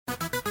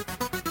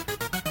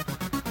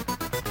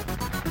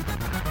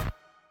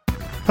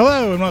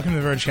Hello and welcome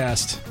to the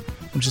Vergecast,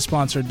 which is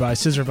sponsored by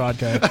Scissor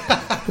Vodka,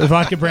 the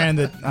vodka brand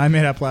that I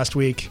made up last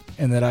week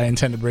and that I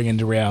intend to bring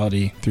into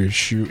reality through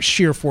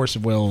sheer force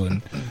of will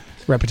and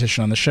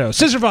repetition on the show.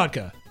 Scissor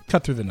Vodka,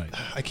 cut through the night.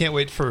 I can't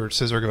wait for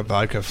Scissor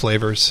Vodka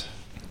flavors.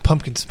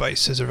 Pumpkin spice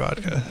Scissor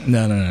Vodka.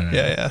 No.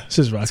 Yeah.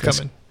 Scissor Vodka. It's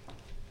coming.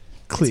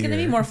 Clear, it's going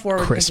to be more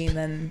forward-thinking crisp.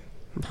 than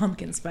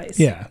pumpkin spice.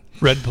 Yeah.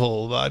 Red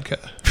Bull vodka.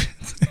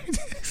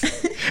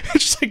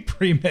 It's just like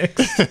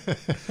pre-mixed.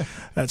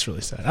 That's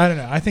really sad. I don't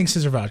know. I think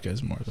Scissor Vodka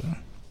is more though.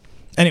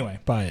 Anyway,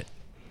 buy it.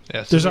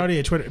 Yeah, There's already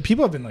a Twitter.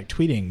 People have been like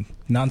tweeting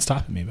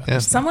nonstop at me about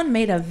this. Someone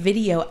made a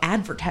video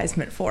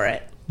advertisement for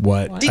it.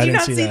 What? Did you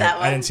not see that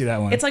one? I didn't see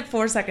that one. It's like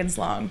 4 seconds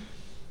long.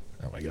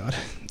 Oh my god.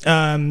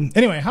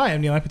 Anyway, hi,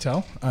 I'm Neil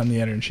Patel. I'm the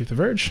editor-in-chief of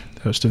The Verge,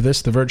 the host of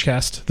this, The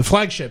Vergecast, the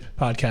flagship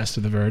podcast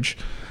of The Verge.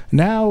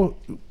 Now,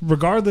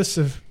 regardless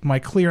of my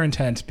clear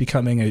intent,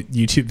 becoming a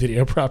YouTube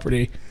video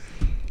property.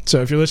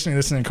 So if you're listening to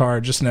this in a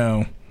car, just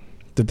know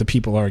that the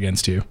people are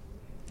against you.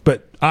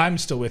 But I'm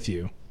still with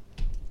you.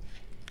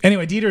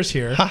 Anyway, Dieter's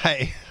here.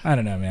 Hi. I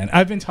don't know, man.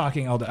 I've been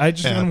talking all day. I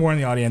just want to warn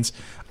the audience.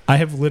 I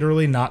have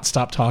literally not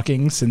stopped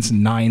talking since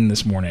 9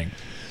 this morning.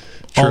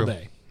 True. All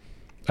day.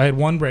 I had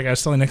one break. I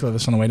was telling Nicola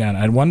this on the way down. I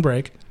had one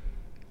break.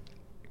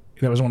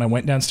 That was when I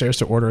went downstairs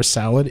to order a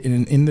salad.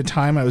 And in the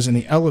time I was in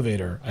the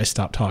elevator, I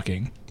stopped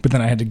talking. But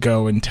then I had to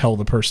go and tell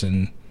the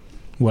person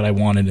what I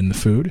wanted in the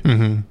food.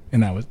 Mm-hmm.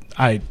 And that was,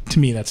 to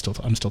me, that's still,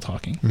 I'm still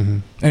talking. Mm-hmm.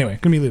 Anyway,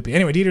 gonna be loopy.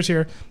 Anyway, Dieter's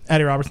here.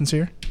 Addie Robertson's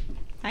here.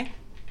 Hi.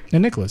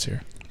 And Nicola's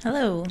here.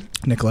 Hello.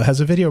 Nicola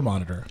has a video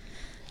monitor.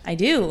 I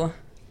do.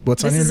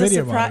 What's on your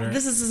video monitor?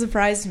 This is a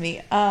surprise to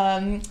me.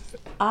 I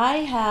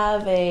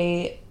have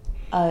a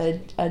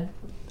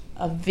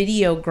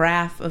video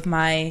graph of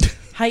my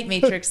height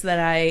matrix that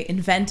I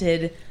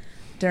invented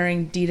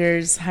during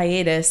Dieter's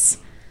hiatus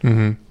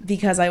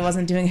because I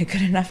wasn't doing a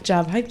good enough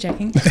job hype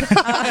checking.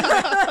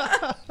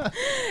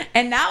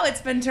 And now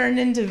it's been turned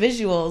into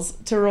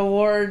visuals to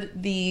reward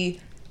the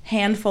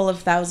handful of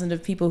thousands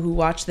of people who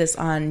watch this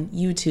on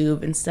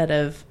YouTube instead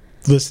of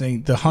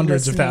listening, the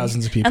hundreds of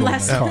thousands of people in their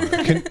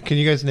car. Can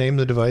you guys name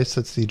the device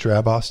that's the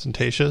drab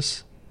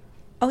ostentatious?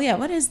 Oh yeah,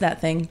 what is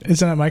that thing?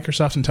 Isn't that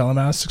Microsoft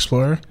IntelliMouse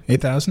Explorer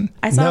 8000?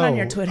 I saw it on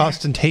your Twitter.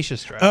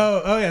 Ostentatious drab.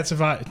 Oh yeah, it's a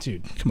VIA.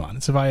 Dude, come on,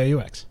 it's a VIA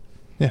UX.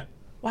 Yeah.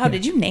 Wow,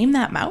 did you name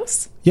that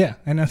mouse? Yeah,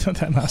 I know what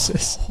that mouse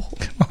is.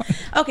 Come on.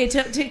 Okay,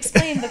 to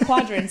explain the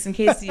quadrants in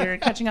case you're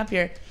catching up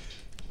here.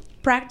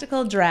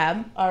 Practical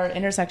drab, our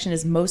intersection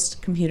is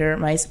most computer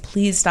mice.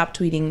 Please stop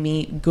tweeting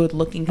me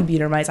good-looking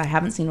computer mice. I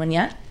haven't seen one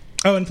yet.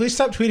 Oh, and please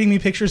stop tweeting me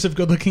pictures of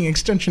good-looking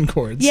extension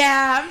cords.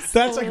 Yeah,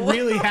 that's like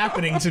really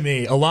happening to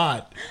me a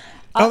lot.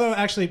 Although,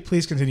 actually,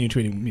 please continue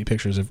tweeting me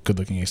pictures of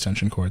good-looking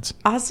extension cords.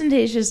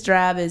 Ostentatious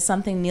drab is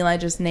something Neil I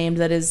just named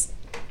that is,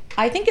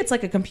 I think it's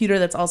like a computer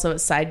that's also a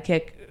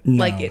sidekick. No.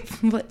 Like it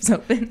flips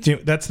open.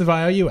 Dude, that's the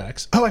VIA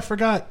UX. Oh, I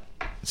forgot.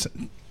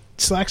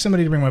 Slack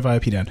somebody to bring my VIA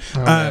down.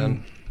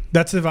 Man.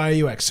 That's the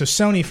VIA UX. So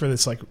Sony, for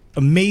this like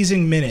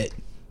amazing minute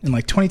in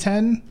like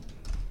 2010,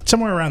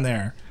 somewhere around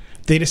there,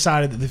 they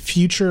decided that the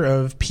future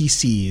of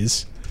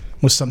PCs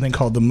was something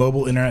called the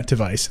mobile internet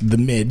device, the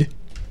MID.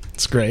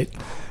 It's great.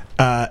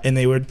 And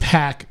they would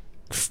pack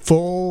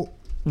full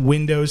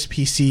Windows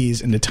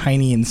PCs into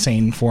tiny,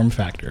 insane form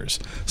factors.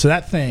 So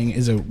that thing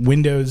is a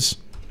Windows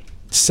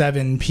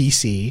 7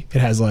 PC.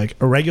 It has like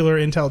a regular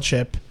Intel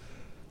chip.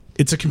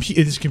 It's a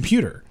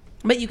computer.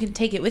 But you can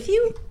take it with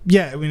you?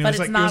 Yeah, I mean, But it was it's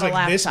like not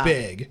a this laptop.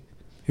 big.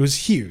 It was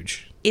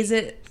huge. Is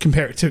it?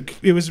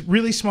 It was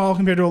really small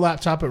compared to a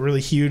laptop, but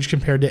really huge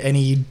compared to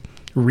any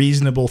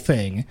reasonable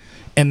thing.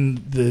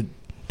 And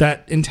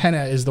that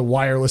antenna is the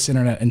wireless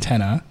internet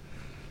antenna.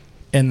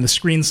 And the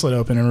screen slid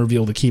open and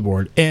revealed a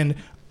keyboard. And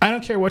I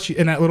don't care what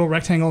and that little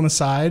rectangle on the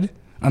side,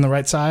 on the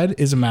right side,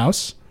 is a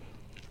mouse.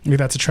 Maybe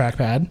that's a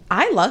trackpad.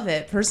 I love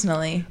it,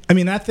 personally. I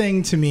mean, that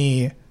thing to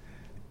me,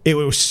 it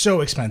was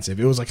so expensive.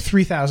 It was like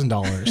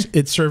 $3,000.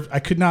 It served. I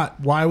could not.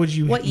 Why would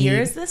you? What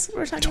year is this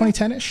we're talking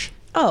 2010-ish.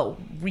 Oh,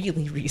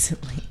 really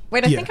recently.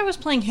 Wait, I think I was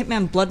playing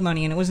Hitman Blood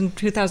Money, and it was in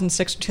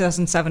 2006 or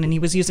 2007, and he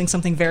was using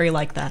something very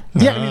like that.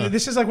 Yeah, I mean,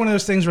 this is like one of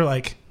those things where,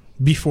 like,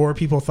 before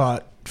people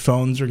thought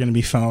phones were going to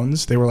be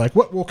phones, they were like,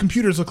 what will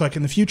computers look like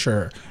in the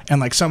future? And,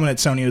 like, someone at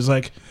Sony was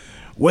like,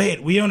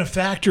 wait, we own a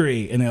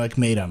factory. And they, like,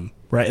 made them,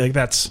 right? Like,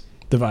 that's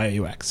the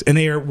VIA UX. And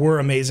they were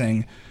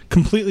amazing,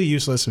 completely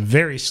useless,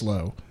 very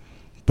slow,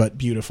 but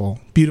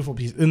beautiful. Beautiful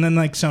piece. And then,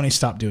 like, Sony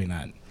stopped doing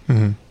that.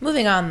 Mm-hmm.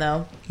 Moving on,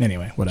 though.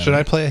 Anyway, whatever. Should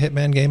I play a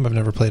Hitman game? I've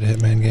never played a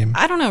Hitman game.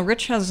 I don't know.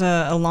 Rich has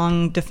a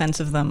long defense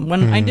of them.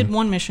 When I did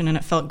one mission and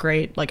it felt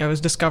great, like I was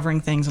discovering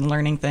things and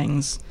learning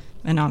things,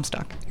 and now I'm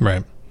stuck.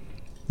 Right.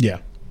 Yeah.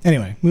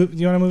 Anyway, you want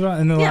to move on?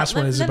 And then the last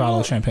one is a then bottle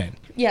we'll- of champagne.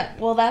 Yeah,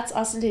 well, that's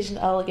Ostentation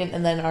Elegant,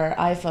 and then our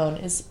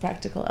iPhone is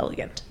Practical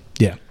Elegant.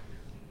 Yeah.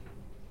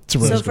 It's a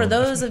So rose for gold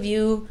those of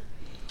you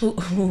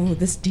who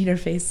this Dieter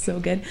face is so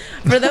good.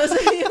 For those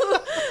of you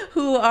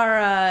who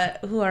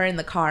are in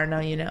the car, now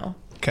you know.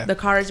 Okay. The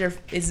car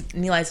is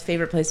Nilai's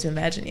favorite place to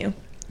imagine you.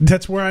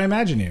 That's where I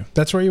imagine you.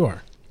 That's where you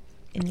are.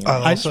 in your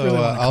I'll I just also, really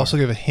want a I'll also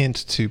car. give a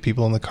hint to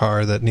people in the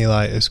car that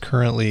Nilay is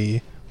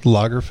currently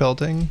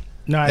Lagerfelding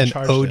No, I an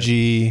charged OG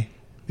it.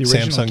 The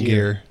original Samsung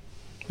gear.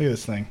 Look at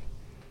this thing.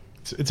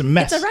 It's a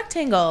mess. It's a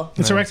rectangle.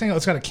 It's a rectangle.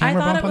 It's got a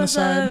camera bump on the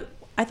side.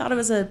 I thought it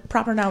was a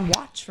proper noun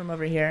watch from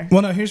over here.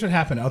 Well, no. Here's what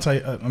happened. I'll tell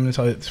you. I'm going to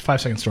tell you. It's a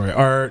 5-second story.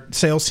 Our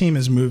sales team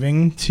is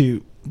moving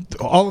to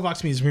all of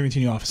Voxmedia is moving to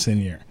a new office in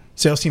a year.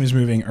 Sales team is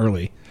moving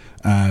early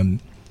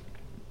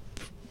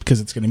because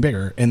it's getting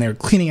bigger, and they're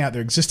cleaning out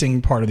their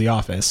existing part of the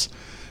office.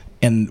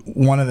 And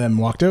one of them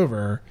walked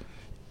over,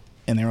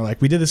 and they were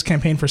like, "We did this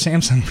campaign for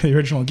Samsung for the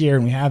original gear,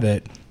 and we have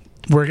it.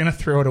 We're going to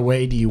throw it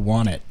away. Do you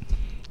want it?"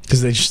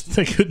 Because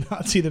they could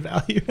not see the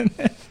value in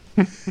it.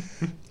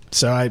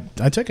 So I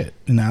took it,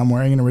 and now I'm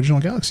wearing an original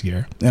Galaxy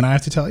gear. And I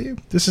have to tell you,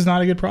 this is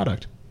not a good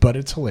product, but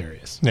it's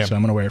hilarious. Yeah. So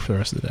I'm going to wear it for the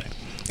rest of the day.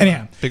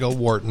 Anyhow, Big old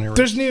wart in your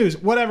there's news.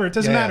 Whatever. It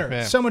doesn't Yeah, matter.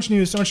 yeah. So much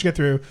news, so much to get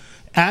through.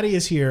 Addy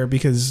is here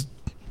because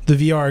the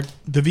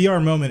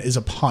VR moment is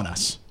upon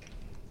us.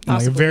 In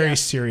like a Possibly, very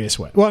yes. serious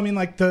way. Well, I mean,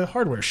 like the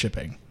hardware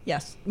shipping.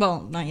 Yes.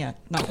 Well, not yet.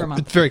 Not for a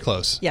month. It's very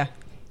close. Yeah,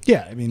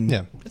 Yeah, I mean,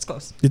 Yeah. it's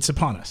close. it's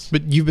upon us.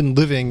 But you've been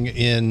living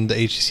in the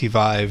HTC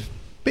Vive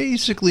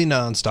basically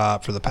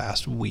nonstop for the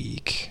past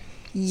week.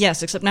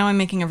 Yes, except now I'm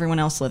making everyone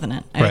else live in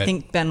it. I Right.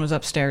 think Ben was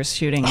upstairs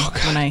shooting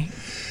when I came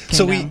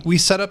So down. we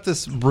set up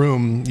this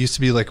room, used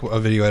to be like a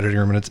video editing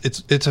room, and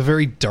it's a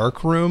very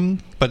dark room,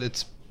 but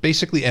it's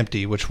basically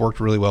empty, which worked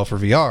really well for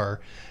VR.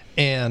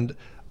 And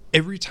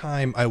every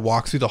time I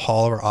walk through the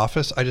hall of our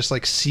office, I just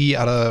like see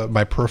out of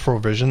my peripheral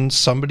vision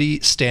somebody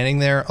standing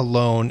there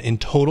alone in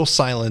total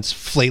silence,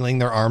 flailing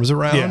their arms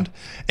around.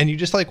 Yeah. And you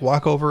just like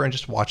walk over and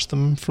just watch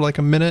them for like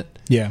a minute,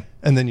 Yeah.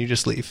 and then you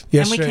just leave. and we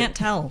Yesterday, can't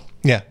tell.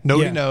 Yeah,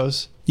 nobody Yeah.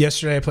 knows.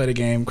 Yesterday, I played a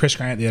game. Chris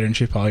Grant, the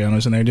editor-in-chief of Polygon,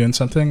 was in there doing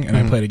something, and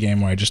I played a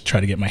game where I just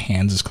tried to get my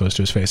hands as close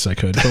to his face as I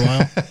could for a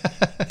while.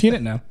 He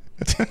didn't know.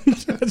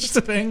 That's just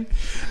a thing.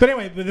 But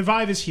anyway, the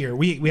Vive is here.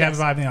 We have a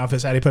Vive in the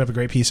office. Addy put up a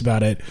great piece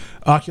about it.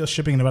 Oculus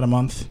shipping in about a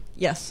month.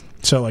 Yes,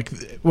 So, like,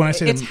 when I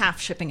say it's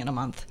half shipping in a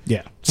month.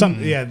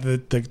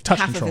 the touch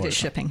Half of controllers, it is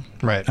shipping.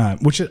 Right.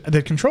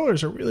 the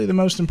controllers are really the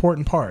most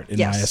important part in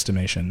Yes. my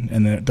estimation,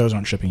 and those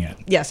aren't shipping yet.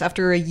 Yes,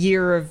 after a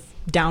year of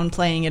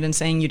downplaying it and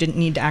saying you didn't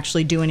need to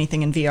actually do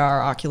anything in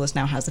VR, Oculus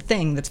now has a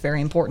thing that's very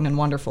important and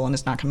wonderful, and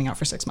it's not coming out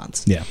for 6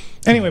 months. Yeah.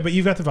 Anyway, but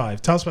you've got the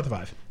Vive. Tell us about the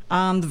Vive.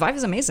 The Vive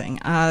is amazing.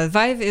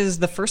 Vive is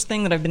the first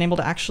thing that I've been able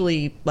to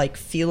actually like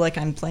feel like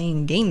I'm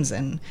playing games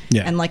in,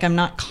 Yeah. and like I'm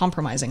not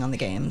compromising on the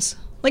games.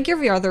 Like your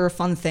VR, there are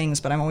fun things,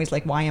 but I'm always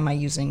like, why am I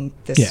using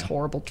this Yeah.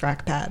 horrible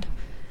trackpad?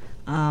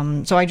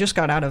 So I just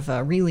got out of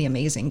a really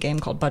amazing game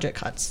called Budget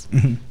Cuts,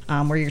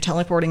 where you're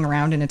teleporting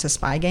around and it's a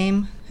spy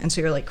game, and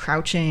so you're like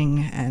crouching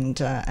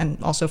and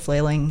also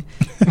flailing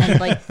and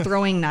like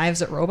throwing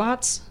knives at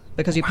robots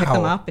because you pick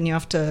them Wow. up and you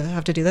have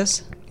to do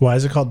this. Why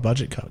is it called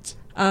Budget Codes?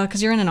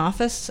 Because you're in an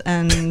office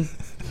and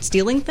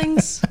stealing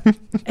things.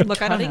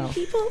 Look, I don't Cutting know.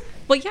 people?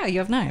 Well, yeah, you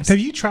have knives. Have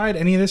you tried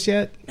any of this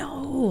yet?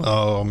 No.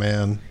 Oh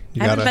man,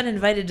 you I haven't gotta. been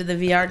invited to the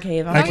VR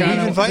cave. I I'm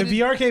can't- you invited? The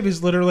VR cave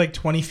is literally like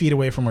 20 feet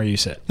away from where you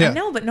sit. Yeah. I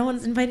know, but no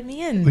one's invited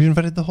me in. We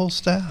invited the whole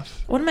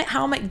staff.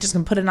 How am I just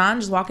gonna put it on?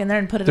 Just walk in there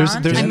and put it There's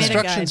on? there's I made a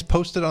instructions guide.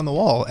 posted on the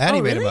wall. Addie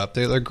Oh, made them really? up.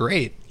 They're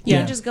great. You Yeah.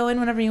 can just go in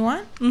whenever you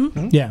want.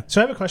 Yeah.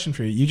 So I have a question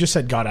for you. You just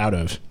said got out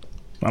of.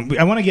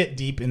 I want to get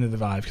deep into the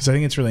Vive because I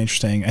think it's really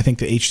interesting. I think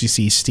the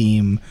HTC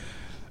Steam,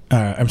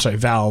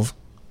 Valve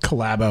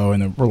collabo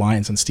and the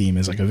reliance on Steam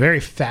is like a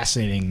very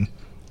fascinating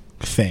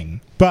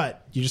thing.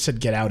 But you just said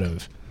get out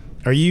of.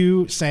 Are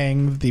you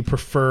saying the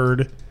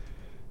preferred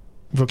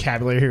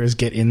vocabulary here is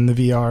get in the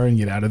VR and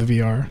get out of the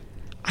VR?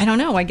 I don't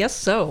know. I guess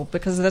so,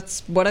 because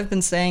that's what I've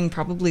been saying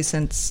probably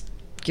since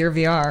Gear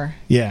VR.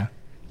 Yeah.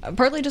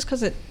 Partly just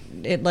because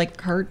it like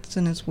hurts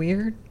and is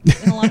weird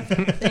in a lot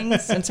of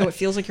things, and so it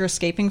feels like you're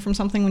escaping from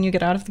something when you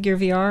get out of the Gear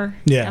VR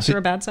Yeah. after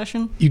a bad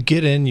session. You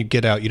get in, you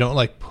get out. You don't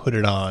like put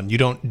it on. You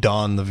don't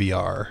don the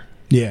VR.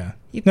 Yeah.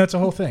 You- That's a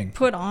whole thing.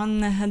 Put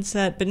on the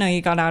headset, but no,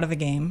 you got out of a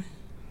game.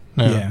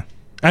 Yeah.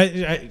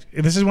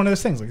 This is one of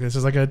those things. Like this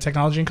is like a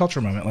technology and culture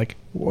moment. Like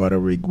what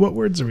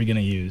words are we going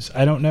to use?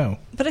 I don't know.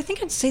 But I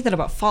think I'd say that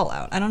about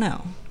Fallout. I don't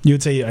know. You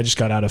would say I just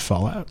got out of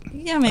Fallout.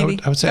 Yeah, maybe.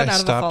 I would say Got I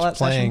out of a Fallout stopped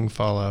playing session.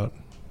 Fallout.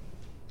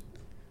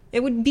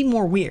 It would be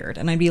more weird,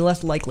 and I'd be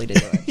less likely to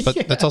do it.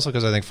 But that's also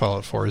because I think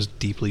Fallout 4 is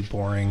deeply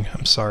boring.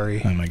 I'm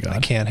sorry. Oh my God. I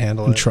can't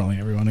handle I'm it. trolling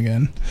everyone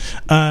again.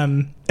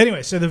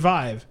 Anyway, so the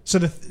Vive. So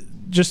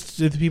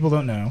just if the people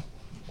don't know,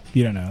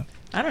 you don't know.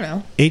 I don't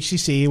know.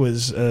 HTC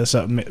was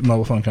a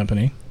mobile phone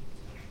company.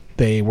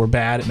 They were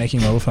bad at making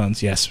mobile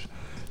phones. Yes,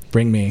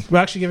 bring me.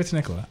 Well, actually, give it to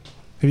Nicola.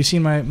 Have you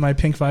seen my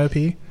pink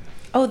VIOP?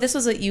 Oh, this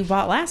was what you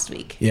bought last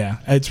week. Yeah,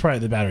 it's probably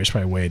the battery's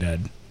probably way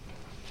dead.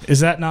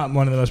 Is that not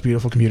one of the most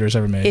beautiful computers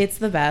ever made? It's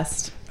the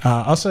best.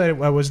 Also,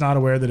 I was not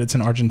aware that it's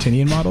an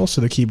Argentinian model, so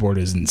the keyboard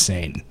is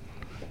insane.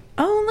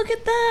 Oh, look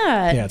at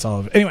that. Yeah, it's all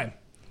of it. Anyway,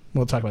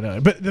 we'll talk about that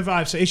later. But the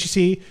Vive, so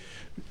HTC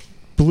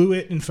blew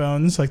it in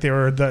phones. Like they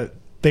were the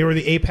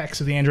apex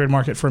of the Android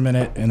market for a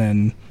minute, and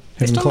then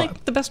They having still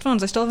make the best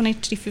phones. I still have an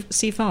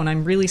HTC phone.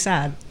 I'm really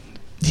sad.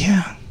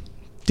 Yeah.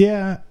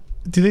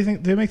 Do they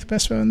think they make the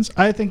best phones?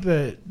 I think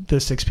the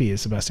 6P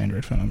is the best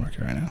Android phone on the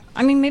market right now.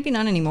 I mean, maybe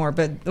not anymore,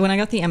 but when I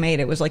got the M8,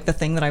 it was like the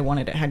thing that I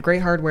wanted. It had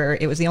great hardware.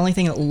 It was the only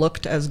thing that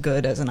looked as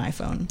good as an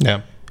iPhone.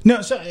 Yeah.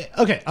 No, so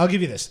okay, I'll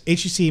give you this.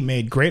 HTC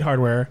made great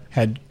hardware,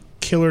 had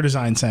killer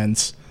design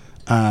sense,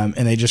 and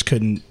they just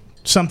couldn't.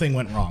 Something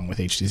went wrong with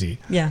HTC.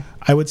 Yeah.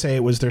 I would say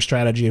it was their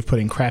strategy of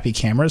putting crappy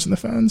cameras in the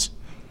phones.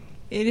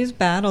 It is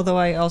bad, although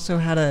I also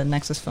had a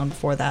Nexus phone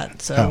before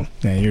that. So Oh,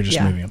 yeah, you're just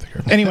Yeah. moving up the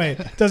curve. Anyway,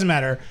 doesn't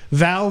matter.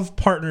 Valve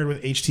partnered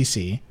with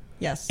HTC.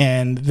 yes.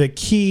 And the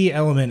key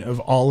element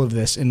of all of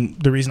this, and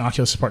the reason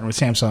Oculus is partnered with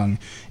Samsung,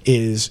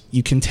 is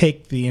you can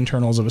take the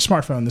internals of a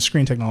smartphone, the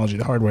screen technology,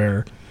 the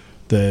hardware,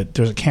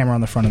 there's a camera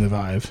on the front of the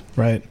Vive,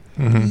 right?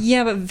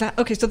 Yeah, but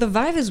okay, so the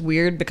Vive is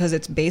weird because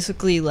it's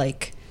basically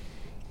like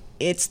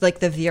it's like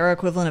the VR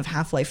equivalent of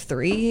Half-Life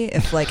 3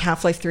 if like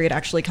Half-Life 3 had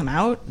actually come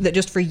out. That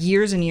just for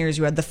years and years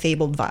you had the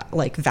fabled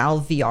like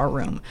Valve VR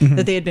room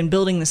that they had been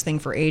building this thing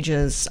for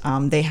ages.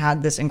 They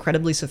had this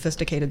incredibly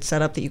sophisticated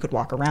setup that you could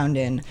walk around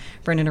in.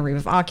 Brendan Areve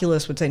of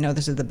Oculus would say, no,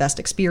 this is the best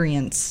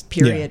experience,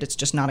 period. Yeah. It's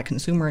just not a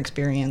consumer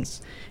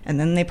experience. And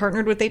then they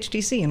partnered with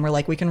HTC and were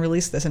like, we can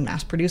release this and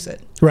mass produce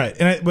it. Right.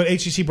 And what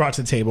HTC brought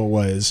to the table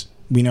was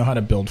we know how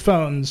to build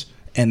phones,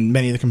 and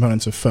many of the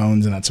components of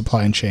phones and that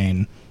supply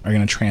chain are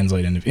going to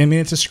translate into. I mean,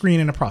 it's a screen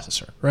and a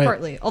processor, right?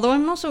 Partly. Although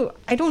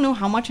I don't know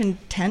how much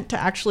intent to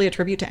actually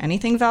attribute to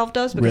anything Valve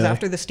does, because Really?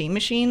 after the Steam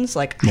machines,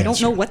 like, Yeah, I don't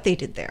that's know true. what they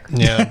did there.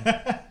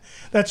 Yeah.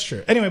 That's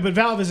true. Anyway, but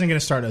Valve isn't going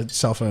to start a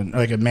cell phone,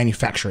 like a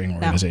manufacturing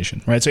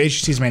organization, right? So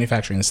HTC is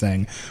manufacturing this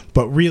thing,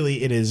 but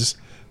really it is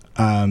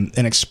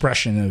an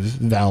expression of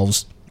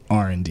Valve's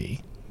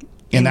R&D.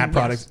 And that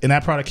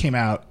product came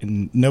out,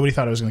 and nobody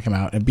thought it was going to come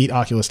out, and beat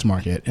Oculus to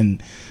market.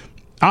 And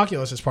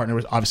Oculus is partnered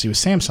with obviously with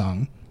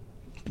Samsung.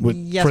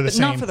 Yes, but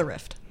not for the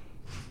Rift.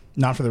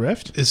 Not for the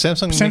Rift. Is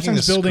Samsung making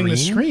Samsung's the building the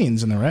screen?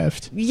 screens in the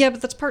Rift. Yeah,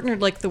 but that's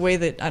partnered like the way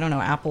that, I don't know,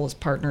 Apple is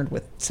partnered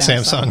with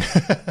Samsung.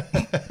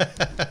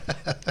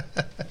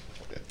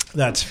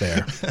 That's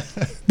fair.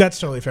 That's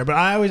totally fair. But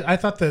I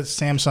thought the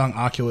Samsung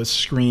Oculus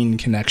screen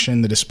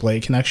connection, the display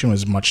connection,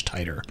 was much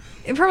tighter.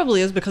 It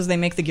probably is because they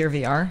make the Gear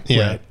VR.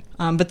 Yeah.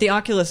 Right. But the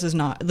Oculus is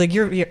not.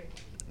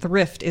 The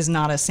Rift is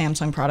not a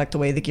Samsung product the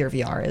way the Gear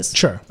VR is.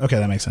 Sure. Okay,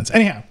 that makes sense.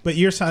 Anyhow, but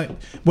you're saying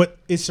what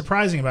is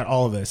surprising about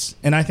all of this,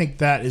 and I think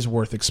that is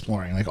worth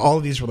exploring. Like all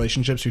of these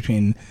relationships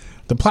between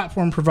the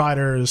platform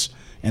providers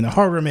and the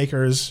hardware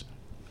makers,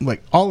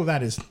 like all of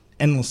that is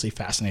endlessly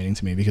fascinating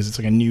to me because it's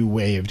like a new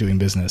way of doing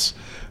business.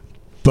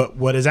 But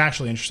what is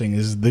actually interesting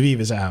is the Vive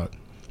is out,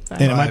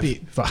 and it might be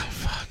fuck.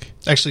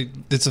 Actually,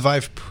 it's a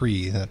Vive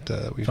Pre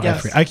that we've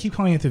Vive Pre. I keep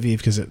calling it the Vive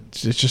because it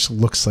just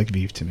looks like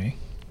Vive to me.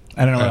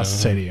 I don't know what else to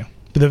say to you.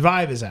 But the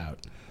Vive is out.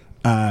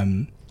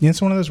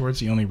 It's one of those words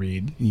that you only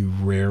read and you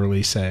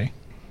rarely say.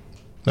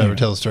 I ever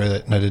tell the story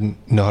that I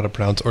didn't know how to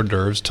pronounce hors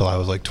d'oeuvres till I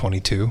was like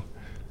 22.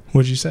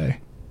 What'd you say?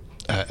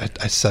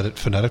 I said it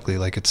phonetically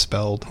like it's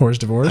spelled. Horse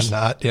divorce? I'm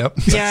not. Yep.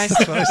 Yeah,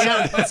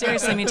 yeah,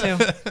 seriously, me too.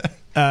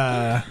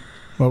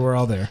 Well, we're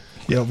all there.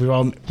 Yeah,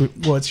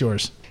 what's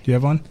yours? Do you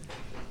have one?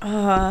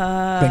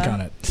 Think on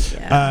it.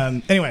 Yeah.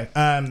 Anyway,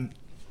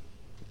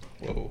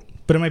 Whoa.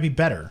 but it might be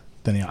better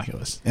than the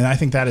Oculus, and I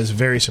think that is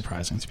very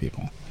surprising to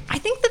people. I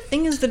think the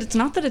thing is that it's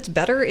not that it's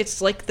better,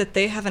 it's like that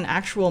they have an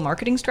actual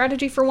marketing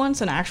strategy for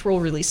once, an actual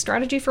release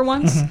strategy for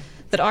once.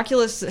 That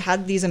Oculus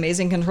had these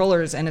amazing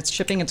controllers and it's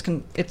shipping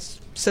its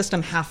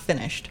system half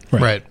finished.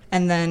 Right.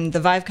 And then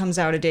the Vive comes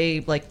out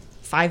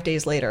 5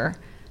 days later,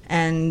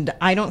 and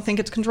I don't think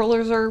its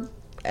controllers are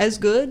as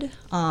good.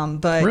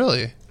 But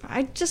Really?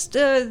 I just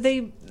they're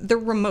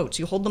remotes.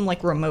 You hold them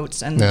like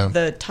remotes, and Yeah.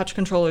 the touch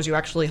controllers you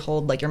actually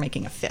hold like you're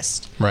making a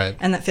fist. Right.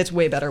 And that fits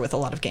way better with a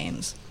lot of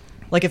games.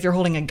 Like if you're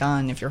holding a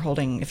gun, if you're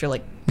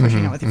like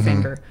pushing out with your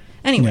finger.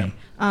 Anyway,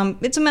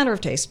 it's a matter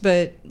of taste,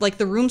 but like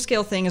the room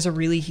scale thing is a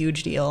really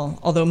huge deal.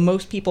 Although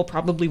most people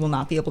probably will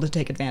not be able to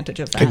take advantage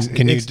of that.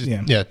 Can you?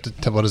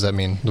 What does that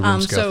mean? The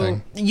room scale So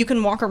thing. you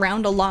can walk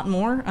around a lot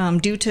more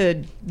due to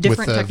different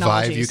With the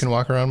technologies. Vive, you can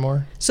walk around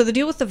more. So the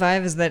deal with the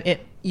Vive is that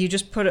you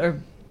just put a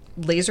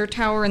laser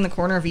tower in the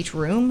corner of each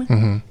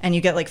room, and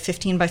you get like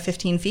 15 by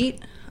 15 feet.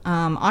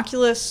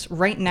 Oculus,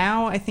 right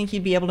now, I think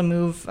you'd be able to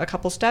move a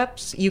couple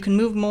steps. You can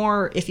move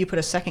more if you put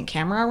a second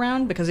camera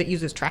around because it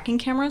uses tracking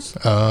cameras.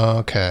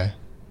 Okay.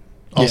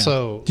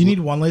 Also, do you need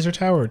one laser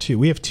tower or two?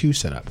 We have two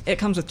set up. It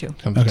comes with two.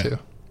 comes to Okay. two.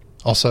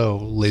 Also,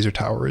 laser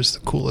tower is the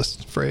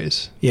coolest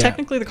phrase. Yeah.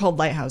 Technically, they're called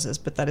lighthouses,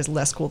 but that is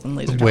less cool than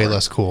laser tower. Way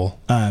less cool.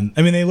 I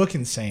mean, they look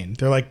insane.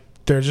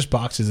 They're just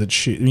boxes that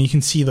shoot. I mean, you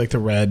can see like the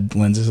red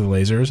lenses of the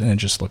lasers, and it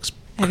just looks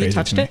Have crazy you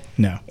touched to me. it?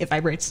 No. It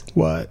vibrates.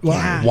 What? Why?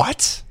 Yeah.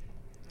 What?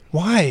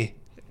 Why?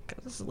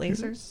 Because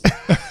lasers.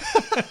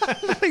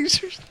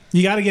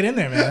 You got to get in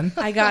there, man.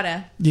 I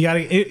gotta. You got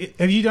to.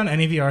 Have you done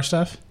any VR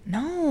stuff?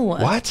 No.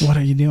 What? What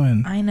are you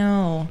doing? I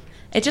know.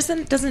 It just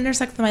doesn't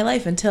intersect with my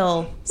life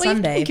until Well, you've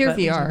Sunday. done Gear but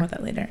we can talk VR. about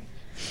that later.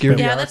 Gear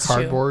Yeah, VR, that's true.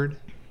 cardboard.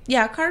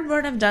 Yeah,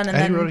 cardboard I've done, and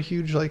I then wrote a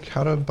huge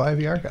how to buy a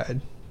VR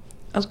guide.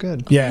 That's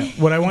good. Yeah.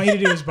 What I want you to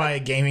do is buy a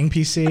gaming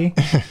PC,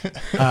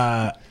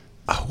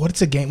 Oh,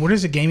 what's a game? Where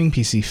does a gaming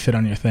PC fit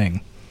on your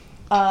thing?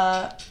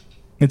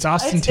 It's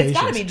ostentatious. It's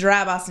got to be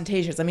drab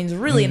ostentatious. I mean, it's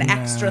really an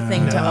extra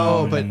thing to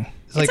Oh, own. but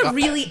It's a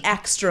really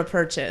extra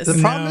purchase. the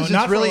problem is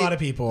not it's for a really lot of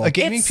people. A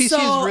gaming It's PC so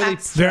is really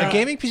extra. a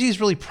gaming PC is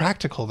really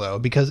practical though,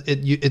 because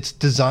it's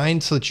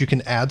designed so that you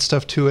can add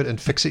stuff to it and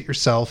fix it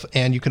yourself,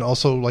 and you can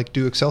also like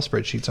do Excel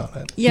spreadsheets on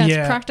it. Yeah, Yeah.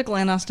 it's practical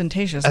and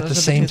ostentatious. At Those the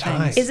are same two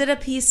time. things. Is it a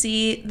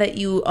PC that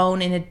you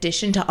own in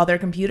addition to other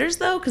computers,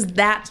 though? Because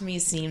that to me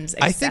seems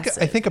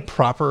excessive. I think a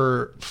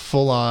proper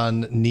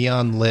full-on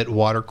neon lit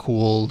water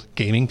cooled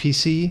gaming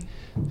PC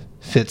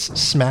fits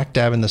smack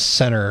dab in the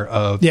center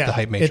of the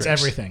hype matrix. it's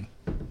everything.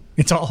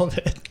 It's all of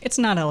it. It's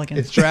not elegant.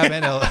 It's drab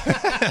and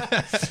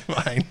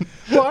fine.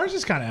 Well, ours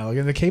is kind of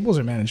elegant. The cables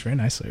are managed very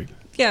nicely.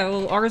 Yeah,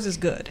 well, ours is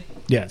good.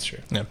 Yeah, it's true.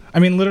 Yeah. I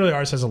mean, literally,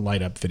 ours has a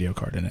light up video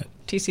card in it.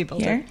 TC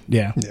built Here? it.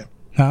 Yeah. Yeah.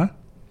 Huh?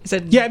 Is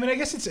it? Yeah. I mean, I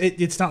guess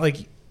it's not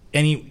like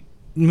any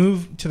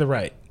move to the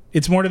right.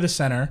 It's more to the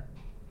center,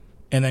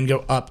 and then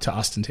go up to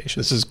ostentatious.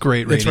 This is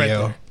great radio. It's right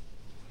there.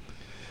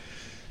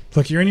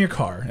 Look, you're in your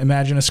car.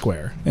 Imagine a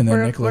square, and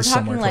then Nicholas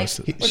talking somewhere like- close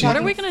to. we're What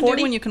talking are we going to 40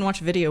 do when you can watch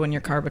video in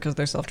your car because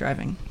they're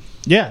self-driving?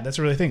 Yeah, that's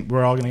a really thing.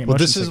 We're all going to get. Well,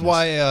 motion this is sickness.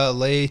 why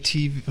Lei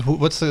TV.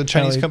 What's the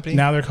Chinese company?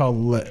 Now they're called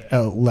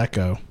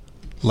Leco.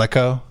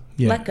 Leco.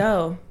 Yeah. Let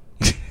go.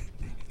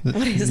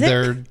 What is it?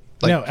 They're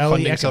like No, LE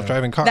funding Echo.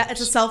 self-driving cars. That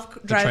it's a They're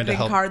trying to self-driving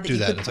help car that do you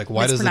that. could It's like,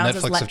 why does the mispronounce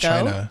as Netflix let of go.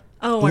 China?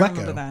 Oh, I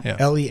remember that. Yeah.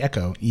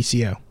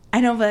 LECO. I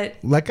know, but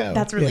Leco.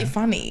 that's really Yeah.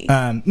 funny.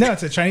 No,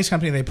 it's a Chinese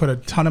company. They put a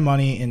ton of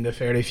money into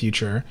Faraday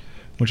Future,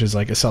 which is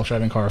like a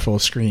self-driving car full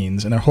of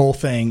screens, and their whole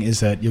thing is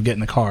that you'll get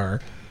in the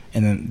car,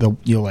 and then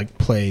you'll like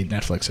play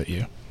Netflix at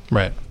you,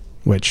 Right.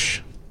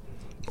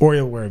 or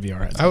you'll wear a VR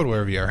headset. I would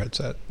wear a VR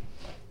headset.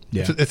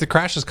 Yeah, If the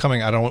crash is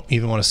coming, I don't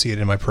even want to see it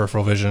in my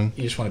peripheral vision.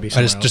 you just want to be.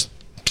 I Somewhere just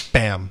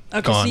bam,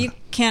 Okay, gone. so you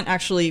can't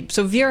actually.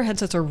 So VR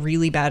headsets are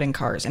really bad in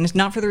cars, and it's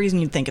not for the reason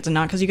you'd think. It's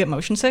not because you get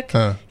motion sick.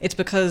 Huh. It's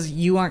because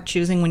you aren't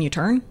choosing when you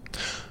turn.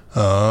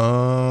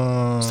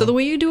 Oh. So the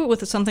way you do it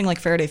with something like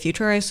Faraday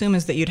Future, I assume,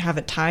 is that you'd have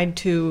it tied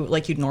to,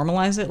 like, you'd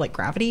normalize it, like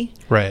gravity.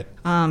 Right.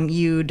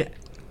 You'd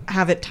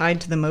have it tied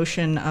to the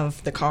motion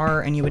of the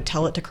car, and you would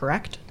tell it to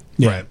correct.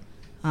 Right.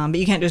 But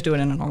you can't just do it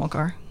in a normal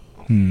car.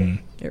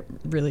 It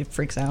really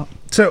freaks out.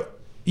 So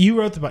you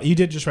wrote you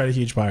did just write a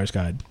huge buyer's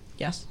guide.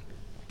 Yes.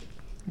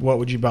 What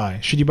would you buy?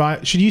 Should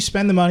you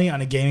spend the money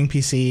on a gaming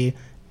PC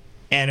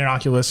and an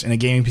Oculus and a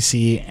gaming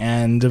PC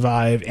and a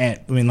Vive? And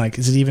I mean, like,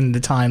 is it even the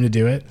time to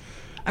do it?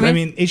 I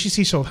mean,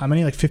 HTC sold how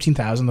many? Like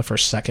 15,000 the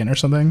first second or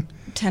something.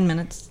 10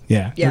 minutes.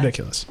 Yeah, Yeah.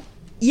 ridiculous.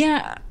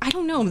 Yeah, I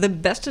don't know. The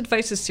best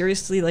advice is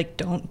seriously, like,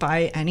 don't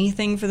buy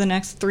anything for the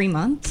next 3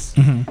 months.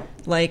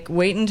 Like,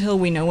 wait until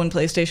we know when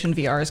PlayStation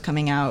VR is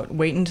coming out.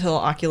 Wait until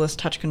Oculus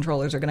Touch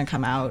controllers are going to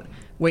come out.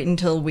 Wait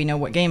until we know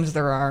what games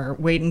there are.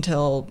 Wait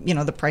until,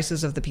 the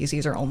prices of the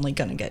PCs are only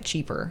going to get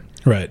cheaper.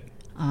 Right.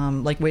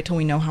 Like, wait till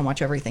we know how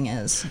much everything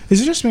is.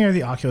 Is it just me or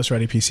the Oculus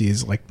Ready PC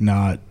is like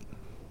not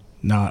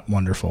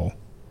wonderful?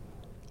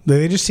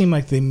 They just seem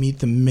like they meet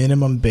the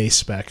minimum base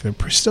spec.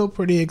 They're still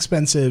pretty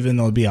expensive and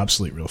they'll be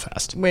obsolete real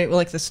fast. Wait, well,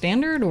 like the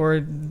standard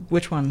or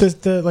which one?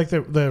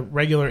 The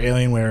regular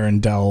Alienware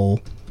and Dell.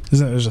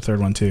 There's a third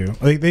one too.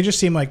 Like, they just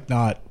seem like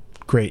not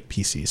great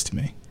PCs to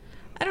me.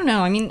 I don't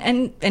know. I mean,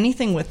 and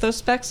anything with those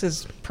specs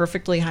is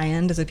perfectly high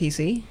end as a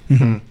PC.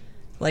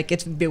 Like,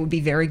 it would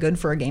be very good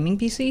for a gaming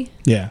PC.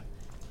 Yeah.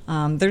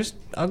 There's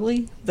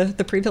ugly,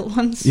 the pre-built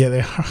ones. Yeah,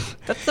 they are.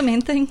 That's the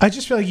main thing. I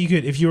just feel like you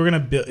could, if you were going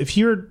to build, if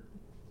you're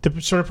the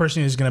sort of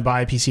person who's going to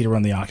buy a PC to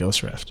run the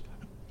Oculus Rift,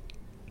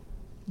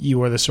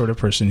 you are the sort of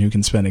person who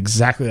can spend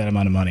exactly that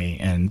amount of money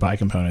and buy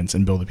components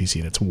and build a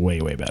PC that's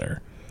way, way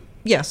better.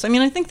 Yes, I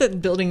mean, I think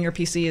that building your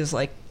PC is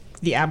like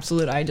the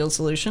absolute ideal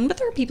solution, but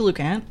there are people who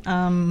can't.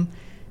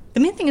 The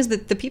main thing is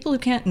that the people who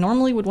can't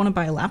normally would want to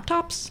buy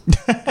laptops,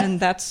 and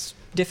that's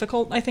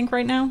difficult, I think,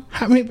 right now.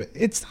 I mean, but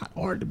it's not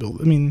hard to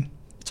build. I mean,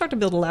 It's hard to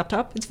build a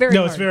laptop. It's very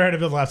no, hard. it's very hard to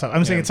build a laptop.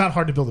 I'm saying it's not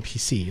hard to build a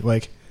PC.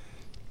 Like,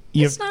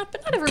 you It's have not,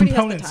 but not everybody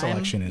component has the time.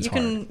 selection is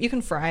You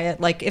can fry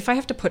it. Like, if I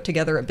have to put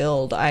together a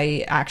build,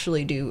 I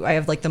actually do. I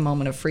have like the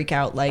moment of freak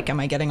out. Like, am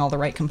I getting all the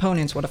right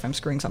components? What if I'm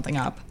screwing something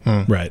up?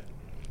 right.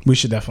 We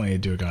should definitely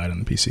do a guide on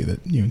the PC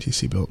that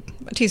UNTC built.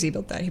 TC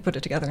built that. He put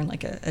it together in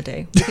like a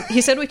day.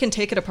 He said we can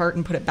take it apart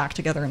and put it back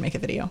together and make a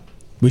video.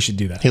 We should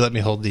do that. He let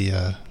me hold the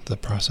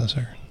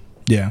processor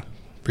Yeah.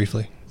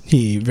 briefly.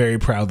 He very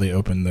proudly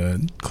opened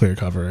the clear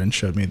cover and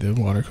showed me the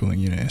water cooling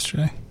unit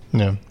yesterday.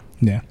 Yeah.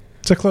 Yeah.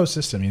 It's a closed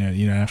system. You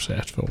don't actually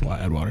have to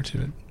add water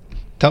to it.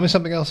 Tell me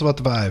something else about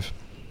the Vive.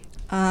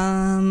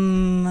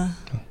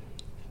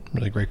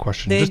 Really great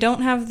question. They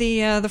don't have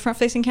the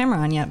front-facing camera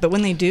on yet, but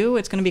when they do,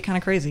 it's going to be kind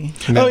of crazy.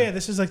 Oh, yeah.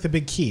 This is like the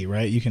big key,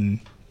 right? You can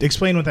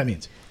explain what that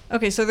means.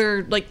 Okay, so there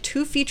are like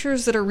two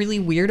features that are really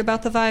weird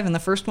about the Vive, and the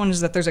first one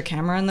is that there's a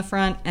camera in the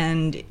front,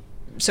 and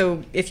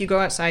so if you go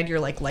outside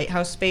your like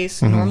lighthouse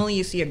space, normally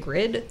you see a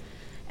grid,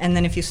 and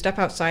then if you step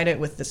outside it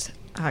with this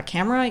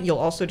camera, you'll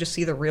also just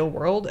see the real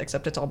world,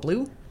 except it's all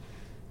blue.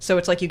 So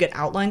it's like you get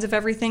outlines of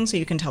everything, so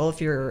you can tell if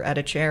you're at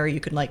a chair. You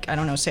could, like, I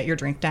don't know, set your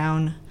drink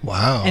down.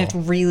 Wow. And it's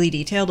really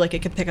detailed. Like,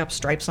 it could pick up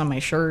stripes on my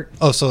shirt.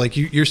 Oh, so like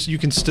you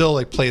can still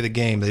like play the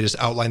game. They just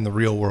outline the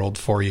real world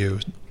for you,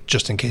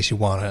 just in case you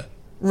want it.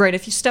 Right,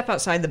 if you step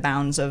outside the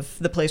bounds of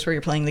the place where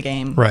you're playing the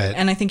game. Right.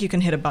 And I think you can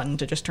hit a button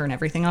to just turn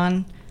everything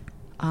on.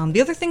 The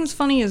other thing that's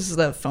funny is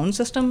the phone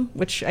system,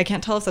 which I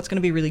can't tell if that's going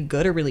to be really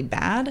good or really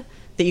bad,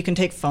 that you can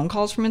take phone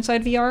calls from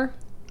inside VR.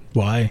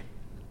 Why?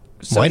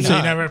 Why So you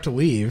not? never have to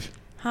leave.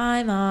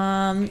 Hi,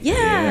 Mom.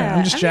 Yeah.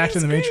 I'm just jacked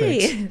in the it's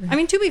Matrix. great. I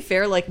mean, to be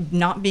fair, like,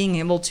 not being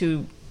able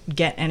to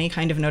get any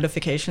kind of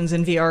notifications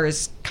in VR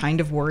is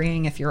kind of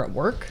worrying if you're at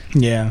work.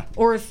 Yeah.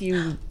 Or if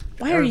you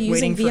Why are you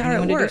waiting using for VR at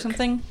anyone to do work?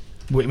 something.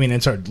 I mean,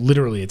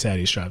 literally it's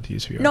Addie's job to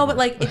use VR. No, but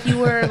like if you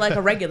were like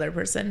a regular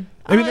person.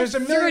 I mean, there's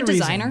a if you're a million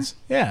designer. reasons.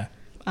 Yeah.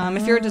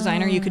 If you're a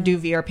designer, you could do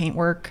VR paint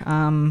work.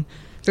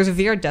 There's a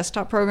VR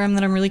desktop program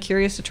that I'm really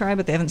curious to try,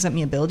 but they haven't sent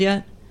me a build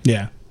yet.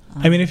 Yeah.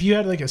 I mean, if you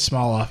had like a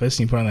small office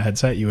and you put on the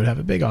headset, you would have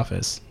a big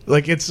office.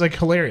 Like, it's like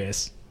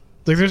hilarious.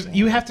 Like,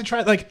 you have to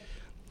try, like,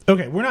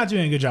 okay, we're not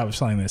doing a good job of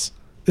selling this.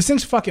 This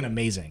thing's fucking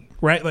amazing,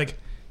 right? Like,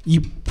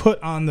 you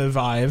put on the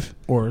Vive,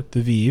 or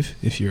the Vive,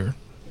 if you're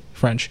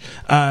French,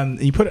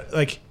 you put it,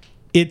 like,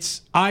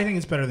 I think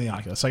it's better than the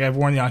Oculus. Like, I've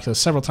worn the Oculus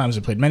several times.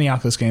 I've played many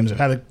Oculus games. I've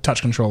had the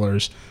touch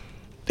controllers.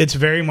 It's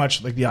very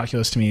much like the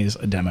Oculus to me is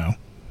a demo.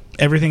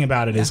 Everything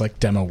about it is like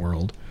demo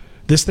world.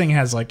 This thing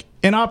has like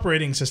an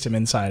operating system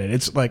inside it.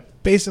 It's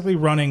like basically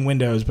running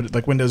Windows, but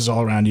like Windows is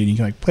all around you, and you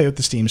can like play with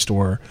the Steam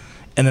store.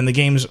 And then the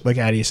games, like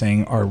Addie is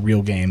saying, are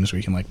real games where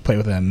you can like play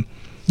with them.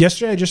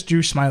 Yesterday, I just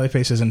drew smiley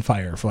faces in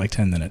fire for like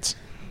 10 minutes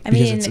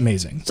because it's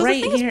amazing. So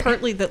Right the thing here- is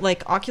partly that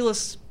like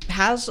Oculus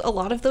has a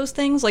lot of those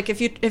things. Like if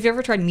you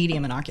ever tried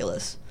Medium in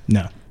Oculus,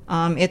 No.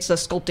 it's a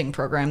sculpting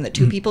program that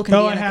two people can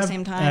be in at the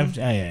same time.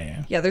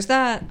 Yeah. Yeah, there's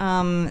that.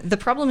 The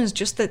problem is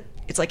just that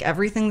it's like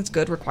everything that's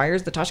good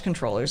requires the touch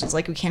controllers. It's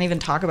like we can't even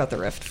talk about the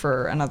Rift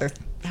for another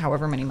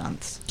however many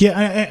months. Yeah,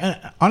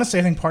 I honestly,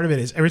 I think part of it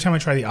is every time I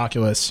try the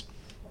Oculus,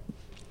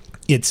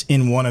 it's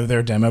in one of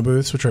their demo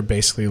booths, which are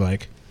basically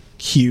like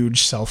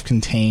huge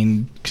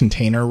self-contained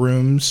container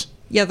rooms.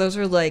 Yeah, those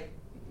are like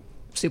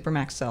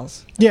Supermax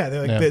cells. Yeah,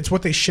 they're like, Yeah. it's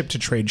what they ship to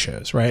trade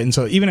shows, right? And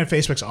so even at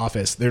Facebook's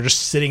office, they're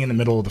just sitting in the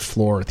middle of the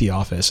floor at the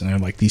office, and they're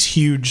like these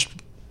huge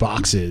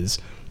boxes.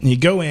 And you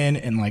go in,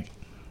 and like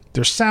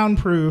they're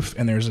soundproof,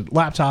 and there's a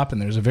laptop,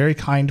 and there's a very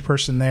kind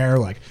person there.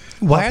 Like,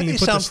 Why are helping they you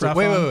put the soundproof? stuff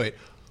Wait, on. wait.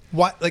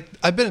 Why? Like,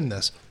 I've been in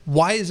this.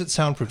 Why is it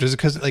soundproof? Is it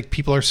because like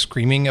people are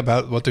screaming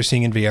about what they're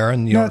seeing in VR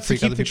and you No, don't it's to freak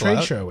keep other the people trade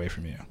out? show away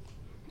from you.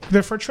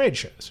 They're for trade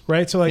shows,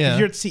 right? So like Yeah. if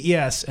you're at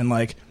CES and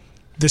like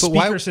the But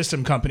why- speaker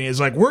system company is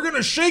like, we're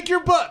gonna shake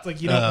your butt. Like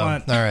you don't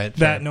want all right,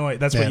 that fair. noise.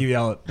 That's Yeah. what you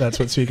yell at. That's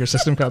what speaker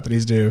system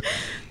companies do.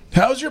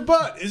 How's your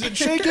butt? Is it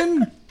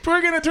shaking?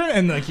 We're gonna turn.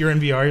 And like you're in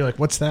VR, you're like,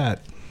 what's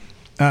that?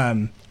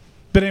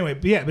 But anyway,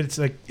 but it's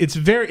like it's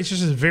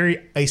just a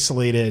very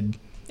isolated.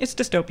 It's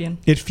dystopian.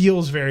 It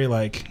feels very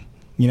like,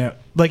 you know,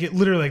 like it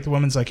literally like the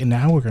woman's like, and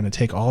now we're gonna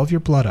take all of your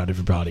blood out of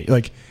your body.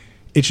 Like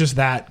it's just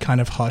that kind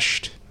of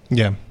hushed.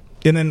 Yeah.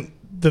 And then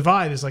the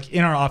vibe is like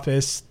in our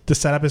office, the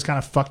setup is kind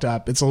of fucked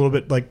up. It's a little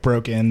bit like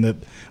broken. The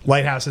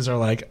lighthouses are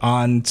like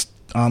on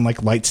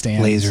like light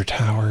stands. Laser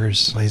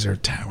towers.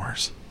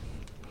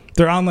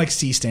 They're on like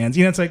C stands.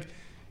 You know, it's like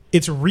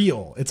it's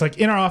real. It's like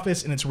in our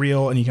office and it's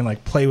real, and you can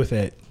like play with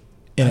it,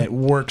 and it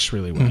works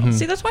really well.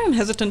 See, that's why I'm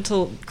hesitant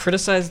to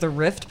criticize the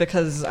Rift,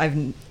 because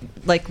I've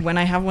like when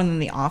I have one in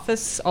the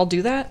office, I'll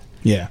do that.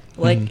 Yeah.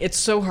 Like it's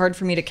so hard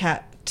for me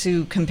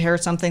to compare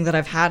something that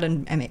I've had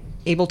and am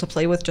able to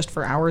play with just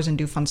for hours and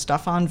do fun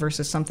stuff on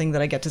versus something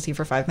that I get to see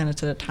for 5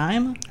 minutes at a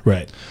time.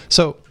 Right.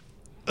 So,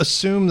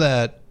 assume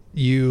that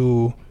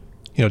you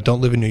don't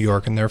live in New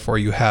York and therefore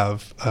you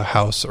have a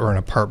house or an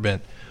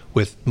apartment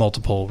with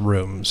multiple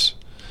rooms.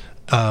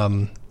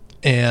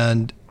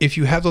 And if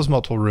you have those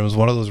multiple rooms,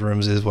 one of those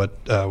rooms is what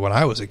when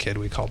I was a kid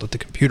we called it the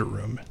computer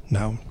room.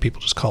 Now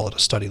people just call it a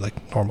study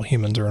like normal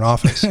humans or an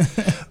office.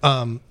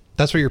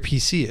 That's where your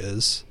PC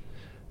is.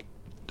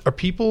 Are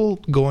people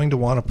going to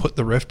want to put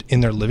the Rift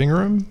in their living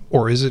room,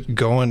 or is it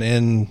going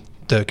in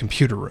the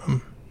computer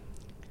room?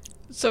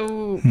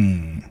 So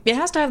it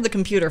has to have the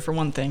computer for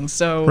one thing.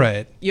 So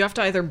Right. you have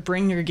to either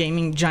bring your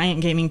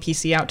giant gaming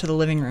PC out to the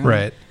living room.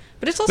 Right.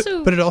 But it's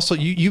also But it also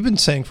you've been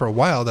saying for a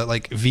while that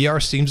like VR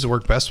seems to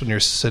work best when you're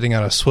sitting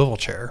on a swivel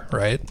chair,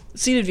 right?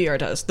 seated VR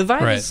does. The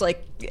Vive Right. is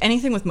like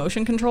anything with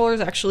motion controllers.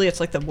 Actually,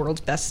 it's like the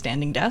world's best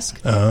standing desk.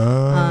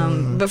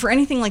 Oh. But for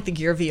anything like the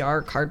Gear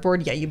VR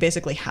cardboard, yeah, you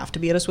basically have to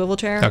be at a swivel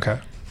chair. Okay.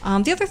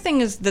 The other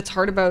thing is that's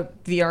hard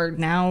about VR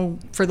now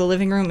for the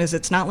living room is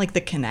it's not like the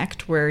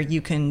Kinect where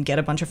you can get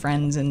a bunch of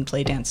friends and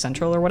play Dance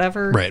Central or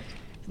whatever. Right.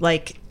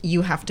 Like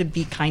you have to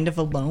be kind of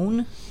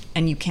alone,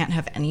 and you can't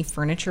have any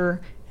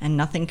furniture, and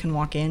nothing can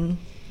walk in,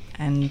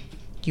 and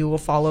you will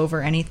fall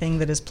over anything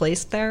that is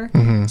placed there.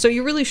 So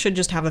you really should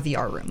just have a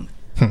VR room.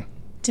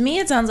 To me,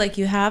 it sounds like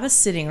you have a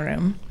sitting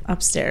room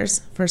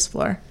upstairs, first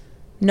floor,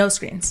 no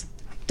screens.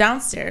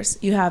 Downstairs,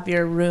 you have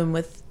your room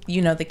with,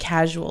 the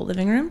casual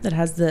living room that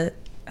has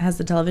has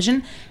the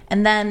television,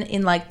 and then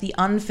in like the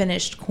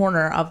unfinished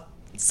corner of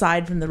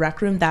side from the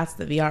rec room, that's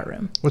the VR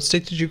room. What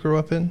state did you grow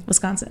up in?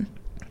 Wisconsin.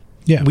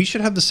 Yeah. We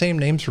should have the same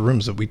names for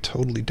rooms that we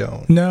totally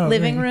don't. No.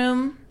 Living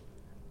room,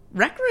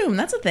 rec room.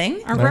 That's a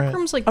thing. Are All rec right.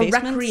 rooms like A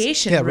basements?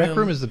 recreation Yeah, room. rec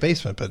room is the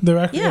basement, but The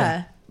rec-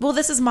 Yeah. Well,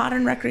 this is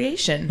modern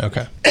recreation.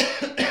 okay.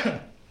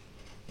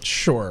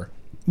 Sure.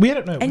 We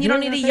had no. And you don't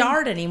need a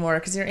yard anymore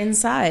because you're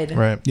inside.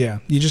 Right. Yeah,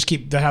 you just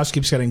keep the house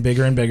keeps getting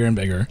bigger and bigger and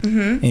bigger,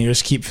 and you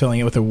just keep filling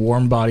it with the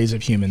warm bodies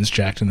of humans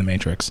jacked in the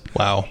Matrix.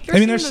 Wow. I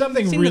mean, there's seen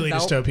something seen the really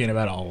Velp? dystopian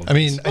about all of I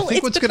mean, I Well, think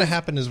it's what's going to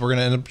happen is we're going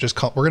to end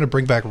up we're going to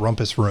bring back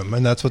Rumpus Room,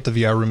 and that's what the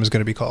VR room is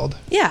going to be called.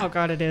 Yeah. Oh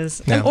god, it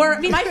is. Yeah. Or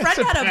my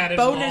friend had a Padded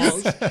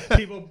bonus. walls,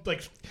 people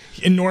like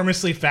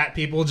enormously fat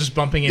people just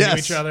bumping into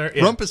each other.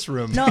 Yeah. Rumpus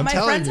Room. No, I'm my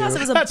telling friend's you. house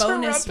was a That's a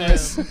bonus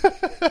rumpus. room.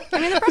 I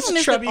mean, the problem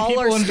is that Chubby all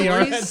people our in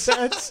VR stories.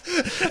 headsets.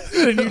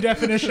 The new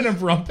definition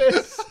of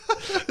rumpus.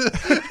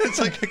 It's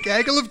like a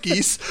gaggle of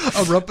geese,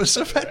 a rumpus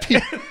of fat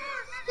people.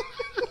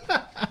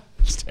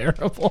 It's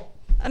terrible.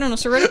 I don't know.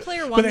 So Ready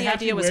Player One, they the have to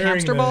idea be was wearing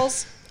hamster the-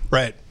 balls.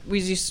 Right.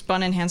 You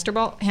spun in hamster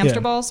Yeah.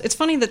 balls. It's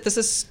funny that this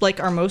is like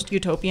our most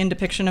utopian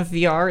depiction of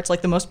VR. It's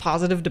like the most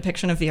positive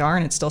depiction of VR,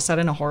 and it's still set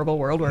in a horrible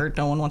world where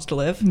no one wants to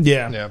live.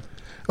 Yeah. Yeah.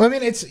 Well, I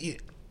mean,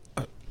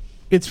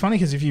 it's funny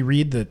because if you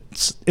read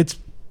it's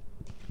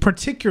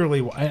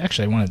particularly. I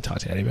wanted to talk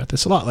to Eddie about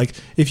this a lot. Like,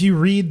 if you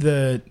read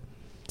the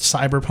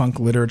cyberpunk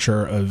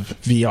literature of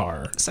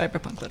VR,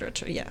 Cyberpunk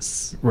literature,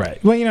 yes.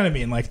 right? Well, you know what I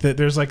mean. Like,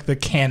 there's like the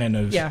canon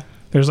of Yeah.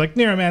 There's like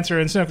Neuromancer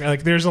and Snow.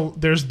 Like, there's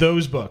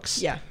those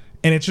books. Yeah.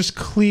 And it's just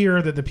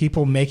clear that the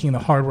people making the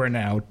hardware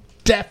now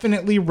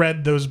definitely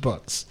read those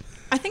books.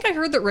 I think I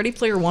heard that Ready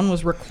Player One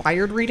was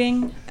required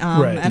reading,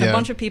 Right. and Yeah. a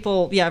bunch of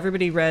people,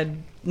 everybody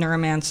read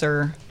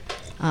Neuromancer,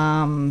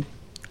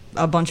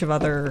 a bunch of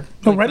other.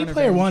 But like, Ready other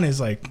Player bands. One is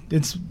like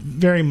it's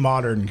very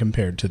modern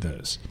compared to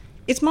those.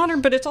 It's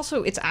modern, but it's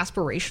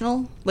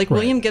aspirational. Like Right.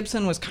 William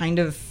Gibson was kind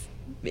of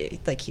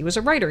like, he was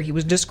a writer. He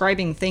was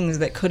describing things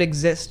that could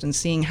exist and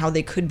seeing how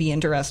they could be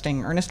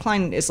interesting. Ernest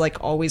Cline is like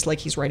always like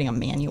he's writing a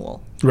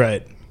manual.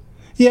 Right.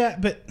 Yeah,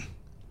 but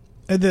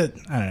I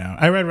don't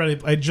know.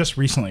 I just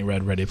recently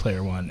read Ready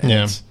Player One. And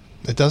Yeah.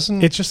 It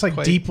doesn't. It's just like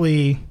quite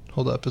deeply.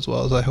 hold up as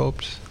well as I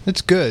hoped.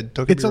 It's good.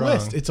 Don't get It's me a wrong.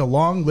 list. It's a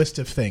long list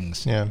of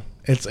things. Yeah.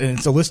 It's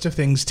a list of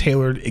things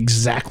tailored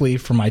exactly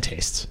for my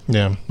tastes.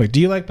 Yeah. Like,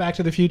 do you like Back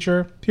to the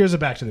Future? Here's a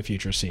Back to the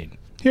Future scene.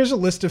 Here's a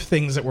list of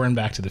things that were in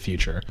Back to the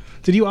Future.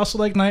 Did you also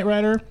like Knight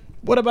Rider?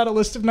 What about a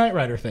list of Knight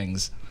Rider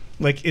things?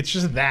 Like, it's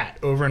just that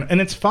over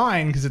and it's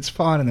fine because it's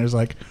fun and there's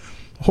like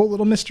a whole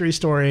little mystery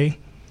story,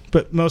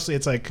 but mostly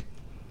it's like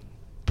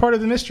part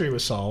of the mystery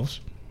was solved.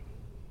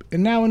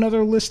 And now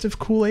another list of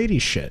cool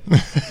 80s shit.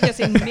 Yes,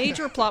 a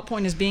major plot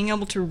point is being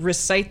able to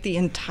recite the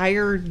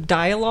entire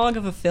dialogue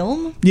of a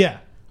film Yeah.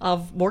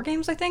 of War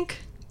Games, I think.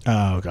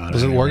 Oh god.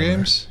 Was I it don't War remember.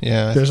 Games?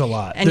 Yeah. There's a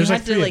lot. And There's you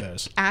like had to three like of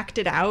those. act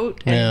it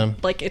out, and Yeah.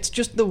 like it's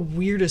just the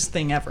weirdest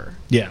thing ever.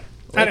 Yeah.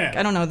 Like,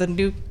 I don't know. The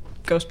new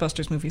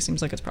Ghostbusters movie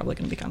seems like it's probably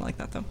going to be kind of like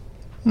that, though.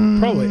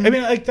 Probably. I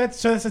mean, like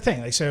that's the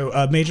thing. Like, so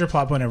a major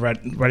plot point of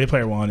Ready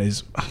Player One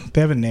is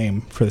they have a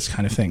name for this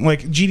kind of thing.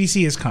 Like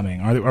GDC is coming.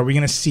 Are we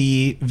going to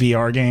see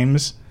VR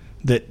games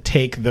that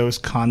take those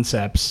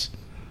concepts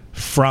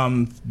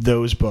from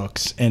those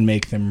books and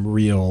make them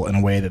real in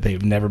a way that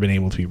they've never been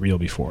able to be real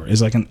before?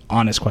 Is like an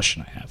honest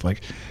question I have.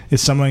 Like,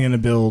 is someone going to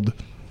build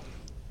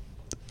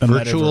a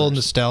Virtual metaverse?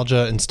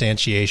 nostalgia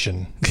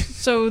instantiation.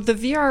 So the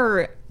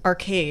VR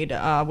arcade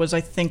was,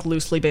 I think,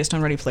 loosely based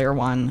on Ready Player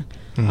One.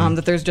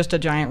 That there's just a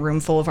giant room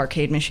full of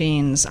arcade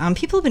machines.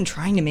 People have been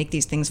trying to make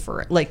these things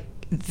for like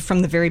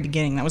from the very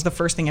beginning. That was the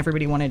first thing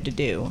everybody wanted to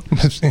do.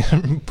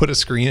 Put a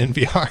screen in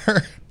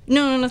VR.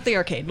 No, not the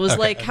arcade. It was Okay,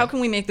 like, okay. how can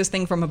we make this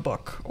thing from a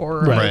book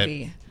or a Right.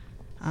 movie?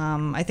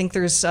 I think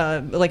there's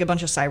like a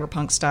bunch of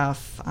cyberpunk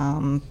stuff.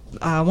 One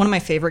of my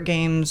favorite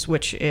games,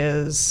 which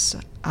is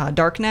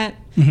Darknet,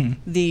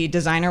 the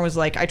designer was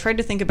like, I tried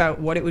to think about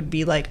what it would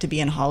be like to be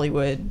in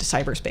Hollywood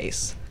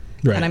cyberspace.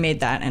 Right. And I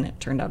made that, and it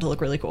turned out to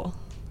look really cool.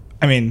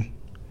 I mean,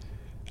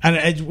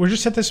 we're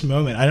just at this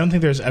moment. I don't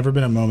think there's ever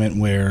been a moment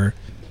where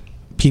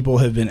people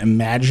have been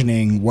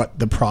imagining what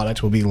the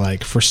product will be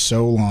like for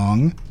so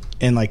long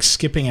and like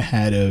skipping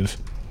ahead of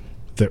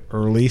the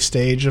early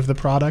stage of the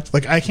product.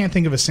 Like, I can't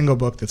think of a single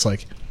book that's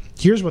like,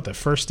 here's what the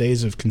first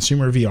days of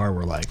consumer VR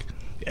were like.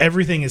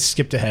 Everything is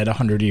skipped ahead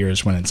 100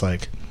 years when it's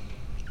like,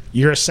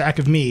 you're a sack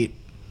of meat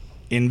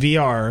in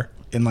VR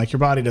and like your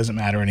body doesn't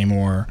matter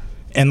anymore.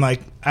 And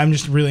like, I'm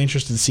just really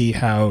interested to see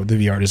how the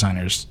VR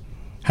designers,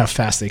 how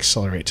fast they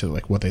accelerate to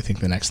like what they think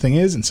the next thing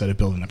is instead of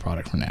building the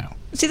product for now.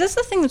 See, that's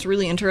the thing that's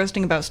really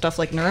interesting about stuff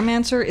like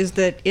Neuromancer is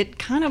that it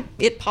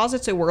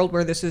posits a world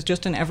where this is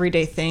just an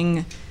everyday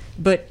thing,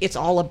 but it's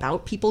all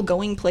about people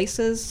going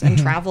places and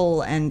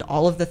travel and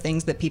all of the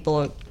things that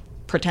people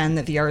pretend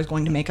that VR is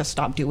going to make us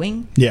stop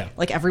doing. Yeah.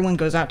 Like everyone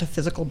goes out to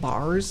physical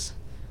bars,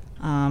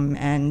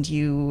 and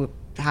you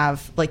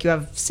have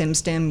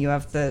SimStim, you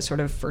have the sort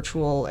of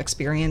virtual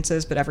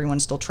experiences, but everyone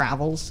still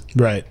travels.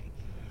 Right.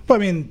 Well, I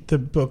mean, the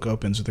book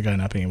opens with the guy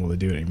not being able to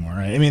do it anymore,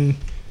 right? I mean,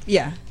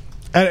 Yeah.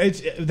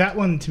 That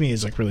one to me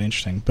is like really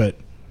interesting, but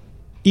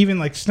even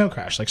like Snow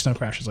Crash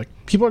is like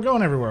people are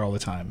going everywhere all the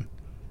time.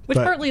 Which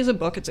partly is a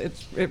book.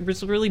 It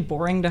was really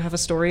boring to have a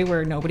story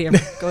where nobody ever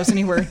goes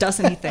anywhere or does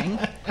anything.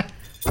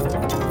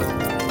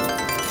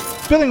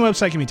 Building a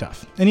website can be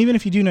tough, and even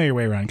if you do know your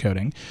way around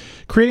coding,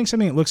 creating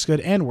something that looks good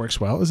and works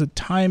well is a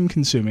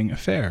time-consuming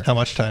affair. How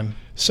much time?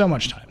 So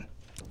much time.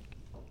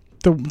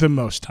 The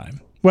most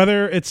time.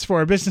 Whether it's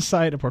for a business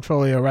site, a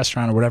portfolio, a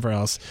restaurant, or whatever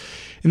else,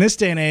 in this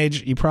day and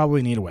age, you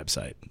probably need a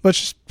website.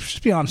 Let's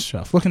just be honest with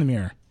yourself. Look in the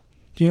mirror.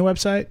 Do you need a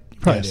website? You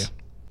probably do.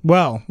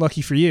 Well,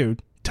 lucky for you,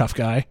 tough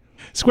guy.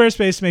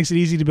 Squarespace makes it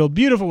easy to build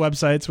beautiful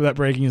websites without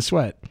breaking a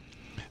sweat.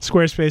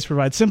 Squarespace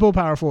provides simple,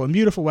 powerful, and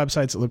beautiful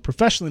websites that look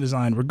professionally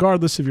designed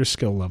regardless of your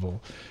skill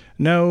level.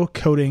 No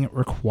coding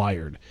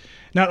required.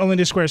 Not only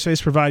does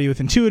Squarespace provide you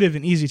with intuitive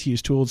and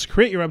easy-to-use tools to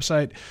create your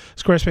website,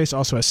 Squarespace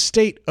also has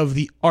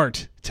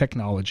state-of-the-art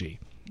technology.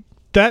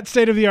 That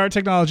state-of-the-art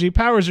technology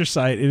powers your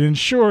site. It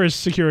ensures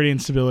security and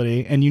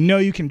stability, and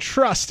you can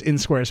trust in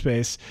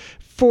Squarespace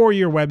for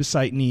your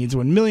website needs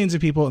when millions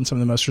of people and some of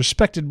the most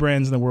respected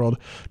brands in the world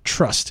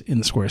trust in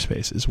the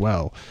Squarespace as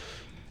well.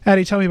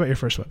 Addie, tell me about your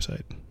first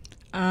website.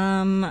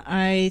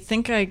 I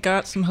think I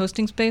got some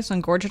hosting space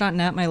on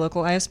Gorgia.net, my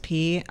local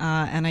ISP,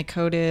 and I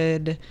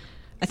coded...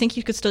 I think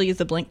you could still use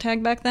the blink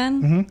tag back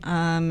then.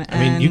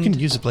 Mm-hmm. You can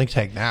use a blink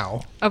tag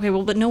now. Okay,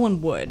 well, but no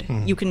one would.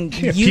 Mm-hmm. You can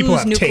people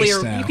have nuclear.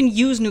 Taste now. You can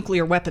use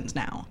nuclear weapons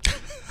now.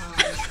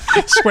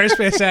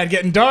 Squarespace ad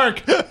getting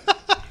dark.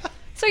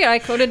 So yeah, I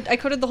coded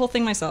the whole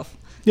thing myself.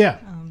 Yeah,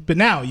 but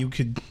now you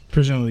could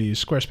presumably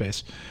use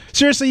Squarespace.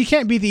 Seriously, you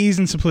can't beat the ease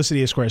and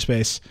simplicity of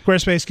Squarespace.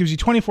 Squarespace gives you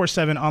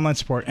 24/7 online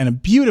support and a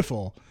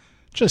beautiful,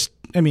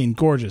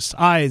 gorgeous,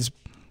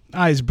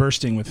 eyes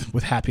bursting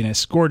with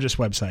happiness, gorgeous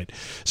website.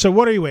 So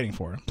what are you waiting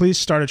for? Please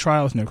start a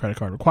trial with no credit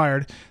card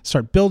required.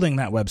 Start building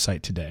that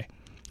website today.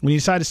 When you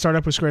decide to start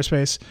up with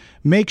Squarespace,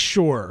 make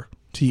sure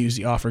to use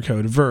the offer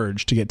code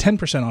VERGE to get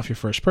 10% off your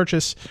first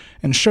purchase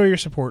and show your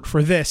support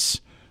for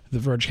this, the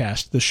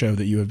Vergecast, the show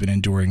that you have been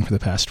enduring for the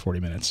past 40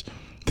 minutes.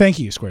 Thank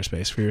you,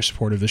 Squarespace, for your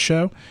support of the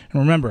show.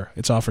 And remember,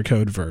 it's offer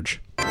code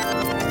VERGE.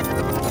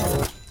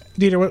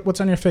 Dieter, what's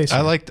on your face?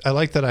 I like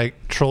that I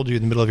trolled you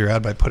in the middle of your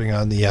ad by putting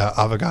on the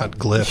Avogant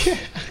glyph.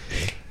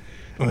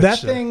 That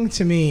thing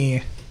to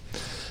me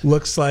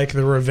looks like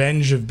the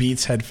Revenge of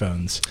Beats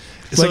headphones.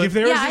 So like if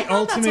there was I the thought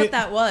ultimate, that's what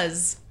that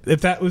was.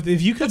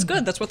 if you could, That's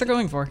good. That's what they're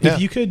going for. Yeah.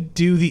 if you could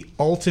do the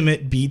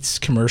ultimate Beats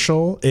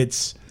commercial,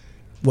 it's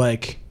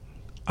like,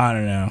 I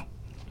don't know,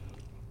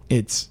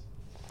 it's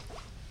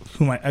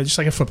just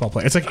like a football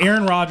player. It's like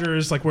Aaron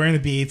Rodgers like wearing the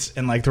Beats,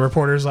 and like the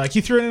reporter's like,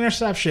 he threw an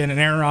interception, and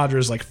Aaron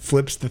Rodgers like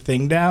flips the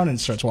thing down and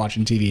starts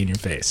watching TV in your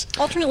face.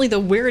 Alternately, though,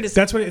 where it is,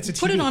 That's what it's a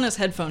put TV. it on his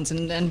headphones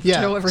and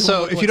show everyone.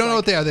 So what it if you don't know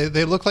looks what they are,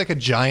 they look like a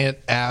giant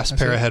ass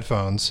pair of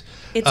headphones.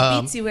 It's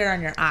Beats you wear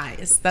on your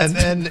eyes. That's And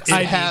then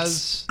it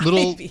has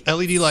little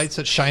LED lights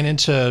that shine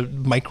into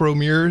micro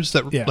mirrors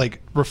that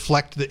like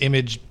reflect the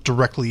image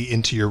directly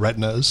into your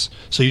retinas.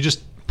 So you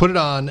just put it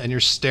on and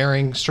you're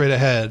staring straight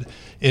ahead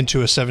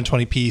into a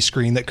 720p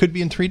screen that could be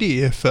in 3D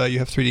if you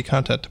have 3D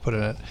content to put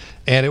in it.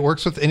 And it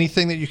works with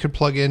anything that you could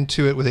plug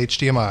into it with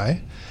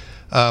HDMI.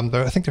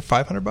 I think they're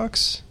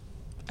 $500.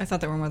 I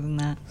thought there were more than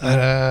that.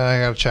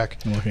 I gotta check.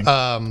 I'm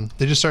looking.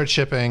 They just started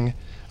shipping.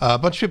 A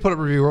bunch of people put up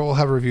a review. We'll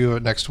have a review of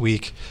it next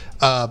week.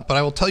 But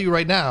I will tell you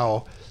right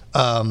now,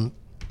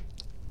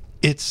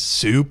 it's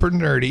super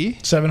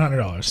nerdy.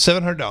 $700.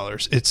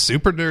 $700. It's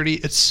super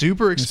nerdy. It's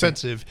super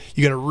expensive.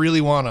 You gotta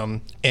really want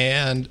them.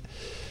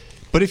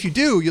 But if you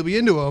do, you'll be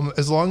into them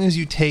as long as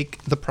you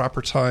take the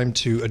proper time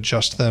to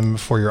adjust them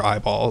for your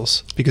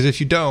eyeballs. Because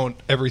if you don't,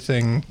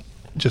 everything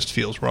just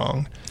feels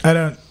wrong. I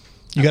don't.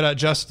 You got to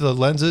adjust the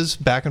lenses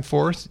back and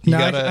forth. You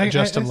got to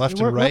adjust them left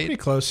and We're right. pretty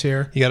close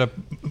here. You got to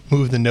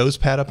move the nose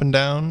pad up and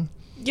down.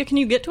 Yeah, can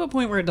you get to a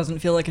point where it doesn't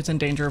feel like it's in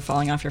danger of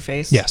falling off your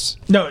face? Yes.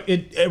 No,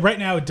 right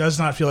now it does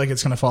not feel like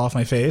it's going to fall off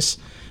my face.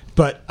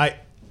 But I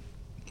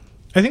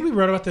think we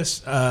wrote about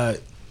this.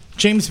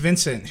 James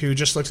Vincent, who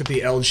just looked at the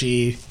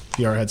LG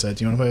VR headset.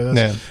 Do you want to play with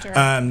this?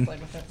 Yeah. Sure.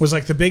 Was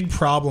like the big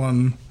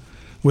problem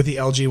with the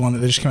LG one that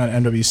they just came out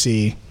at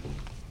MWC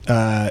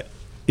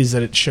is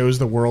that it shows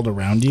the world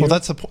around you. Well,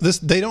 that's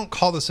they don't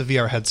call this a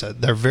VR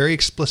headset. They're very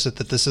explicit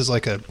that this is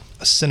like a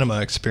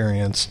cinema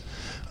experience.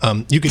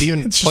 You could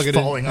even it's plug just it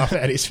falling off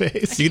Eddie's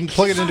face. You can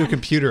plug it into a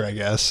computer, I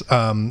guess.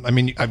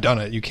 I've done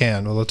it. You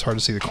can. Well, it's hard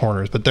to see the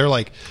corners, but they're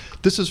like,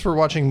 this is for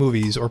watching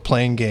movies or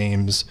playing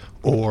games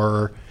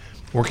or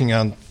working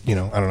on,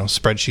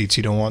 spreadsheets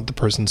you don't want the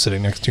person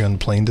sitting next to you on the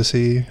plane to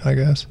see, I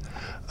guess.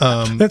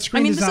 That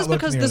screen does this not is look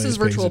because nearly this is as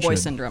big as Virtual it Boy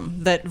should.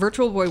 syndrome. That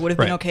Virtual Boy would have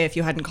been Right. okay if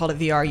you hadn't called it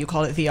VR. You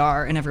called it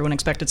VR, and everyone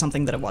expected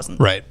something that it wasn't.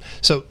 Right.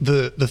 So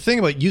the thing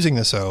about using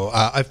this, though,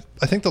 I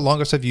think the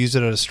longest I've used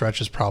it at a stretch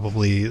is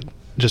probably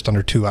just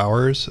under 2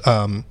 hours.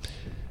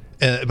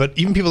 But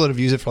even people that have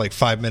used it for like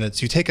 5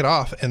 minutes, you take it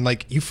off and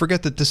like you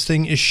forget that this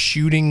thing is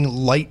shooting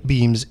light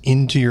beams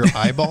into your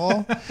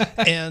eyeball.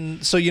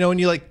 And so, when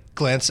you like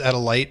glance at a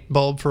light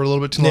bulb for a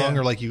little bit too long,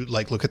 or like you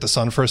like look at the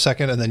sun for a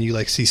second and then you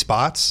like see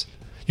spots,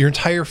 your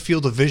entire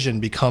field of vision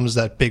becomes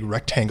that big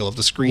rectangle of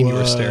the screen you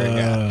were staring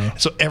at.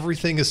 So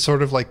everything is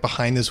sort of like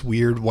behind this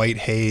weird white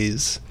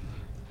haze.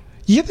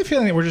 You get the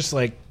feeling that we're just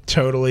like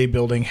totally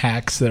building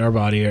hacks that our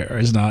body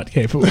is not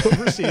capable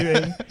of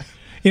receiving.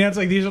 It's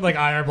like these are like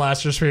IR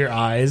blasters for your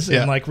eyes,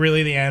 and like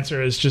really the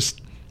answer is just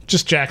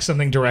jack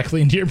something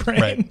directly into your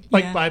brain, Right.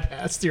 like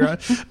bypass your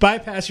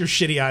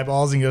shitty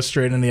eyeballs and go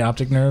straight in the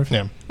optic nerve.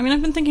 Yeah. I mean,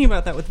 I've been thinking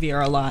about that with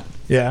VR a lot.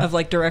 Yeah. Of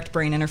like direct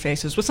brain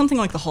interfaces with something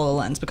like the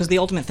HoloLens, because the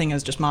ultimate thing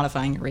is just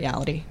modifying your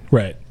reality.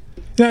 Right.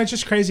 No, it's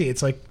just crazy.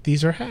 It's like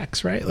these are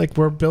hacks, right? Like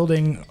we're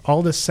building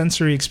all this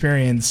sensory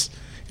experience,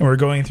 and we're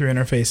going through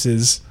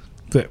interfaces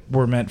that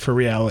were meant for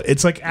reality.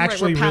 It's like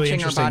actually we're really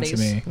patching our interesting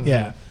to me. bodies.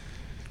 Yeah.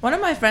 One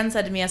of my friends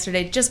said to me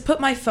yesterday, just put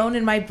my phone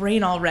in my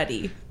brain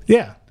already.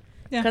 Yeah.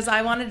 Yeah. Because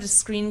I wanted to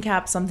screen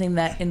cap something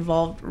that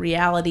involved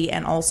reality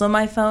and also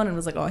my phone, and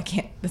was like, oh, I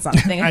can't. That's not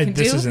a thing I can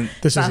this do. isn't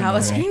That's not how a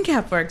normal. screen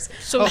cap works.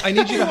 So I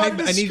need you to hype.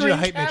 wanted I need you to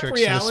hype screen cap matrix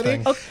this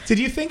reality? thing. Did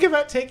you think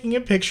about taking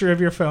a picture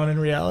of your phone in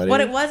reality?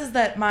 What it was is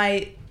that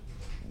my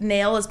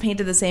nail is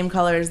painted the same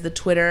color as the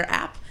Twitter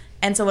app,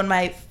 and so when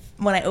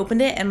I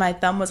opened it and my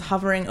thumb was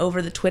hovering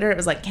over the Twitter, it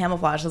was like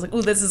camouflage. I was like,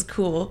 ooh, this is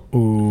cool.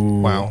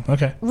 Ooh. Wow.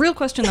 Okay. real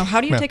question though,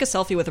 how do you Yeah. take a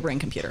selfie with a brain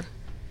computer?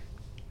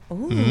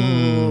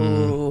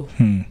 Ooh.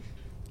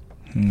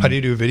 How do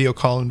you do a video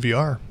call in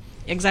VR?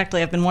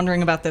 Exactly. I've been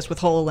wondering about this with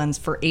HoloLens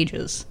for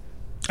ages.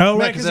 Oh, Yeah,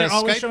 right, because they're there's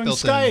always Skype showing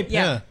built in. Skype.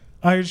 Yeah.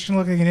 Oh, you're just gonna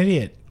look like an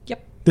idiot.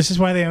 Yep. This is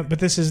why they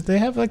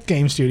have like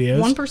game studios.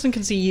 One person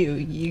can see you.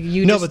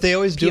 You No, just but they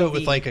always do it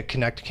with POV. like a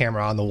Kinect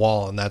camera on the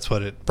wall, and that's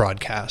what it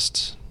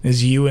broadcasts.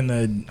 Is you in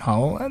the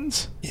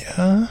HoloLens?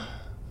 Yeah,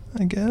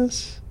 I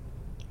guess.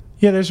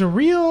 Yeah, there's a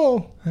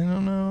real. I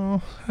don't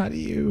know. How do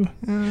you?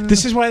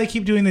 This is why they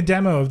keep doing the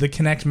demo of the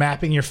Kinect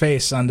mapping your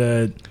face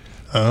onto.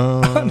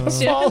 Oh,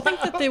 See, I can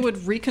think that they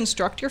would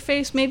reconstruct your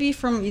face, maybe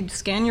from you'd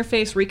scan your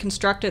face,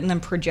 reconstruct it, and then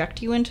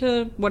project you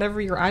into whatever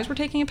your eyes were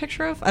taking a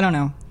picture of. I don't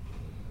know.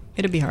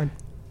 It'd be hard.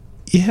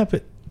 Yeah,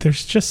 but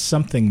there's just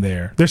something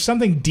there. There's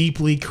something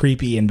deeply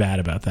creepy and bad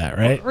about that,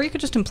 right? Or you could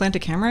just implant a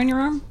camera in your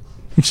arm.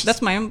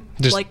 That's my own.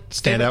 just like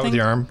stand favorite out with thing.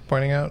 your arm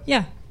pointing out.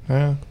 Yeah.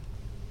 Yeah,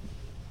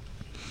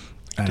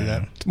 I do don't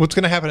that. know. What's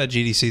going to happen at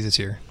GDC this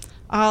year?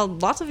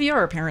 Lots of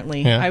VR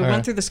apparently. Yeah, I went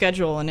alright. through the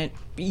schedule, and it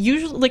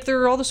usually like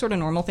there are all the sort of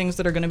normal things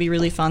that are going to be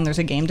really fun. There's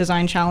a game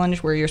design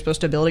challenge where you're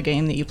supposed to build a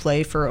game that you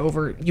play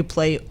over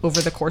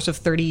the course of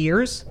 30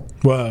 years.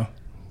 Whoa.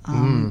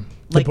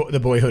 Like- The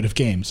boyhood of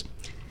games.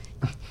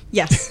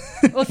 Yes.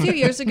 Well, a few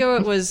years ago,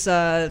 it was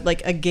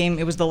like a game.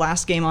 It was the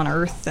last game on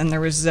Earth, and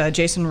there was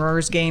Jason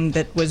Rohr's game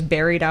that was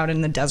buried out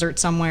in the desert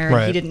somewhere. And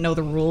Right. he didn't know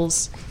the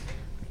rules.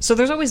 So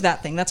there's always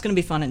that thing. That's going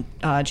to be fun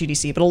at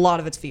GDC, but a lot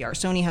of it's VR.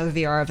 Sony has a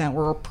VR event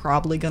where we're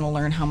probably going to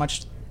learn how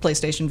much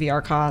PlayStation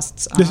VR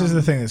costs. This is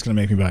the thing that's going to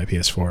make me buy a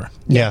PS4.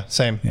 Yeah,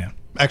 same. Yeah.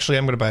 Actually,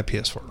 I'm going to buy a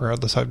PS4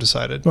 regardless. I've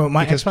decided. Well,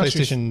 my because Xbox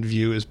PlayStation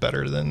View is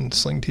better than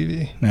Sling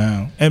TV.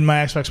 No. And my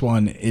Xbox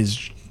One is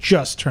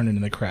just turned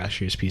into the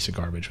crashiest piece of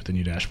garbage with the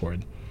new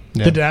dashboard.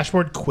 Yeah. The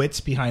dashboard quits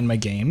behind my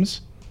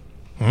games.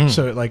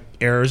 So it like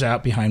errors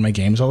out behind my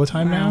games all the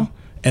time Wow. now.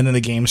 And then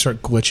the games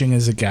start glitching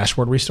as the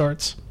dashboard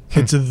restarts.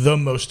 It's the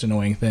most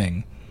annoying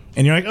thing.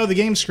 And you're like, oh, the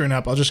game's screwing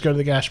up. I'll just go to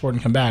the dashboard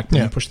and come back. But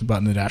Yeah. you push the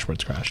button, the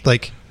dashboard's crashed.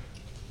 Like,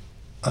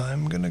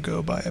 I'm gonna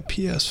go buy a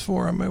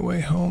PS4 on my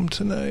way home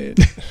tonight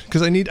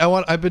because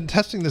I've been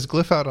testing this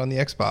glyph out on the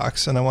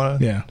Xbox, and I want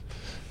to Yeah.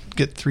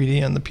 get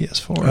 3D on the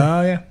PS4.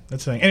 Oh, yeah.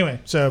 That's the thing. Anyway,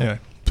 so Anyway.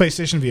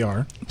 PlayStation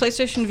VR.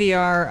 PlayStation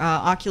VR,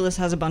 Oculus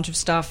has a bunch of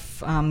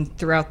stuff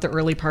throughout the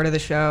early part of the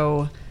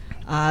show.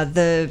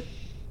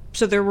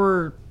 So there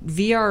were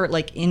VR,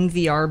 like in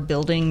VR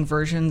building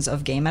versions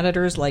of game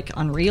editors like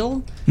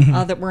Unreal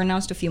that were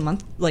announced a few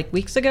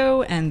weeks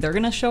ago, and they're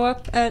going to show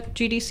up at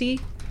GDC.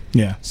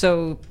 Yeah.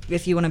 So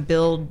if you want to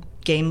build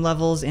game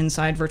levels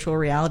inside virtual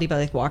reality by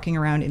like walking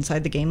around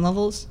inside the game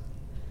levels,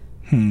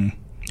 Oh,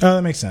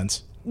 that makes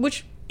sense.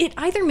 which it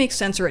either makes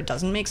sense or it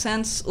doesn't make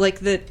sense.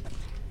 Like that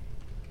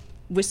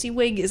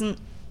WYSIWYG isn't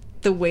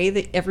the way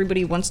that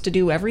everybody wants to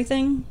do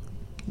everything.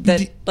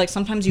 That like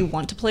sometimes you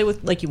want to play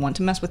with, like you want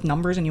to mess with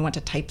numbers and you want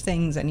to type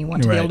things and you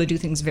want to be Right. able to do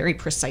things very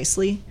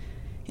precisely.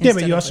 Yeah,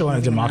 but instead you of, also like,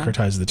 want to moving around.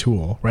 democratize the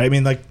tool, right? I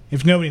mean, like,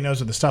 if nobody knows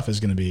what the stuff is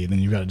going to be, then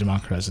you've got to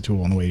democratize the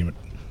tool in the way you would.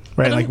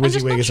 Right? But Like, I'm just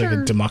WYSIWYG not is like a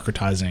sure-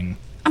 democratizing.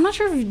 I'm not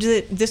sure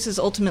if this is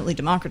ultimately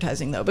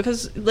democratizing though,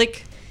 because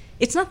like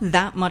it's not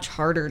that much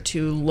harder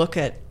to look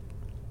at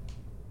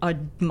a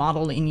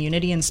model in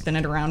Unity and spin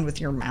it around with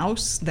your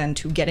mouse than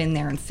to get in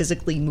there and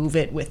physically move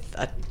it with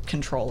a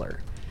controller.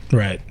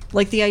 Right.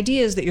 Like the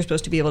idea is that you're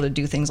supposed to be able to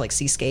do things like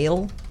see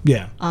scale,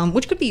 Yeah.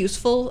 which could be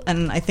useful,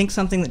 and I think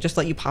something that just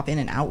let you pop in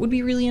and out would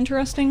be really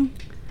interesting,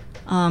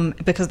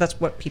 because that's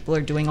what people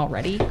are doing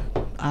already.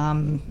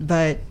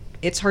 But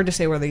it's hard to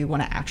say whether you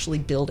want to actually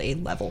build a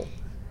level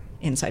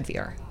inside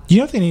VR. You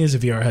know what they need is a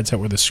VR headset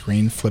where the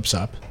screen flips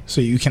up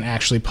so you can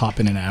actually pop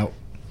in and out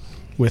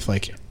with,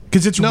 like.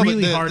 Because it's No,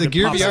 really but hard the to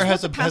Gear pop VR up.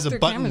 has what the a pass-through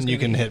button camera's you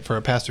gonna can be. hit for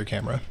a pass-through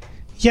camera.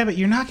 Yeah, but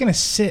you're not going to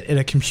sit at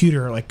a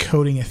computer, like,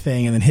 coding a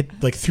thing and then hit,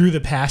 like, through the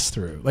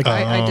pass-through. Like,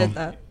 I did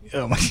that.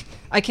 Oh my.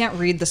 I can't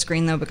read the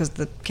screen though because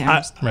the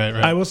camera's. Right.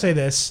 I will say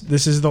this.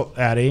 This is the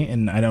Addie,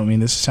 and I don't mean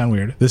this to sound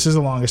weird. This is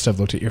the longest I've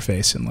looked at your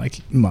face in like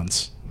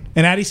months.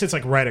 And Addie sits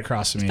like right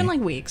across from me. It's been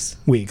like weeks.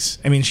 Weeks.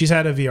 I mean, she's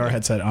had a VR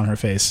headset on her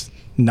face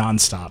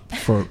nonstop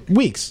for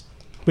weeks.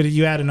 But if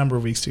you add a number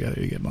of weeks together,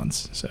 you get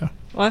months. So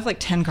Well, I have like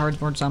 10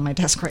 cardboards on my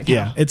desk right now.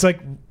 yeah, it's like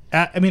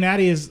I mean,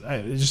 Addie is.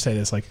 I just say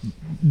this, like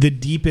the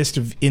deepest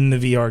in the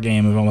VR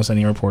game of almost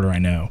any reporter I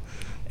know,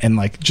 and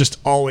like just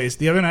always.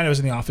 The other night I was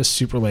in the office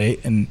super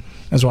late, and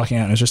I was walking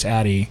out, and it was just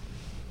Addie,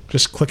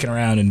 just clicking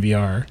around in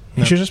VR.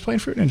 And she was just playing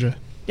Fruit Ninja,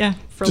 Yeah.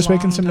 For just a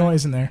making long some time.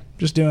 noise in there,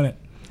 just doing it.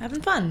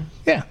 Having fun.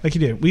 Yeah, like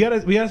you do. We gotta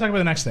talk about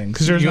the next thing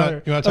because there's You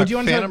another. want to talk do you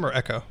want Phantom or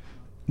Echo?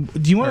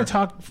 Do you want to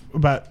talk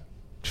about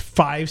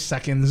 5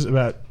 seconds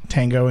about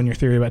Tango and your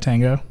theory about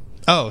Tango?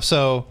 Oh,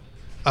 so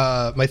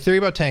my theory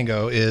about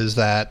Tango is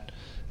that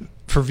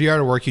for VR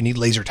to work, you need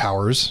laser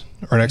towers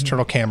or an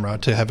external camera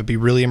to have it be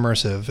really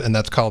immersive, and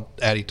that's called,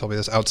 Addie told me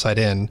this, outside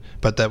in,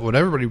 but that what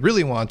everybody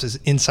really wants is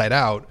inside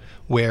out,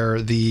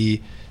 where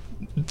the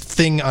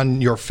thing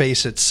on your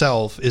face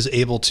itself is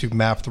able to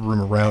map the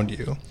room around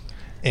you.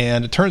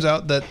 And it turns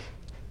out that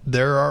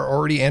there are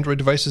already Android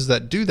devices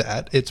that do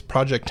that. It's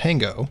Project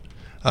Tango.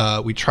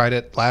 We tried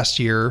it last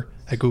year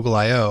at Google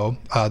I/O.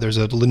 There's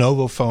a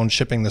Lenovo phone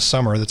shipping this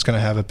summer that's going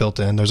to have it built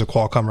in. There's a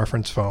Qualcomm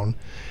reference phone.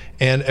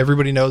 And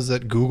everybody knows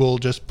that Google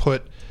just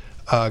put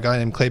a guy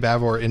named Clay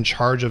Bavor in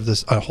charge of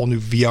this whole new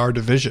VR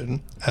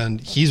division, and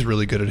he's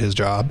really good at his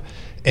job.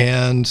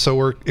 And so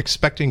we're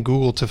expecting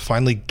Google to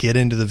finally get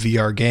into the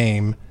VR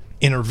game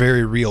in a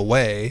very real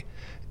way.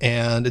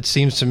 And it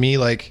seems to me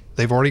like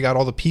they've already got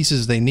all the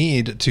pieces they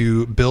need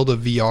to build a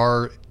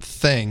VR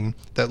thing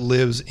that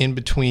lives in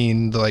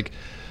between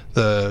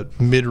the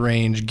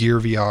mid-range Gear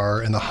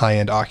VR and the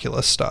high-end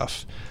Oculus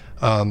stuff.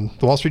 The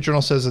Wall Street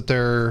Journal says that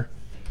they're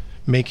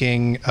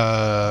making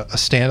a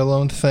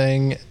standalone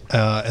thing,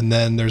 and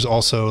then there's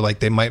also like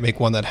they might make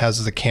one that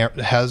has the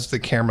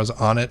cameras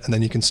on it, and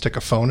then you can stick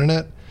a phone in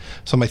it.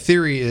 So my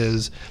theory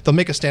is they'll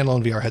make a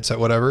standalone VR headset,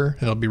 whatever,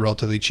 and it'll be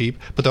relatively cheap.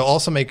 But they'll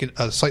also make it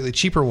a slightly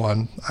cheaper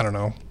one. I don't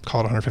know,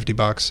 call it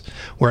 $150,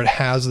 where it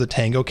has the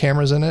Tango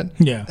cameras in it.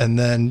 Yeah. And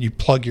then you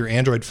plug your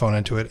Android phone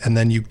into it, and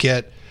then you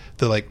get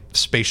the like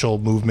spatial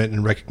movement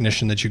and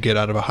recognition that you get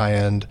out of a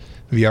high-end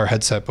VR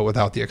headset, but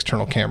without the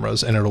external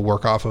cameras, and it'll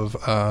work off of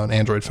an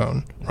Android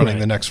phone running Right.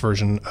 the next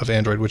version of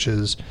Android, which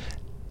is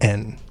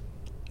N,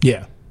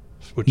 Yeah.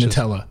 which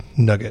Nutella. is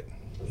Nugget.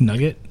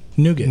 Nugget?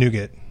 Nougat.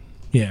 Nougat.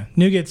 Yeah.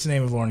 Nougat's the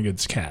name of Lauren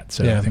Good's cat,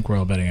 so Yeah. I think we're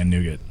all betting on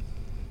Nougat.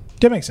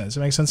 That makes sense. It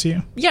makes sense to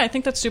you? Yeah, I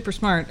think that's super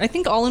smart. I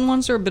think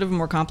all-in-ones are a bit of a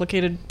more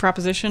complicated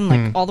proposition.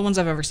 Like, all the ones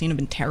I've ever seen have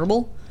been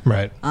terrible.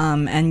 Right.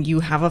 And you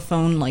have a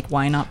phone, like,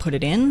 why not put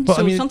it in? Well,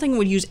 so I mean- if something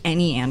would use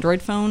any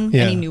Android phone,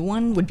 Yeah. any new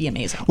one, would be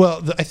amazing.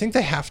 Well, I think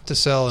they have to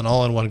sell an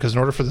all-in-one because in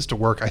order for this to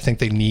work, I think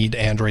they need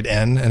Android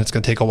N, and it's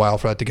going to take a while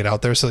for that to get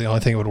out there. So the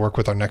only thing it would work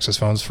with are Nexus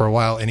phones for a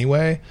while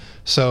anyway.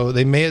 So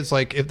they may as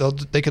like if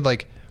they could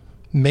like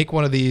make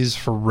one of these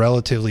for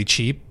relatively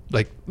cheap.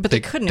 Like, But they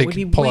couldn't. It would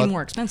be pull way out-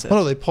 more expensive. Well,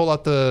 no, they pull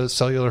out the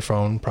cellular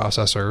phone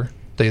processor.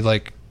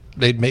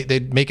 They'd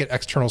make it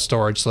external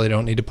storage, so they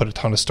don't need to put a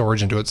ton of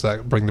storage into it, so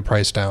that bring the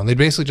price down. They'd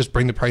basically just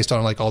bring the price down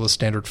on like all the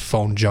standard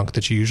phone junk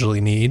that you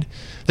usually need.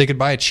 They could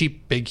buy a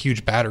cheap, big,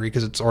 huge battery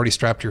because it's already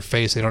strapped to your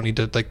face. They don't need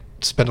to like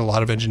spend a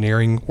lot of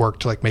engineering work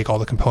to like make all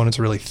the components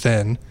really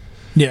thin.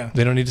 Yeah.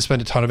 They don't need to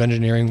spend a ton of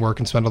engineering work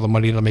and spend all the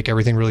money to make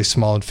everything really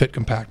small and fit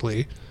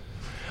compactly.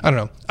 I don't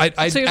know.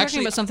 So you're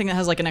talking about something that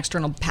has like an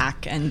external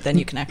pack and then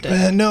you connect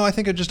it. No, I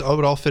think it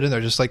would all fit in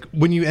there. Just like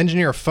when you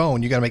engineer a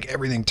phone, you got to make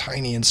everything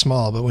tiny and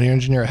small. But when you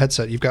engineer a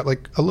headset, you've got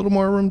like a little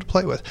more room to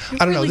play with. I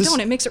don't know. Really don't.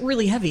 It makes it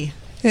really heavy.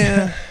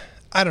 Yeah,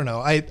 I don't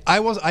know. I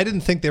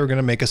didn't think they were going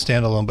to make a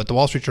standalone, but the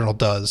Wall Street Journal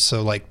does.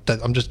 So like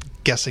that, I'm just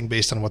guessing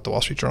based on what the Wall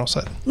Street Journal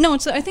said. No,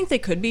 I think they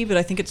could be, but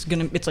I think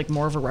it's like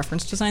more of a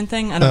reference design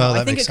thing. I don't know. I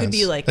That think makes it could be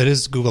sense. like it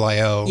is Google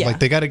I/O. Yeah. Like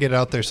they got to get it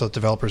out there so that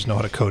developers know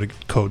how to code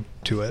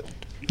to it,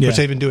 Yeah. which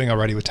they've been doing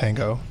already with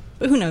Tango.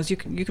 But who knows? You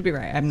could be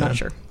right. I'm not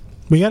sure.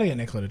 We got to get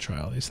Nicola to try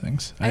all these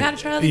things. I gotta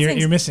try all these things.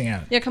 You're missing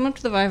out. Yeah, come up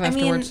to the Vive I mean,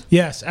 afterwards.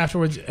 Yes,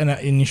 afterwards,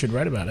 and you should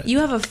write about it. You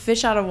have a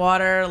fish out of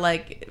water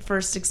like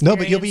first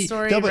experience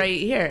story right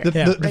here. The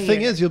Yeah. thing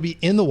here. is, you'll be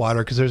in the water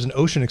because there's an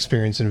ocean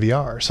experience in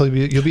VR. So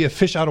you'll be a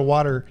fish out of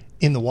water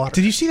in the water.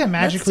 Did you see that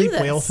Magic Let's do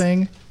Leap whale this.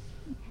 thing?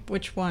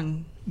 Which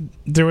one?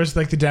 There was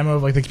like the demo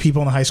of like the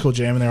people in the high school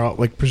gym, and they're all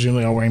like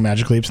presumably all wearing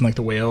Magic Leaps, and like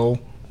the whale,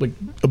 like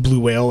a blue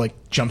whale, like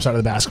jumps out of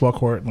the basketball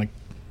court and like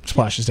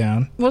splashes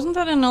down. Wasn't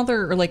that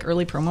another like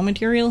early promo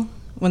material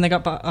when they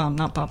got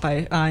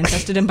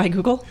infested in by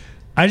Google?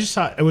 I just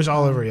saw it was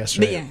all over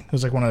yesterday. But yeah. It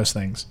was like one of those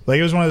things. Like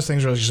it was one of those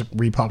things where it just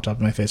re-popped up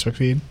in my Facebook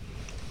feed.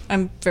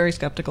 I'm very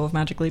skeptical of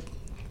Magic Leap.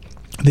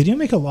 They do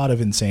make a lot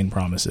of insane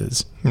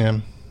promises. Yeah.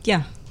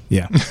 Yeah.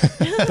 Yeah,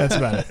 that's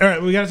about it. All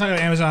right, we got to talk about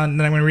Amazon.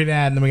 Then I'm going to read an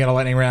ad, and then we got a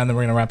lightning round. Then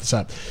we're going to wrap this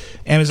up.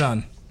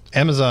 Amazon.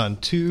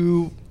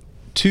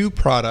 Two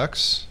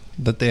products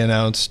that they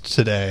announced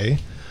today.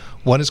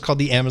 One is called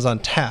the Amazon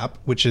Tap,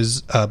 which is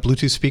a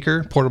Bluetooth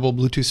speaker, portable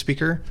Bluetooth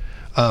speaker.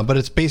 but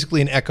it's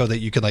basically an Echo that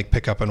you could like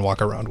pick up and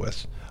walk around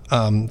with.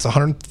 It's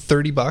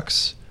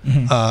 $130,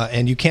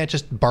 and you can't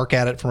just bark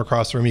at it from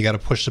across the room. You got to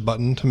push the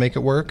button to make it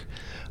work.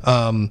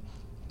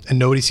 And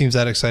nobody seems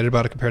that excited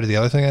about it compared to the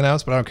other thing I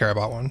announced, but I don't care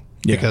about one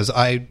because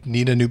I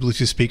need a new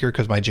Bluetooth speaker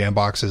because my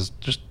Jambox is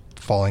just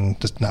falling,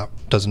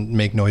 doesn't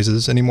make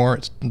noises anymore.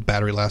 Its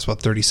battery lasts about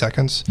 30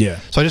 seconds. Yeah.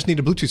 So I just need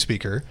a Bluetooth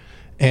speaker.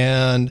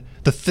 And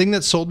the thing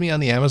that sold me on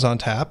the Amazon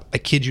Tap, I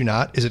kid you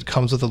not, is it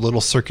comes with a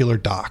little circular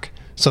dock.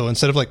 So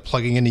instead of like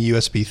plugging in a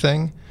USB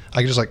thing, I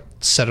can just like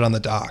set it on the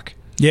dock.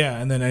 Yeah,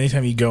 and then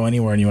anytime you go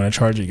anywhere and you want to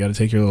charge it, you got to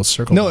take your little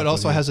circle. No, it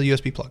also has a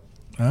USB plug.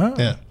 Oh.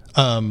 Yeah.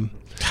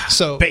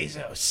 So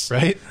Bezos.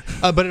 right?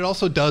 But it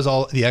also does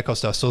all the Echo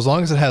stuff. So as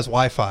long as it has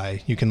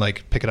Wi-Fi, you can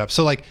like pick it up.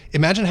 So like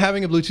imagine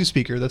having a Bluetooth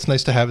speaker. That's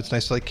nice to have. It's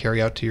nice to like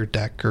carry out to your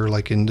deck or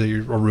like into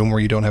a room where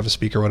you don't have a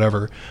speaker or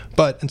whatever.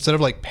 But instead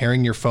of like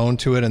pairing your phone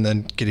to it and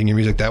then getting your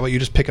music that way, you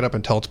just pick it up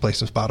and tell it to play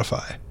some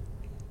Spotify.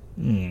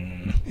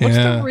 What's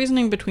the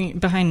reasoning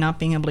behind not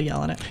being able to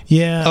yell at it?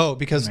 Yeah. Oh,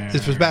 because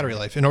it was battery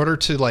life. In order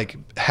to like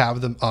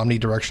have the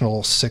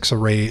omnidirectional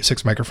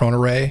 6 microphone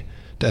array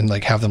and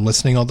like have them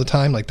listening all the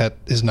time, like that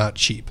is not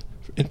cheap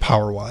in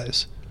power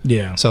wise.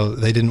 Yeah. So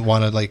they didn't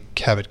want to like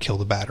have it kill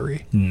the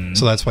battery.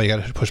 So that's why you got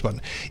to hit a push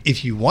button.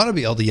 If you want to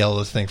be able to yell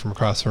at the thing from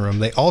across the room,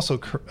 they also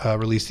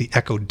released the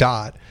Echo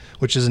Dot,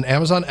 which is an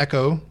Amazon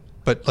Echo,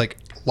 but like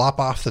lop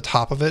off the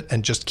top of it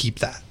and just keep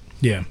that.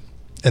 Yeah.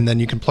 And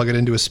then you can plug it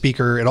into a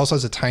speaker. It also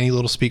has a tiny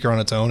little speaker on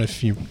its own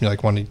if you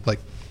like want to like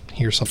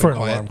hear something For an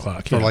quiet, alarm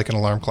clock, for yeah. like an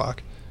alarm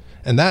clock.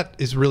 And that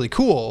is really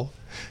cool,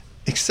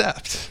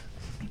 except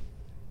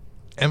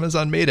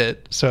Amazon made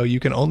it so you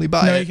can only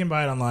buy No, it. you can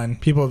buy it online.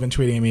 People have been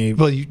tweeting me.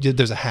 Well,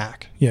 there's a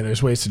hack. Yeah,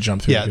 there's ways to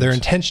jump through. Yeah, their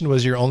hoops. intention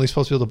was you're only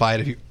supposed to be able to buy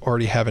it if you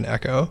already have an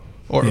Echo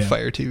or a Yeah.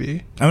 Fire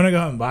TV. I'm gonna go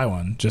out and buy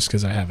one just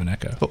because I have an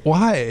Echo. But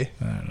why?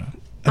 I don't know.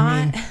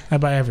 I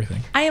buy everything.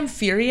 I am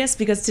furious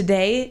because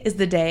today is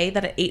the day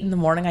that at 8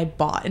 a.m. I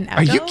bought an Echo.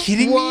 Are you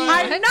kidding me?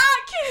 I'm not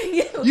kidding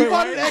you. You Wait,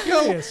 bought why an are you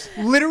Echo serious?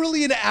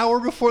 literally an hour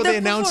before they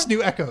announced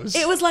new Echoes.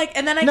 It was like,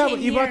 and then I No, came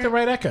but you here. bought the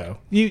right Echo.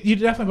 You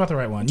definitely bought the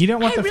right one. You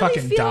don't want I the really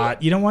fucking feel-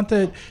 dot. You don't want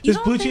the You this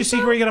don't think Bluetooth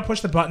speaker so? where you gotta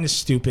push the button is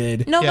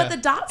stupid. No, Yeah. but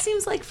the dot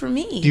seems like for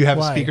me. Do you have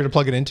Why? a speaker to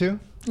plug it into?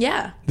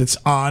 Yeah. That's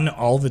on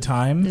all the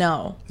time.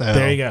 No. No.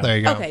 There you go. There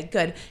you go. Okay,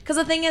 good. Because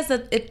the thing is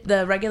that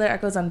the regular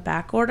Echo's on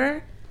back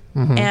order.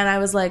 Mm-hmm. And I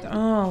was like,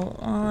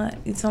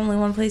 it's only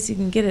one place you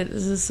can get it.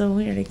 This is so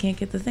weird. I can't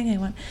get the thing I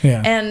want.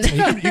 Yeah. And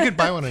You could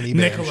buy one on eBay. I'm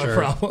Nicola sure.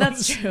 problems.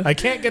 That's true. I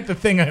can't get the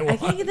thing I I want.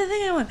 can't get the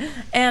thing I want.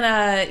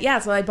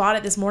 And so I bought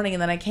it this morning,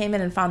 and then I came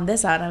in and found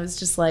this out, and I was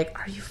just like,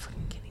 are you fucking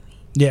kidding me?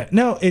 Yeah.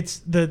 No,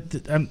 it's the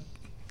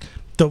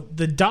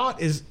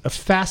dot is a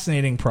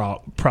fascinating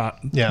product.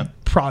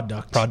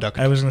 Product.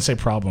 I was going to say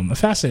problem. A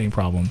fascinating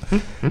problem.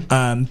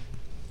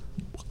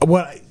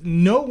 What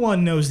no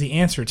one knows the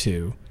answer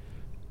to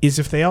is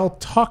if they all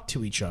talk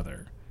to each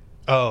other.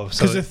 Oh,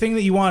 so Because the thing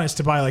that you want is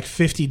to buy like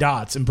 50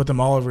 dots and put them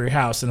all over your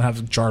house and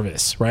have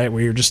Jarvis, right?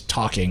 Where you're just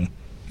talking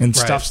and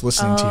Right. stuff's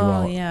listening to you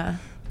all. Yeah.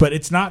 But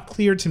it's not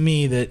clear to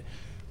me that,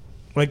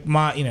 like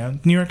my,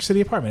 New York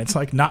City apartment, it's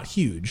like not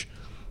huge.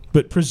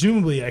 But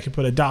presumably I could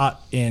put a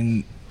dot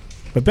in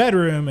my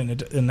bedroom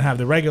and have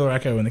the regular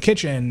Echo in the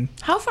kitchen.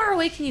 How far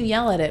away can you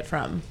yell at it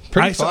from?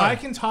 pretty So far. I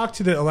can talk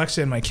to the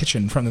Alexa in my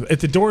kitchen from if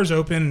the door's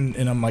open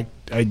and I'm like,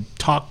 I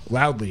talk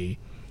loudly,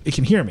 it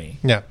can hear me,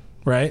 Yeah.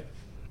 right?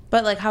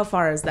 But like, how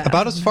far is that?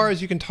 About as far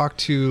as you can talk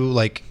to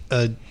like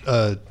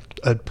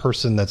a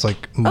person that's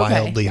like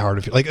mildly hard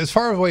of like as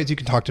far away as you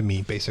can talk to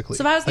me basically.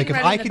 So if I was like getting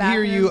if ready I in the could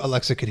hear you, bathroom,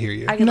 Alexa could hear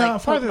you. I could No, like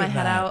poke farther my than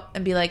head that. out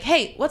and be like,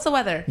 "Hey, what's the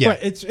weather?" Yeah. Right,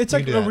 it's You like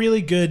can a do that.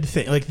 really good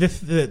thing. Like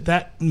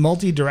that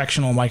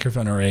multi-directional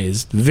microphone array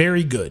is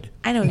very good.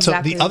 I know So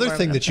exactly. the where other I'm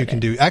thing gonna that you put can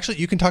it. do, actually,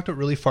 you can talk to it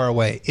really far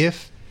away.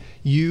 If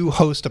you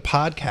host a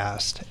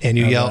podcast and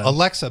you yell, God.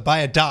 Alexa, buy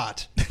a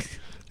dot,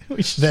 We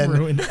just then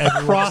ruined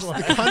across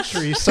everyone's the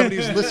country, somebody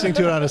who's listening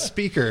to it on a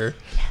speaker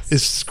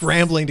is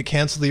scrambling to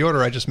cancel the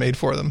order I just made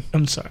for them.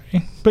 I'm sorry,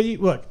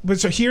 but but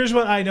so here's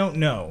what I don't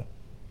know,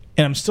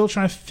 and I'm still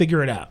trying to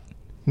figure it out.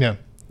 Yeah.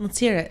 Let's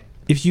hear it.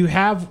 If you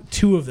have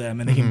two of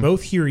them and they can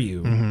both hear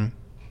you,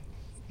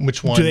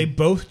 Which one? do they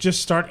both just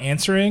start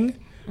answering?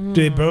 Do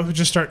they both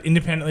just start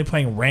independently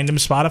playing random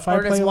Spotify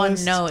Or does playlists?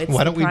 one know it's why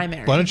the don't we?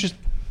 primary? Why don't you just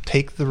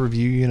take the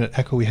review unit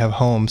Echo we have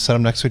home, set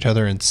them next to each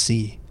other, and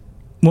see?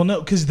 Well,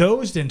 no, because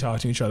those didn't talk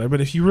to each other. But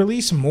if you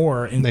release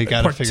more, and They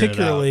gotta figure it out.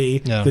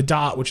 particularly Yeah. the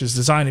dot, which is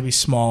designed to be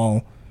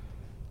small,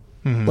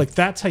 like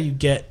that's how you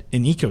get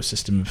an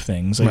ecosystem of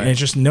things. Like, Right. and it's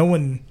just no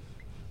one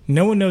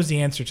knows the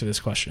answer to this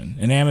question,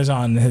 and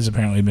Amazon has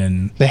apparently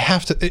been. They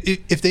have to.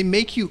 If they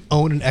make you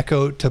own an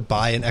Echo to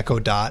buy an Echo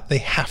Dot, they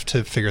have to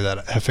have figured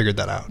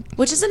that out.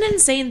 Which is an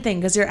insane thing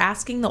because you're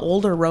asking the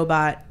older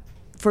robot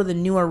for the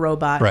newer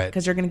robot, Right.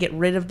 Because you're going to get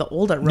rid of the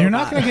older robot. You're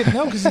not going to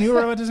get because the new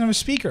robot doesn't have a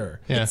speaker.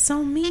 Yeah. It's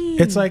so mean.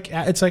 It's like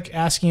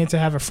asking it to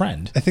have a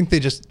friend. I think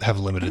they just have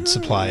limited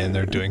supply and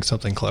they're doing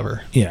something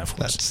clever. Yeah, of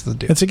course. That's the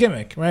deal. It's a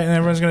gimmick, right? And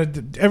everyone's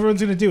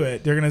gonna do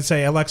it. They're gonna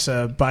say,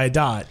 Alexa, buy a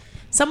dot,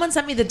 Someone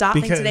sent me the dot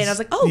thing Because today, and I was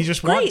like, "Oh, you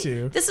just want great!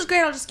 to. This is great.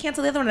 I'll just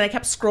cancel the other one." And I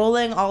kept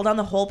scrolling all down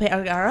the whole page. I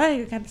was like, "All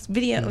right, I got this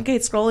video. Okay,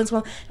 it's scrolling.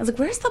 I was like,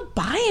 "Where's the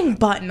buying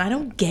button? I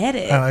don't get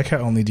it." I like how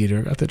only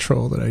Dieter got the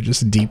troll that I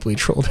just deeply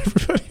trolled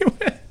everybody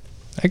with.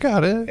 I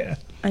got it. Yeah.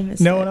 I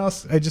missed No it. one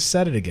else. I just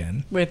said it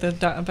again. Wait, the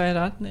dot by a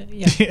dot?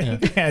 Yeah. Yeah.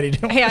 Patty,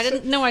 don't Hey, I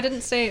didn't. No, I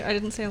didn't say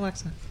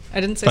Alexa.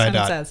 I didn't say By a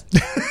Simon dot. Says.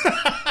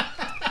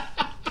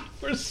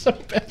 We're so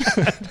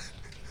bad.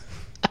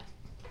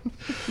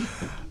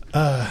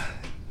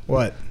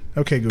 What?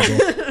 Okay, Google.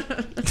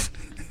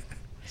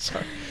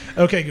 Sorry.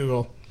 Okay,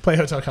 Google. Play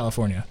Hotel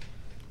California.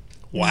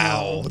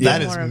 Wow, Yeah.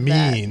 that is More of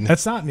that. mean.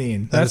 That's not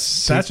mean. That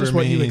That's is that's just super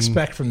what you mean.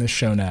 expect from this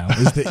show now.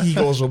 Is the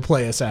Eagles will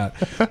play us out.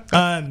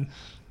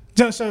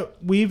 So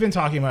we've been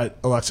talking about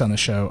Alexa on the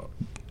show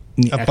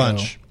A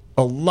bunch.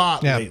 a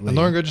lot Yeah, lately. and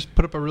Lauren Good just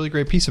put up a really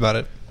great piece about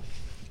it.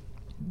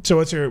 So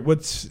is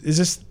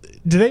this?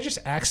 Do they just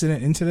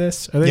accident into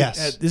this? Are they,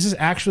 Yes. This is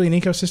actually an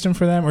ecosystem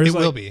for them, or is It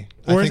will be.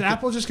 I Or is think that-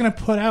 Apple just going to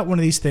put out one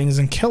of these things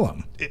and kill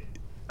them?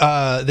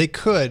 They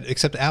could,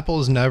 except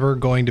Apple is never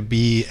going to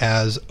be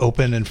as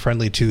open and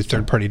friendly to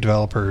third-party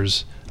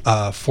developers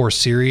for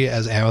Siri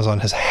as Amazon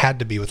has had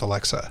to be with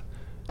Alexa.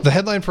 The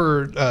headline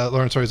for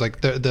Lauren's story is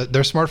like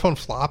their smartphone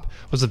flop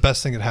was the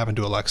best thing that happened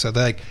to Alexa.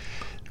 Their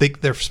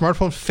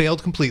smartphone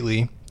failed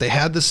completely. They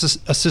had this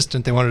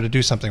assistant they wanted to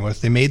do something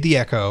with. They made the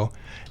Echo,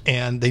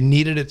 and they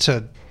needed it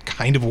to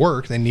kind of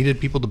work. They needed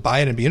people to buy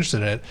it and be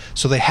interested in it.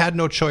 So they had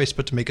no choice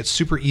but to make it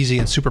super easy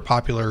and super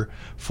popular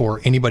for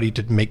anybody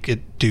to make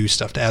it do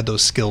stuff, to add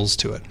those skills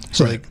to it.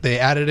 So Right. they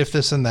added if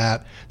this and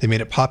that. They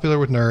made it popular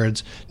with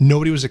nerds.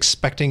 Nobody was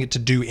expecting it to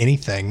do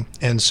anything.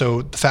 And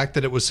so the fact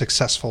that it was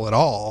successful at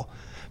all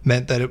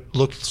meant that it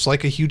looked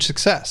like a huge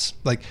success.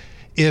 Like,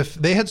 if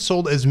they had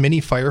sold as many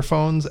Fire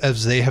phones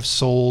as they have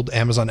sold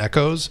Amazon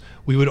Echoes,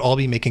 we would all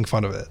be making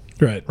fun of it.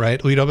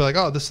 Right? We'd all be like,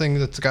 oh, this thing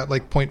that's got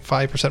like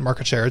 0.5%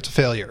 market share, it's a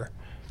failure.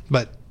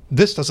 But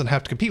this doesn't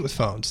have to compete with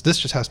phones. This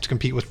just has to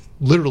compete with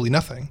literally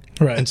nothing.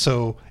 Right. And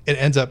so it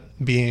ends up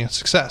being a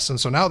success. And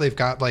so now they've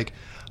got like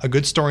a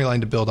good storyline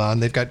to build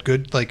on. They've got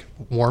good, like,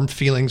 warm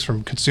feelings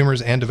from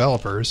consumers and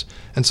developers.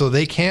 And so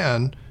they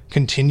can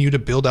continue to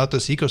build out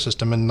this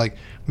ecosystem and like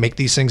make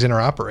these things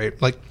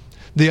interoperate. Like,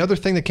 the other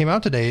thing that came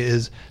out today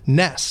is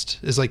Nest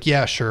is like,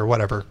 yeah, sure,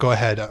 whatever. Go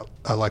ahead,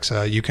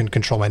 Alexa. You can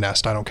control my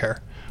Nest. I don't care.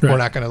 Right. We're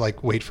not going to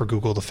like wait for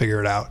Google to figure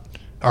it out.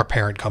 Our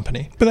parent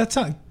company. But that's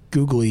not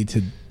googly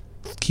to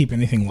keep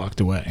anything locked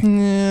away.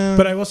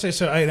 But I will say,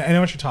 so I know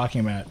what you're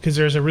talking about, because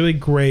there's a really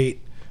great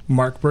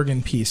Mark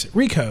Bergen piece at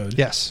Recode.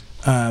 Yes.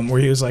 Where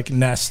he was like,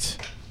 Nest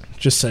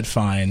just said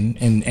fine,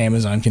 and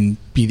Amazon can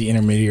be the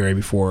intermediary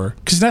before,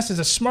 because Nest is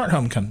a smart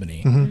home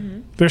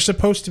company. They're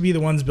supposed to be the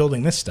ones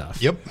building this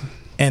stuff. Yep.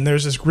 And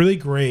there's this really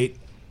great,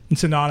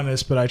 it's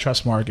anonymous, but I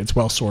trust Mark, it's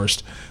well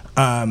sourced,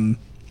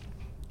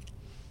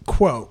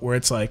 quote where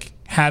it's like,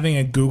 having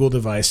a Google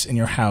device in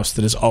your house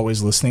that is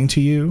always listening to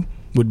you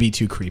would be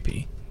too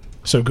creepy.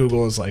 So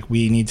Google is like,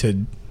 we need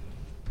to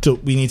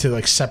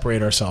like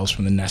separate ourselves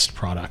from the Nest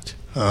product.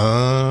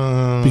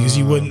 Because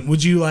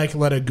would you like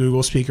let a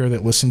Google speaker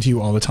that listened to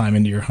you all the time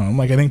into your home?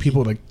 Like, I think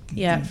people like,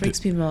 Yeah, it freaks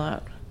people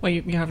out. Well,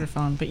 you have your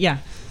phone, but yeah.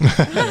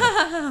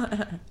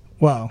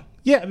 well,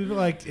 yeah, I mean, but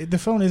like, the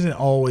phone isn't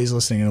always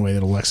listening in the way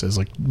that Alexa is,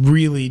 like,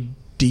 really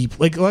deep.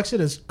 Like, Alexa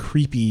does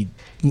creepy,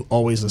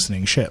 always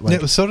listening shit.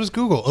 Like, Yeah, so does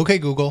Google. Okay,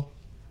 Google.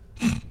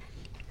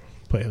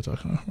 play Hotel.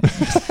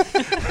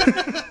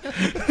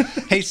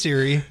 Hey,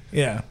 Siri.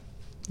 Yeah.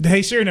 The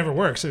Hey Siri never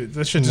works.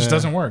 That shit just No.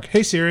 doesn't work.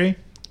 Hey Siri.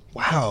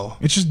 Wow.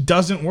 It just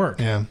doesn't work.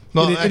 Yeah.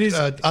 Well, It is.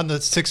 on the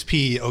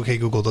 6P, okay,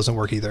 Google doesn't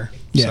work either.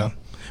 Yeah. So.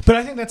 But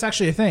I think that's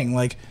actually a thing.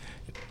 Like,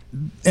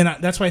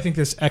 that's why I think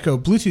this Echo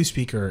Bluetooth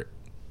speaker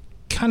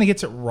kind of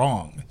gets it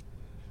wrong,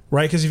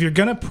 right? Because if you're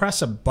gonna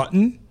press a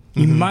button,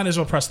 you might as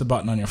well press the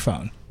button on your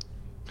phone.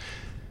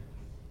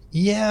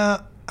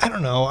 Yeah, I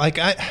don't know. Like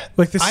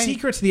the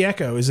secret to the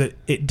Echo is that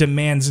it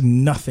demands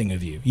nothing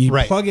of you. You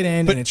Right. plug it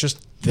in, But- and it's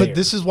just there. But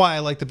this is why I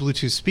like the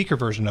Bluetooth speaker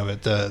version of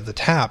it. The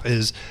Tap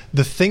is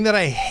the thing that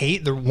I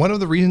hate. One of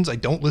the reasons I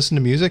don't listen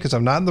to music is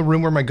I'm not in the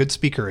room where my good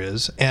speaker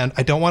is, and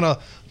I don't want to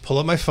pull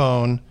up my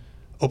phone,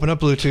 open up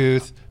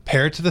Bluetooth,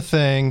 pair it to the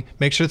thing,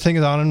 make sure the thing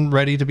is on and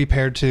ready to be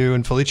paired to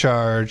and fully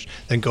charged,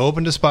 then go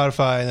open to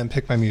Spotify and then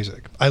pick my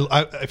music.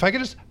 If I could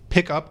just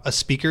pick up a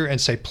speaker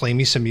and say, play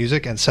me some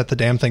music and set the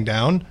damn thing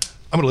down,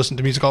 I'm going to listen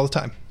to music all the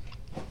time.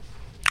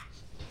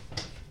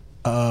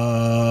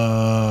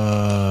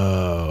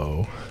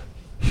 Oh.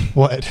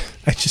 What?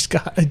 I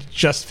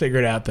just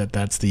figured out that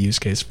that's the use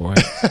case for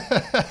it.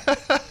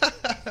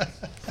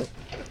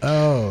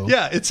 Oh.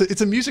 Yeah, it's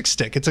a music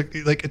stick. It's a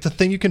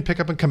thing you can pick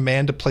up and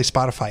command to play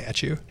Spotify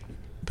at you.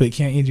 But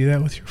can't you do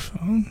that with your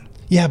phone?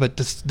 Yeah, but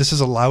this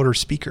is a louder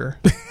speaker.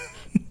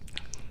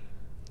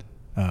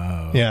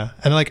 Oh. Yeah,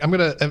 and like I'm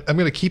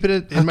gonna keep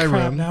it in my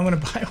crap, room. Now I'm gonna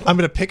buy one. I'm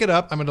gonna pick it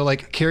up. I'm gonna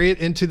like carry it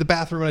into the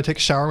bathroom when I take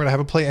a shower. I'm gonna have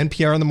it play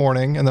NPR in the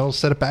morning, and then I'll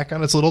set it back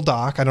on its little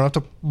dock. I don't have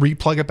to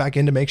re-plug it back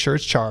in to make sure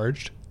it's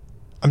charged.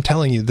 I'm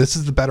telling you, this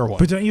is the better one.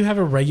 But don't you have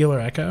a regular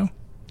Echo?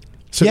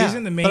 So yeah,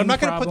 isn't the main but I'm not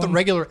going to put the problem-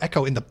 regular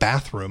Echo in the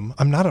bathroom.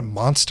 I'm not a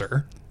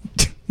monster.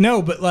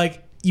 No, but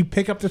like you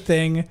pick up the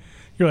thing,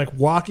 you're like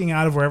walking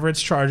out of wherever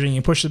it's charging,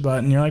 you push the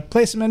button, you're like,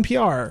 play some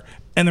NPR,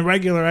 and the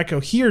regular Echo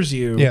hears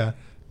you. Yeah.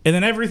 And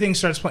then everything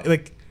starts playing.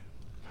 Like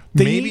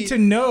they need to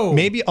know.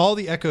 Maybe all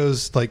the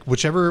Echoes, like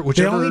whichever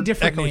only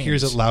different Echo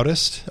hears names. it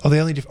loudest. Oh, they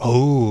only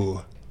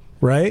Oh,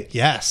 right?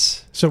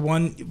 yes. So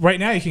one right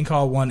now you can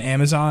call one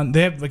Amazon.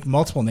 They have like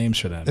multiple names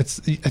for them. It's.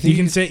 I think you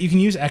can say you can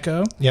use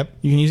Echo. Yep.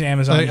 You can use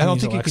Amazon. I you don't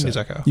use think you can Alexa. use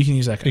Echo. You can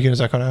use Echo. You can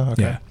use Echo now.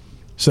 Okay. Yeah.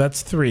 So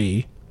that's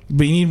 3.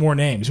 But you need more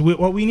names.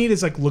 What we need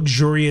is like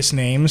luxurious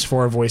names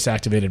for a voice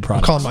activated I'm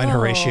product. calling mine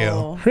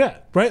Horatio. Yeah,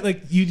 right?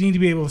 Like you need to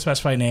be able to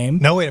specify name.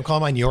 No, wait. I'm calling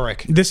mine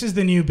Yorick. This is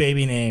the new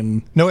baby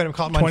name. No, wait. I'm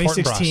calling mine Fortinbras.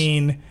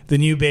 2016, the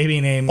new baby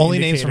name. Only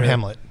names from indicator.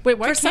 Hamlet. Wait,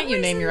 why For some can't you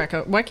name reason- your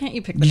Echo? Why can't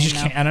you pick the You name just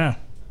now? can't. I don't know.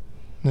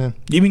 Yeah.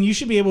 I mean, you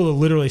should be able to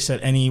literally set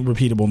any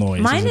repeatable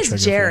noise. Mine as a is trigger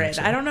for Jared.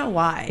 Alexa. I don't know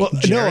why. Well, no,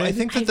 Jared? I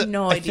think that I have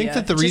no I think idea.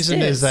 that the It just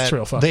reason is. is that It's a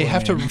real fuckboy they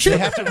have to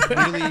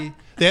name.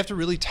 they have to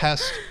really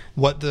test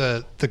what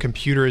the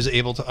computer is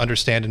able to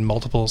understand in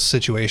multiple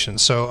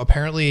situations. So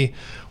apparently,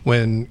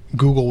 when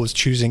Google was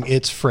choosing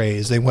its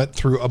phrase, they went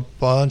through a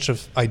bunch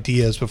of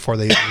ideas before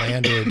they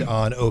landed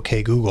on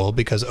OK Google,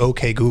 because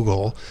OK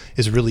Google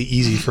is really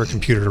easy for a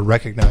computer to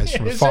recognize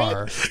from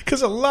afar.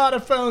 Because a lot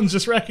of phones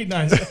just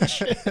recognize that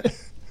shit.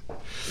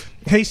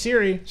 Hey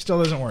Siri still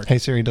doesn't work. Hey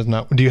Siri does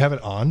not. Do you have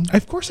it on?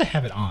 Of course I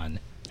have it on.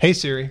 Hey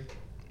Siri.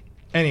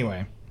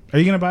 Anyway, are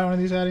you going to buy one of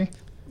these, Addie?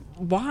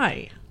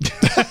 Why?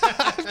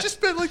 I've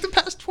just spent like the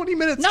past 20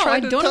 minutes No, I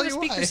trying to don't tell have a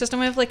you speaker why. system.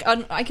 I have like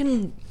I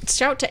can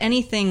shout to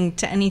anything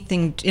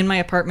in my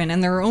apartment,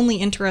 and there are only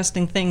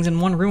interesting things in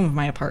one room of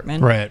my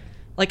apartment. Right.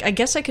 Like I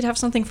guess I could have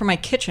something for my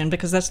kitchen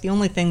because that's the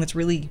only thing that's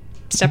really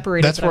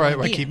separated. That's that where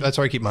wanna I be keep. in. That's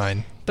where I keep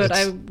mine. But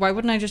It's- why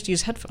wouldn't I just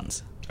use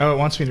headphones? Oh, it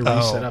wants me to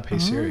reset Oh. up Hey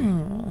Siri.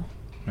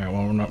 All right,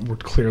 well, we're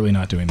clearly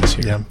not doing this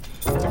here. Yeah.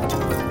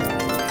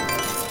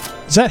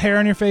 Is that hair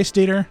on your face,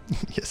 Dieter?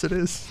 Yes, it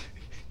is.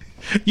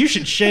 You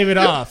should shave it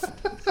off.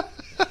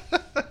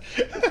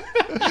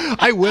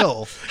 I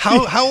will.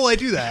 How will I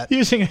do that?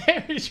 Using a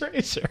Harry's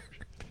razor.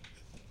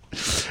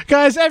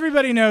 Guys,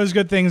 everybody knows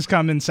good things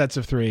come in sets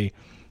of 3.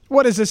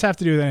 What does this have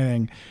to do with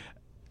anything?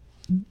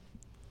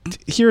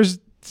 Here's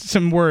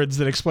some words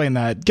that explain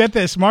that. Get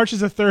this, March is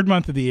the 3rd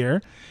month of the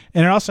year,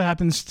 and it also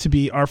happens to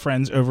be our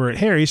friends over at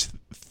Harry's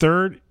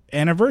 3rd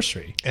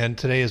anniversary. And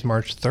today is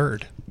March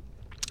 3rd.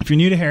 If you're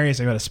new to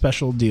Harry's, I've got a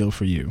special deal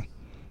for you.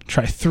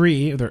 Try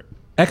 3 of their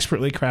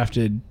expertly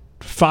crafted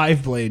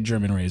 5-blade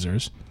German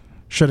razors.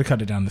 Should have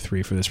cut it down to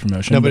 3 for this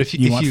promotion. No, but if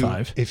want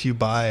 5. if you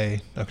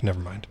buy, okay, never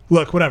mind.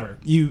 Look, whatever.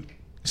 You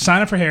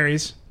sign up for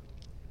Harry's.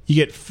 You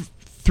get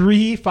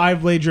 3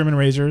 5-blade German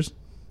razors.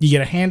 You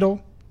get a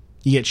handle.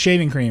 You get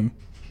shaving cream.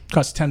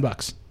 Costs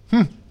 $10.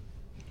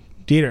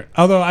 Dieter.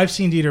 Although I've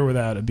seen Dieter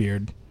without a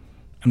beard.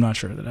 I'm not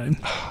sure that I...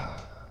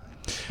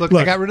 Look,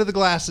 I got rid of the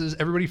glasses.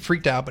 Everybody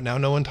freaked out, but now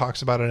no one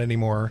talks about it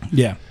anymore.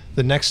 Yeah.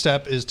 The next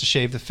step is to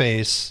shave the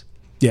face,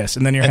 Yes,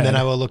 and then your and head. then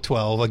I will look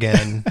 12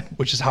 again,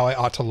 which is how I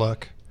ought to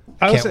look.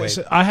 I will Can't say, wait.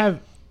 so I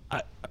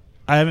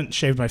haven't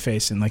shaved my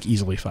face in like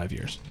easily 5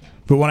 years.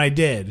 But when I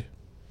did, it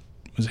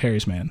was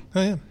Harry's man.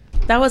 Oh yeah.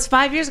 That was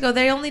 5 years ago.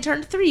 They only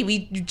turned 3.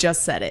 You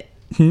just said it.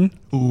 Ooh,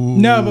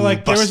 No, but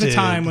like there was a busted.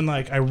 time when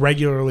like I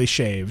regularly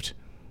shaved,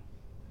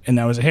 and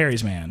that was a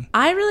Harry's man.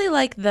 I really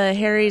like the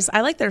Harry's.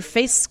 I like their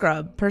face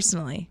scrub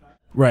personally.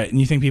 Right, and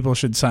you think people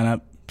should sign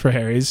up for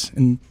Harry's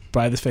and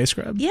buy the face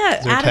scrub?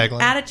 Yeah, there a add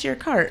tagline? it to your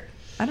cart.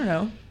 I don't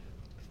know.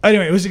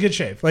 Anyway, it was a good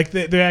shave. Like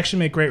they actually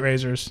make great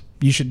razors.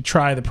 You should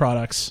try the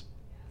products.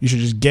 You should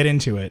just get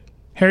into it.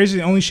 Harry's is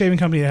the only shaving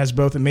company that has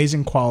both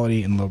amazing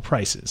quality and low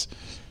prices.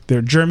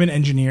 They're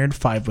German-engineered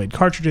 5-blade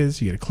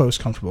cartridges. You get a close,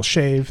 comfortable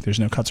shave. There's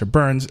no cuts or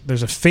burns.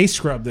 There's a face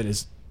scrub that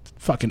is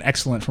fucking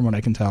excellent from what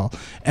I can tell.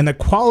 And the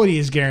quality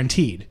is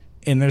guaranteed.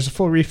 And there's a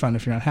full refund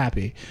if you're not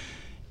happy.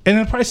 And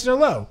the prices are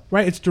low,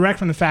 right? It's direct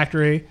from the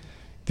factory.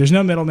 There's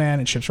no middleman.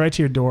 It ships right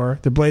to your door.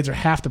 The blades are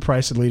half the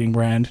price of the leading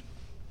brand.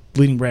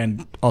 Leading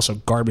brand, also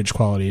garbage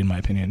quality, in my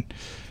opinion.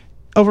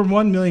 Over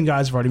 1 million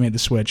guys have already made the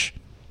switch.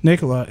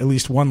 Nicola, at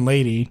least one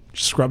lady,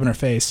 just scrubbing her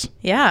face.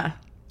 Yeah.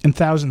 And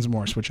thousands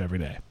more switch every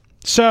day.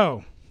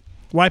 So,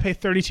 why pay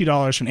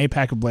 $32 for an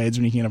 8-pack of blades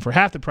when you can get them for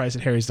half the price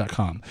at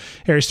Harry's.com?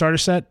 Harry's starter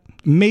set,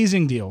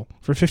 amazing deal.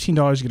 For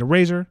 $15, you get a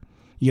razor,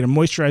 you get a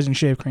moisturizing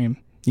shave cream,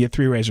 you get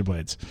 3 razor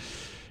blades.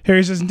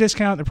 Harry's doesn't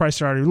discount, the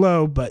prices are already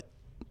low, but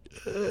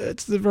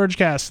it's the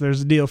Vergecast.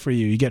 There's a deal for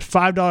you. You get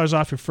 $5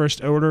 off your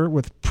first order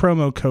with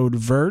promo code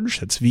VERGE.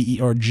 That's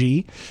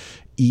VERGE.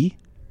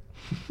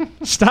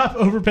 Stop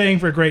overpaying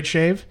for a great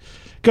shave.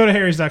 Go to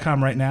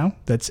Harry's.com right now.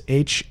 That's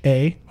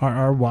HARRYS.com.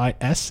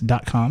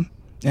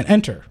 And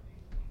enter.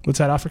 What's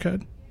that offer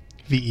code?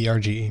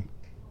 VERGE.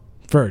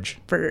 Verge.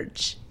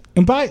 Verge.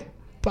 And buy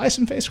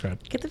some face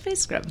scrub. Get the face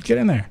scrub. Get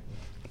in there.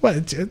 What?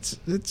 It's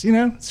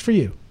it's for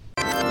you.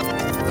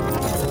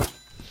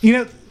 You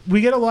know,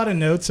 we get a lot of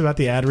notes about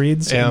the ad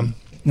reads and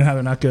how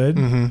they're not good.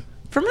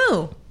 From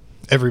who?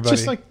 Everybody.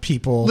 Just like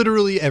people.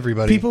 Literally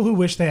everybody. People who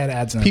wish they had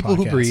ads in their People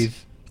who podcasts. breathe.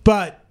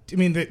 But I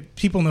mean,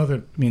 people know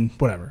that. I mean,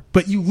 whatever.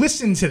 But you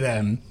listen to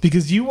them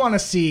because you want to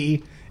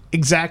see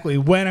exactly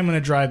when I'm going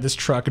to drive this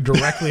truck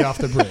directly off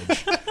the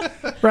bridge.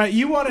 Right?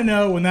 You want to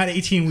know when that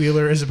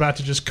 18-wheeler is about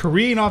to just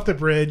careen off the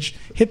bridge,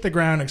 hit the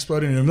ground,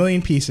 explode into a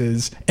million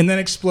pieces, and then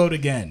explode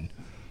again.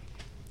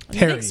 The big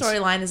Harry's.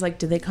 storyline is like,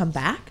 do they come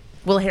back?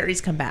 Will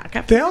Harry's come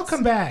back? They all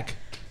come back.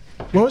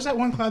 What was that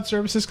one cloud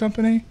services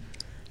company?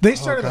 They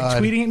started like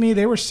God. tweeting at me.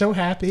 They were so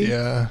happy.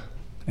 Yeah.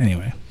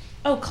 Anyway.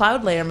 Oh,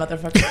 cloud layer,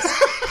 motherfucker.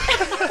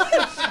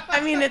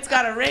 I mean, it's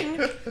got a ring.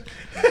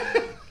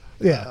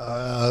 Yeah.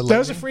 That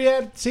was a free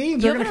ad. See,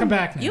 they're going to come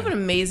back now. You have an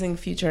amazing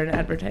future in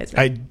advertising.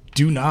 I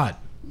do not.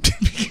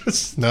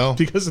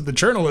 because of the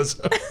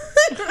journalism.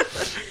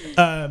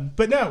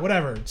 But no,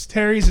 whatever.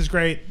 Terry's is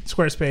great.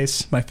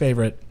 Squarespace, my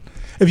favorite.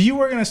 If you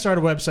were going to start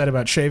a website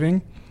about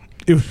shaving,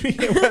 it would be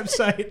a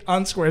website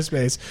on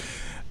Squarespace.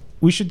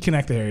 We should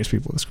connect the Harry's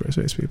people with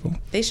Squarespace people.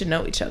 They should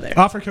know each other.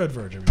 Offer code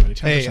Verge, everybody. 10%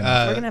 Hey,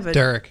 off. We're gonna have a-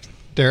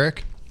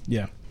 Derek.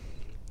 Yeah.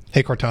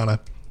 Hey, Cortana.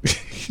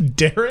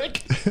 Derek?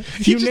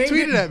 He You just named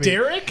tweeted it at me.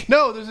 Derek?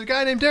 No, there's a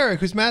guy named Derek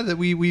who's mad that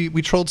we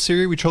trolled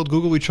Siri, we trolled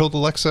Google, we trolled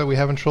Alexa. We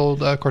haven't trolled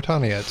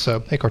Cortana yet.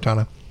 So, hey,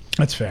 Cortana.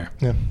 That's fair.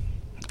 Yeah.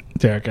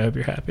 Derek, I hope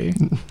you're happy.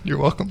 You're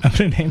welcome. I'm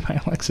going to name my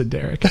Alexa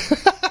Derek.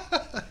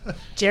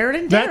 Jared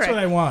and Derek. That's what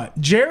I want.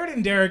 Jared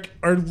and Derek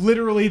are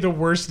literally the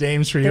worst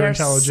names for your They're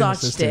intelligent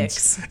such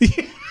assistants.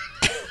 dicks.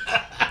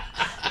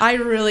 I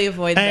really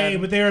avoid Hey,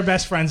 them. but they were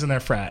best friends in their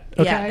frat.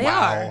 Okay? Yeah, they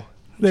are.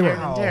 They Jared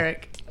were. and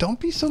Derek. Don't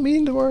be so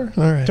mean to her.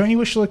 All right. Don't you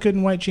wish you looked good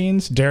in white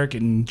jeans? Derek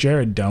and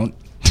Jared don't.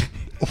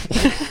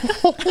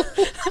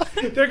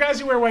 They're guys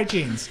who wear white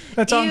jeans.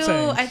 That's all I'm Ew,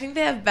 saying. I think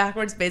they have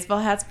backwards baseball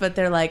hats, but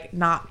they're like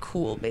not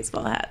cool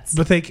baseball hats.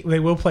 But they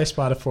will play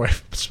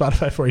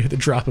Spotify for you at the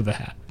drop of a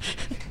hat.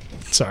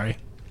 Sorry.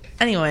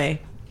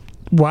 Anyway,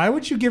 Why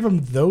would you give them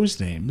those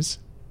names?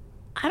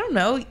 I don't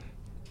know.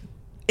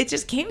 It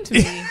just came to me.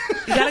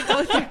 You gotta go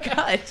with your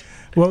gut.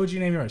 What would you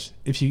name yours?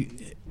 If you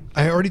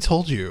I already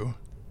told you.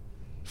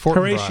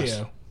 Fortinbras.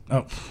 Horatio. Oh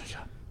my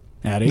god.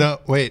 Addie. No,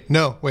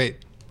 wait.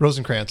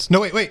 Rosencrantz.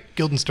 No, wait.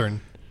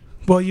 Guildenstern.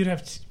 Well,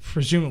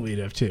 presumably you'd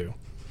have two,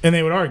 and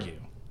they would argue.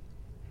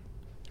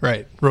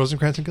 Right.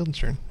 Rosencrantz and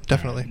Guildenstern.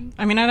 Definitely.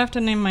 I mean, I'd have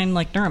to name mine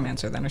like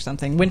Neuromancer then or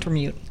something.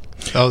 Wintermute.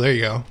 Oh, there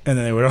you go. And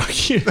then they would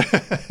argue.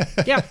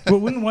 Yeah. But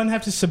wouldn't one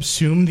have to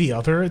subsume the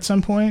other at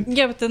some point?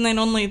 Yeah, but then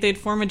they'd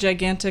form a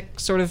gigantic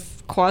sort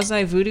of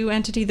quasi voodoo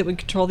entity that would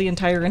control the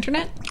entire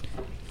internet.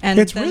 And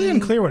It's then, really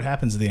unclear what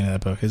happens at the end of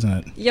that book, isn't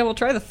it? Yeah, we'll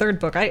try the third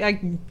book. It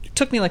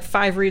took me like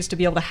 5 reads to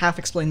be able to half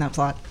explain that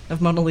plot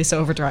of Mona Lisa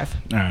Overdrive.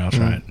 All right, I'll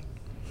try it.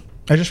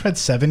 I just read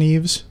Seven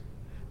Eves.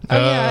 Oh,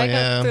 yeah, I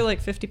yeah. got through like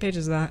 50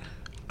 pages of that.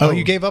 Oh,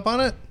 you gave up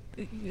on it?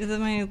 My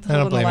don't whole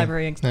little blame you.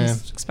 library Yeah.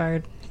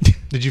 expired.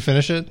 Did you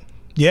finish it?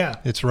 Yeah,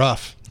 It's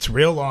rough. it's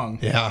real long.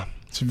 Yeah.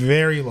 It's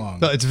very long.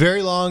 No, it's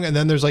very long, and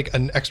then there's like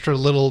an extra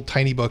little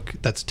tiny book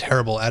that's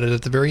terrible added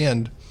at the very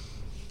end.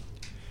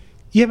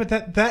 Yeah, but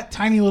that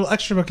tiny little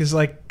extra book is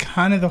like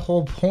kind of the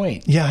whole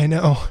point. Yeah, I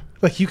know.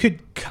 Like you could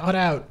cut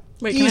out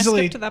Wait, can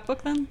easily. I skip to that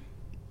book then?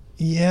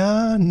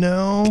 Yeah,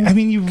 no. I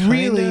mean,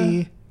 Kinda,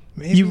 you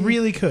maybe.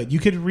 really could. You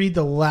could read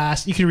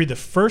you could read the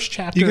first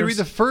chapter. You could read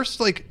the first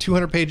like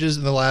 200 pages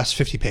and the last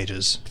 50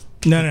 pages.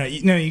 No.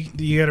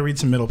 You got to read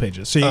some middle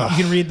pages. So you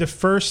can read the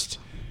first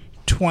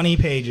 20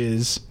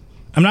 pages.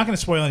 I'm not going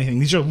to spoil anything.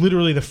 These are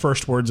literally the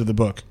first words of the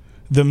book.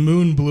 The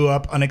moon blew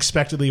up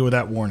unexpectedly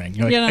without warning.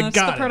 You're like, Yeah, no, I that's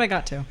got the part it. I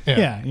got to.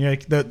 Yeah, you're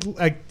like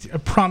I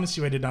promise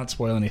you, I did not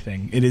spoil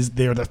anything.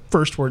 They're the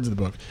first words of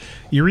the book.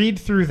 You read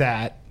through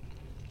that.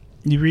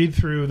 You read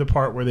through the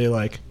part where they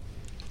like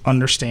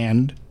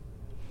understand.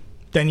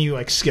 Then you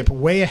like skip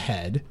way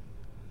ahead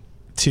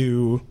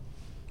to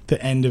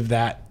the end of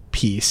that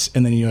piece,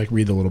 and then you like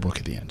read the little book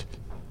at the end.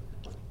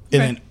 And Right.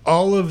 then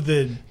all of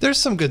the There's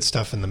some good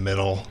stuff in the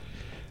middle.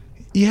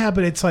 yeah,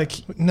 but it's like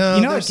No,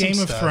 you know, like there's some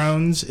Game of stuff.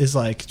 Thrones is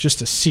like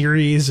just a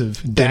series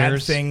of bad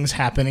Dinners. things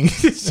happening. A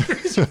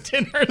series of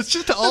dinners. It's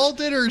just all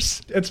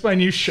dinners. That's my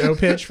new show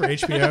pitch for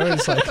HBO.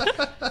 It's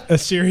like a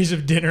series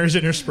of dinners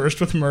interspersed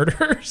with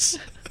murders.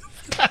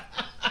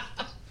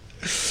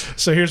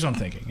 So here's what I'm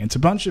thinking. It's a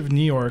bunch of hip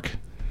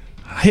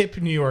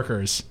New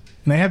Yorkers,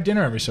 and they have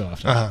dinner every so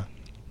often. Uh-huh.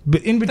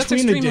 But in That's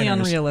between the extremely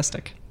dinners,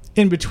 in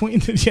in between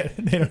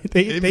the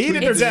they eat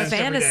at their It's desks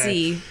every day.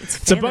 fantasy.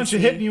 It's a bunch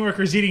of hip New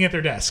Yorkers eating at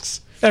their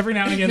desks. Every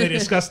now and again, they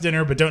discuss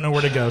dinner, but don't know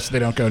where to go, so they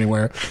don't go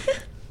anywhere.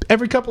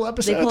 Every couple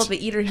episodes, pull up an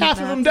eater heat half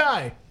of map. them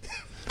die.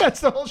 That's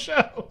the whole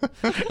show.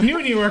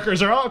 New New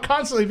Yorkers are all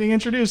constantly being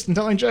introduced and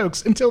telling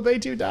jokes until they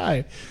too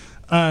die.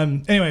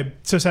 Anyway,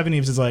 so Seven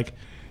Eves is like,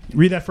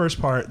 read that first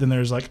part, then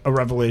there's like a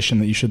revelation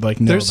that you should like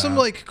know There's about. some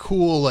like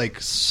cool like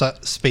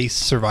space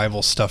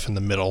survival stuff in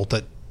the middle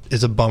that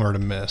is a bummer to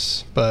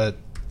miss, but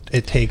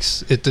it's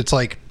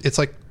like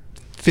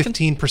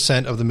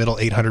 15% of the middle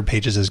 800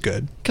 pages is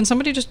good. Can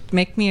somebody just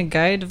make me a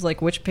guide of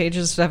like which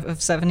pages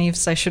of Seven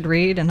Eves I should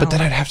read? And But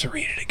then I'll- I'd have to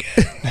read it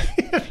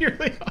again. You're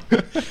really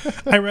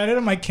I read it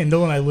on my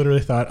Kindle and I literally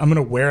thought I'm going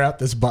to wear out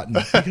this button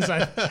because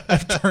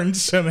I've turned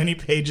so many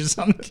pages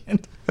on the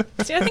Kindle.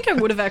 See, I think I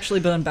would have actually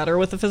been better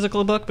with the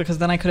physical book because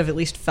then I could have at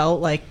least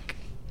felt like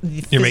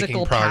the You're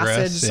physical making progress.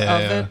 passage Yeah,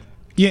 of yeah. it.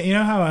 Yeah, you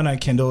know how on a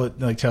Kindle it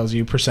like tells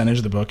you percentage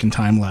of the book and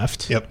time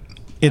left. Yep.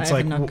 It's I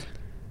like, have a Nook.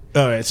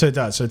 oh, right, so it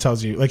does. So it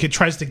tells you like it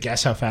tries to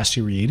guess how fast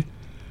you read,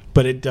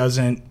 but it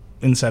doesn't.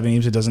 In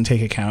 7eves, it doesn't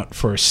take account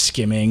for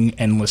skimming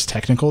endless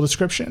technical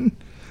description.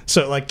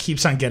 So it like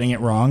keeps on getting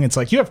it wrong. It's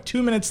like you have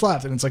 2 minutes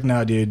left, and it's like,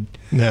 no, dude,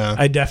 No.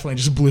 I definitely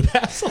just blew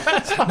past the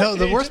last five No,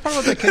 the pages. worst part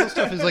about the Kindle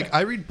stuff is like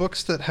I read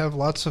books that have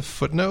lots of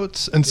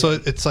footnotes, and so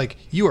it's like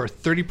you are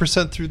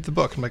 30% through the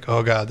book. I'm like,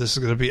 oh god, this is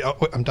gonna be. Oh,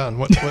 wait, I'm done.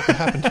 What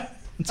happened?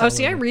 Oh,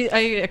 see, I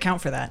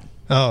account for that.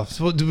 Oh,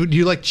 so do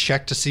you like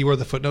check to see where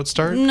the footnotes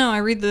start? No, I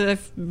read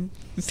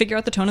figure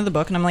out the tone of the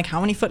book, and I'm like, how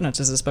many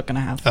footnotes is this book going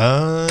to have?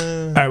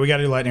 All right, we got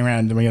to do lightning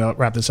round, and we got to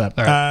wrap this up.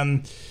 All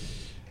right.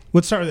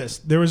 Let's start with this.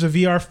 There was a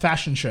VR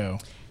fashion show.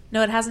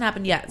 No, it hasn't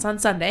happened yet. It's on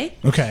Sunday.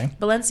 Okay.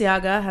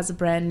 Balenciaga has a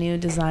brand new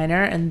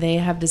designer, and they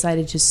have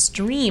decided to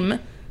stream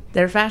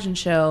their fashion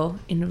show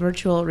in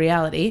virtual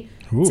reality.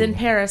 It's in Ooh.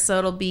 Paris, so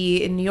it'll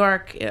be in New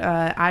York.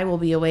 I will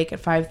be awake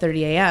at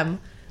 5:30 a.m.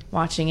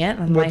 watching it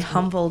on my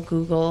humble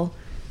Google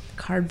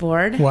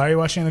Cardboard. Why are you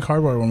watching the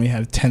cardboard when we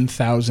have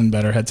 10,000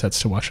 better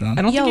headsets to watch it on?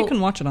 I don't think Yo. you can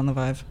watch it on the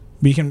Vive.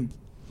 We can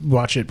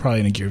watch it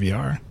probably in a Gear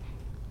VR.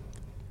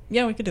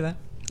 Yeah, we could do that.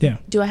 Yeah.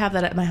 Do I have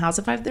that at my house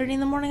at 5:30 in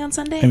the morning on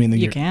Sunday? I mean, the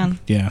You Gear, can.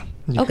 Yeah.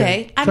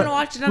 okay, I'm gonna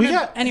watch it on We a-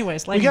 got,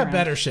 Anyways, we lightning got round.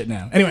 better shit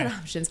now. Anyway.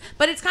 options.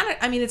 But it's kind of,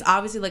 I mean, it's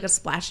obviously like a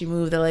splashy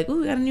move. They're like,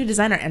 ooh, we got a new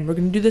designer and we're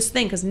going to do this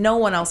thing because no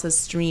one else has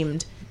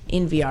streamed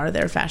in VR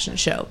their fashion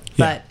show.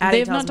 Yeah. But Addie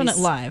They've tells not done me it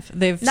live.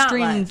 They've Not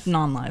streamed live.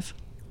 non-live.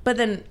 But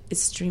then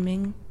is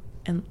streaming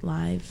and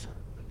live?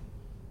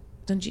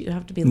 Don't you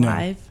have to be No.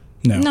 live?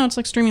 No. No, it's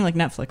like streaming like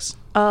Netflix.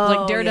 Oh,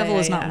 Like Daredevil yeah,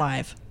 is not yeah.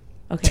 live,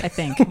 Okay. I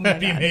think. That'd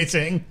be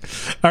amazing.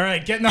 All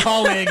right, get in the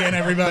hallway again,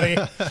 everybody.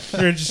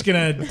 We're just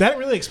going to... That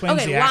really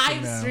explains Okay, the acting,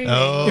 live though. streaming.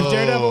 Oh. If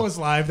Daredevil was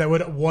live, that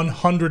would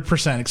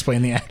 100%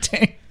 explain the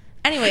acting.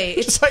 Anyway,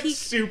 it's Just like peak.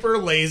 super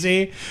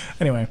lazy.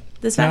 Anyway.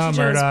 This fashion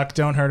show is- Murdoch,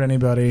 don't hurt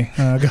anybody.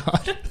 Oh,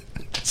 God.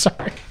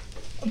 Sorry.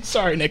 I'm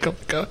sorry, Nicole.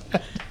 Go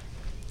ahead.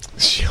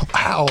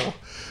 Wow,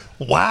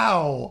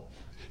 wow,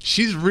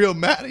 she's real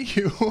mad at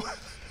you.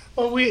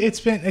 Well, it's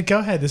been... Go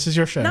ahead. This is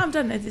your show. No, I'm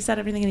done. I said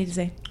everything I need to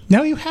say.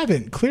 No, you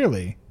haven't,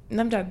 clearly.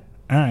 I'm done.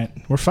 All right.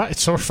 We're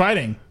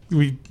fighting.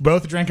 We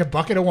both drank a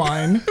bucket of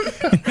wine.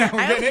 And now we're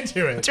I getting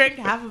into it. Drink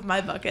half of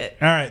my bucket.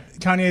 All right.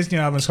 Kanye's new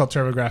album is called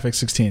TurboGrafx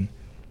 16.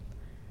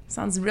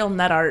 Sounds real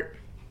nut art.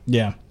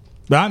 Yeah.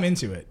 But I'm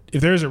into it.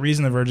 If there's a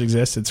reason The Verge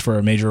exists, it's for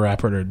a major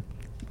rapper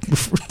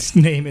to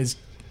name his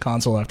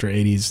console after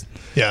 80s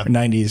Yeah. or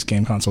 90s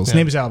game consoles. Yeah.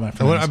 Name his album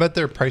after I bet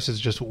their price is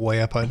just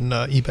way up on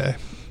eBay.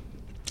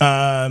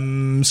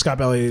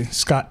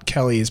 Scott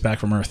Kelly is back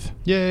from Earth.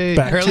 Yay!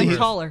 Back Apparently, to he's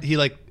taller.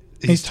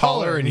 He's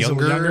taller and He's a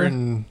little younger, younger.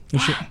 and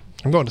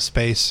I'm going to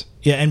space.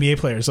 Yeah, NBA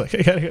players like,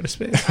 I gotta go to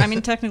space. I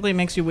mean, technically it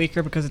makes you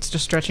weaker because it's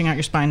just stretching out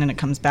your spine and it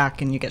comes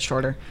back and you get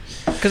shorter.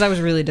 Because I was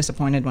really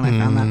disappointed when I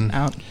found that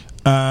out.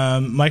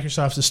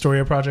 Microsoft's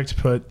Astoria project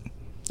put...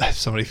 I have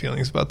so many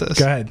feelings about this.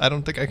 Go ahead. I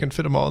don't think I can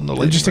fit them all in the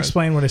lightning Just round.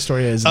 explain what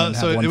Astoria is. And then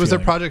So have one it was their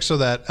feeling. project so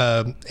that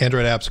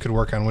Android apps could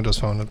work on Windows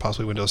Phone and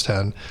possibly Windows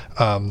 10.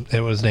 It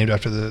was named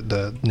after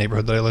the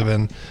neighborhood that I live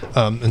in,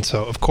 and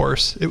so of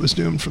course it was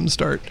doomed from the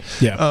start.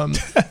 Yeah.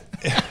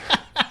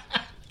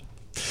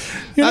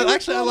 You know,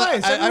 Actually,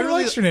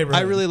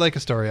 I really like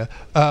Astoria.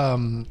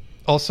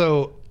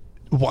 Also,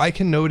 why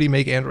can nobody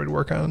make Android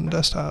work on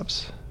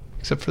desktops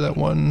except for that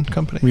one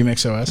company,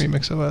 Remix OS.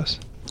 Remix OS?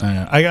 I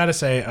know. I gotta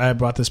say, I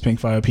bought this Pink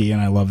 5op and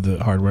I love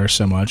the hardware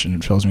so much, and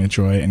it fills me with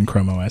joy. And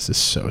Chrome OS is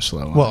so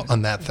slow. on Well, it.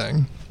 on that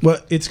thing. Well,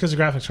 it's because the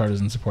graphics card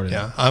isn't supported.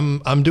 Yeah,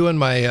 I'm doing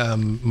my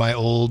my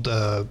old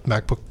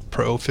MacBook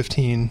Pro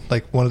 15,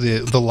 like one of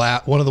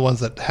the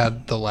ones that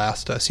had the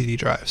last CD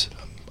drives.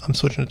 I'm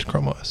switching it to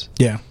Chrome OS.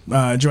 Yeah.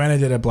 Joanna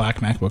did a black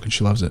MacBook and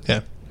she loves it.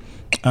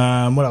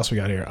 Yeah. What else we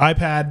got here?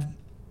 iPad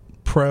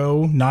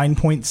Pro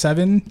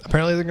 9.7.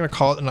 Apparently they're going to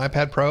call it an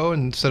iPad Pro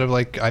instead of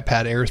like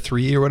iPad Air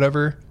 3 or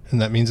whatever.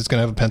 And that means it's going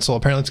to have a pencil.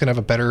 Apparently it's going to have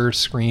a better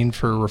screen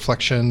for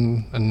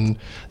reflection. And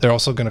they're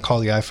also going to call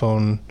the new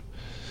iPhone,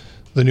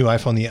 the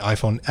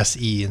iPhone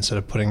SE instead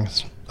of putting a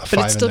 5 But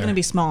it's still in going to there.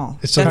 be small.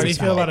 It's still How gonna do be you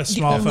feel small. about a the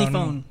small only phone?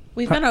 phone.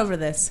 We've been over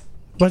this.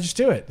 Well, just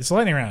do it. It's a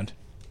lightning round.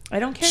 I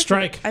don't care.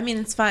 Strike. I mean,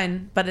 it's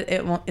fine, but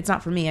it won't. It's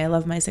not for me. I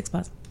love my 6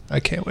 Plus. I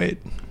can't wait.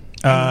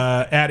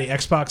 Addy,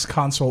 Xbox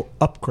console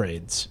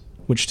upgrades,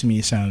 which to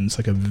me sounds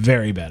like a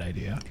very bad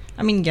idea.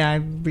 I mean, yeah, I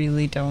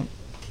really don't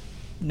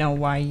know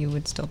why you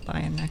would still buy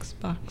an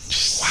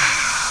Xbox.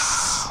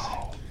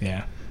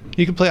 Yeah.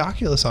 You can play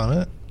Oculus on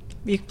it.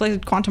 You can play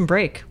Quantum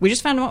Break. We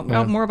just found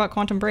out more about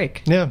Quantum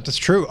Break. Yeah, that's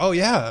true. Oh,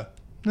 yeah.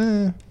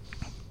 All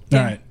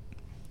right.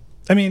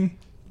 I mean,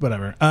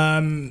 whatever.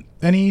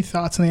 Any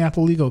thoughts on the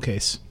Apple legal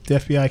case, the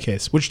FBI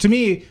case, which to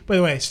me, by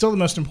the way, still the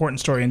most important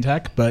story in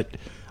tech, but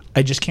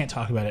I just can't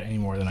talk about it any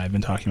more than I've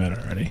been talking about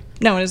it already.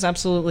 No, it is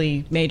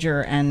absolutely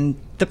major. And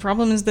the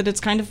problem is that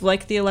it's kind of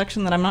like the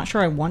election that I'm not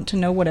sure I want to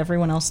know what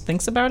everyone else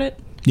thinks about it.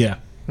 Yeah.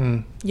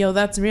 Yo,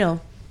 that's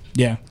real.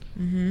 Yeah.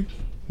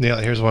 Neil,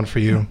 here's one for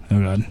you. Oh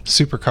god.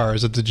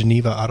 Supercars at the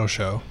Geneva Auto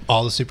Show.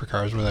 All the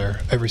supercars were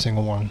there. Every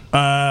single one.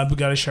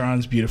 Bugatti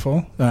Chiron's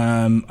beautiful.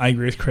 I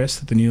agree with Chris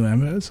that the new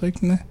Lambo is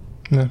like, nah.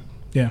 Yeah.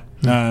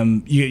 Yeah.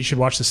 You should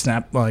watch the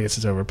snap. Well, I guess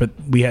it's over, but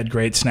we had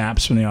great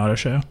snaps from the auto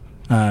show.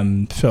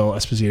 Phil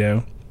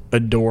Esposito,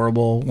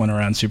 adorable, went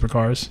around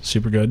supercars,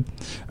 super good.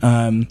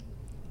 I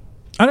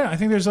don't know. I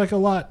think there's like a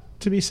lot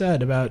to be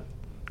said about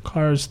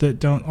cars that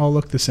don't all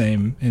look the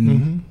same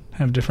and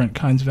have different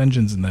kinds of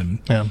engines in them.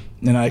 Yeah.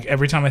 And like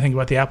every time I think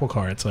about the Apple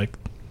car, it's like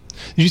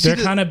Did you see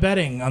they're kind of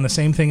betting on the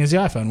same thing as the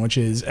iPhone, which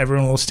is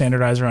everyone will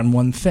standardize around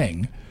one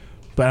thing.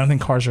 But I don't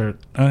think cars are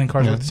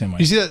the same way.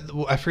 You see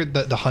that? I forget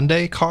the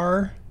Hyundai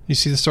car. You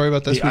see the story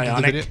about this? The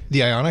Ioniq? The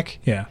Ioniq?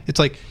 Yeah. It's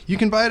like, you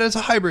can buy it as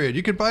a hybrid.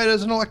 You could buy it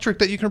as an electric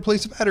that you can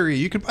replace a battery.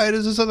 You could buy it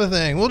as this other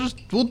thing.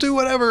 We'll do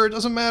whatever. It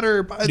doesn't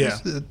matter. Buy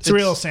this. It's a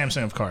real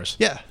Samsung of cars.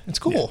 Yeah. It's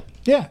cool.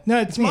 Yeah. No,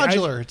 It's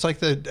modular. It's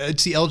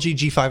the LG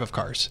G5 of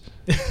cars.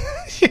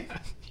 Here,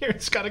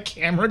 it's got a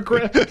camera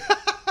grip.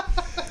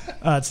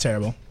 It's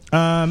terrible.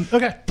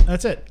 Okay,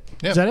 that's it.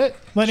 Yeah. Is that it?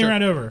 Lightning Sure.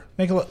 round over.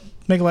 Make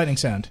a lightning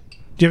sound.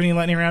 Do you have any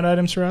lightning round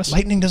items for us?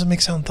 Lightning doesn't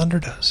make sound. Thunder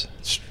does.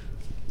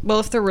 Well,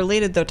 if they're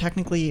related, though,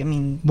 technically, I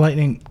mean,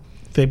 Lightning,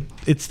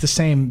 it's the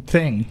same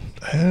thing.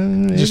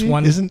 Just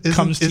one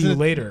comes to you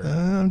later.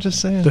 I'm just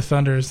saying. The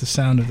thunder is the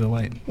sound of the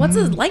light. What's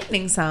a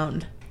lightning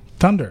sound?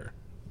 Thunder.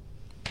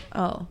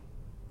 Oh.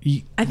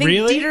 I think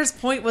really? Dieter's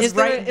point was is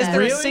there, right. is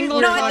there then. a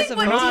single No, I cause think of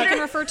what noise you Dieter- can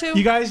refer to?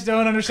 You guys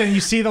don't understand.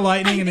 You see the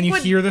lightning and then you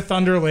think hear the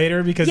thunder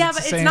later because Yeah, it's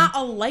but the it's same. not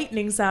a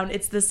lightning sound.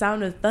 It's the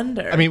sound of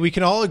thunder. I mean, we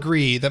can all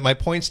agree that my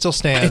point still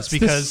stands It's the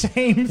because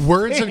same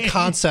words thing. and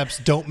concepts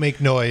don't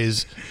make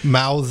noise.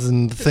 Mouths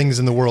and things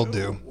in the world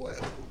do.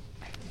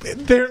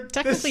 They're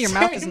Technically, the your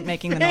mouth same isn't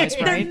making the thing. noise,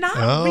 they're right? not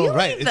Oh, really,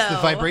 right. It's the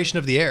though. vibration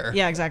of the air.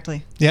 Yeah,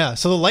 exactly. Yeah.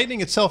 So the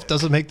lightning itself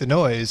doesn't make the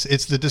noise.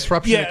 It's the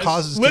disruption it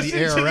causes to listen the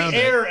air around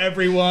air, it.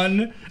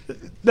 everyone.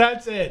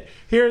 That's it.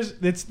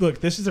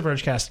 Look, this is the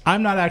Vergecast.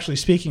 I'm not actually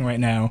speaking right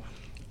now.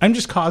 I'm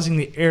just causing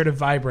the air to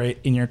vibrate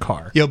in your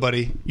car. Yo,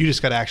 buddy, you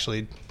just got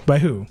actually By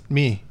who?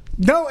 me.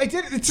 No, I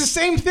did. It's the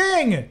same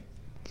thing.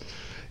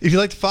 If you'd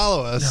like to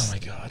follow us, Oh my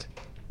god.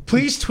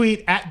 Please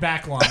tweet at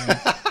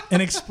Backline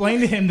and explain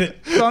to him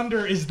that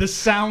thunder is the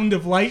sound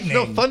of lightning.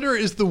 no, thunder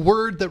is the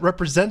word that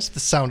represents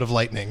the sound of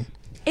lightning.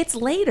 It's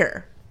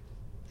later.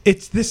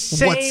 It's the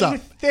same What's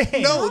up?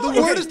 thing. No,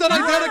 the word is not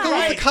identical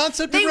with the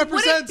concept They it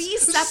represents. wouldn't be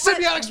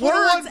separate Semiotics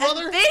words 101,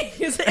 brother. and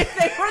things. If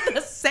they were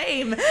the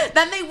same,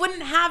 then they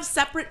wouldn't have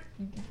separate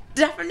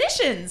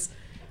definitions.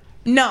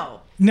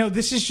 No. No,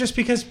 this is just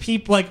because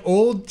people, like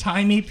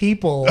old-timey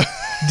people,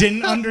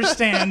 didn't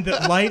understand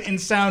that light and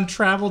sound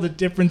traveled at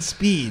different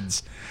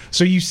speeds.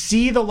 So you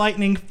see the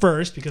lightning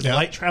first because Yeah.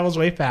 light travels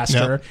way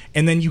faster, Yeah.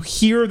 and then you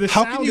hear the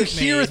How sound can you it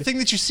hear a made. thing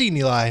that you see,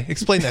 Neeli?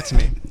 Explain that to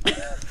me.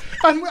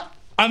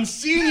 I'm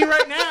seeing you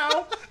right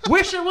now.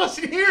 Wish I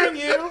wasn't hearing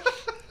you.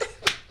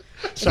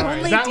 Sorry,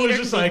 Only that Dieter was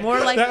just could be like more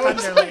like that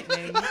was thunder like-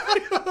 lightning.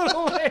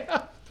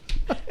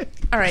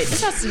 All right,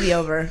 this has to be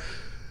over.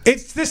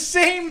 It's the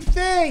same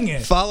thing.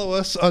 Follow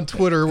us on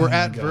Twitter. We're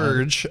at God.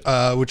 Verge,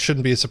 which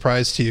shouldn't be a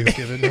surprise to you,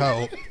 given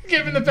how.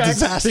 Given the fact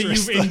that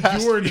Disastrous you've the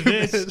last endured few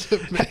this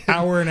minutes.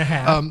 hour and a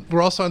half.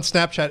 We're also on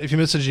Snapchat. If you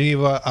missed the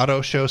Geneva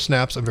Auto Show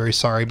snaps, I'm very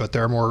sorry, but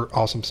there are more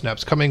awesome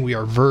snaps coming. We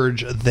are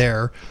Verge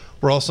there.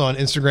 We're also on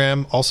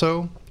Instagram,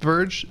 also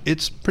Verge.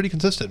 It's pretty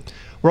consistent.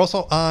 We're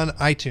also on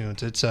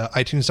iTunes. It's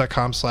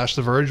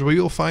itunes.com/The Verge, where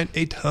you'll find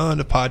a ton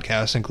of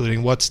podcasts,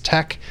 including What's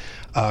Tech,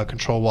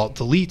 Control Walt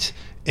Delete,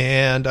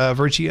 and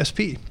Verge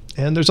ESP.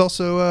 And there's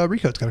also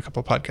Rico's got a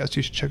couple of podcasts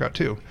you should check out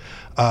too.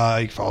 You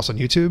can follow us on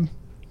YouTube.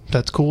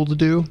 That's cool to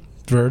do.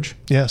 Verge.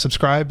 Yeah,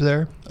 subscribe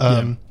there.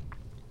 Yeah.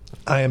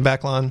 I am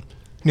Backlon.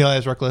 Neil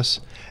is Reckless.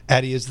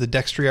 Addie is the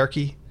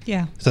Dextriarchy.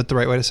 Yeah. Is that the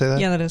right way to say that?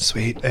 Yeah, that is.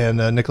 Sweet. And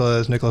Nicola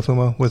is Nicola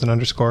Fumo with an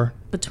underscore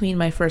Between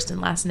my first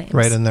and last names.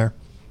 right in there.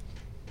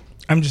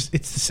 It's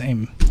the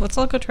same. Let's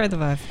all go try the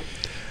Vive.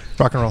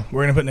 Rock and roll.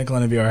 We're going to put Nickel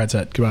in a VR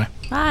headset. Goodbye.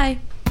 Bye.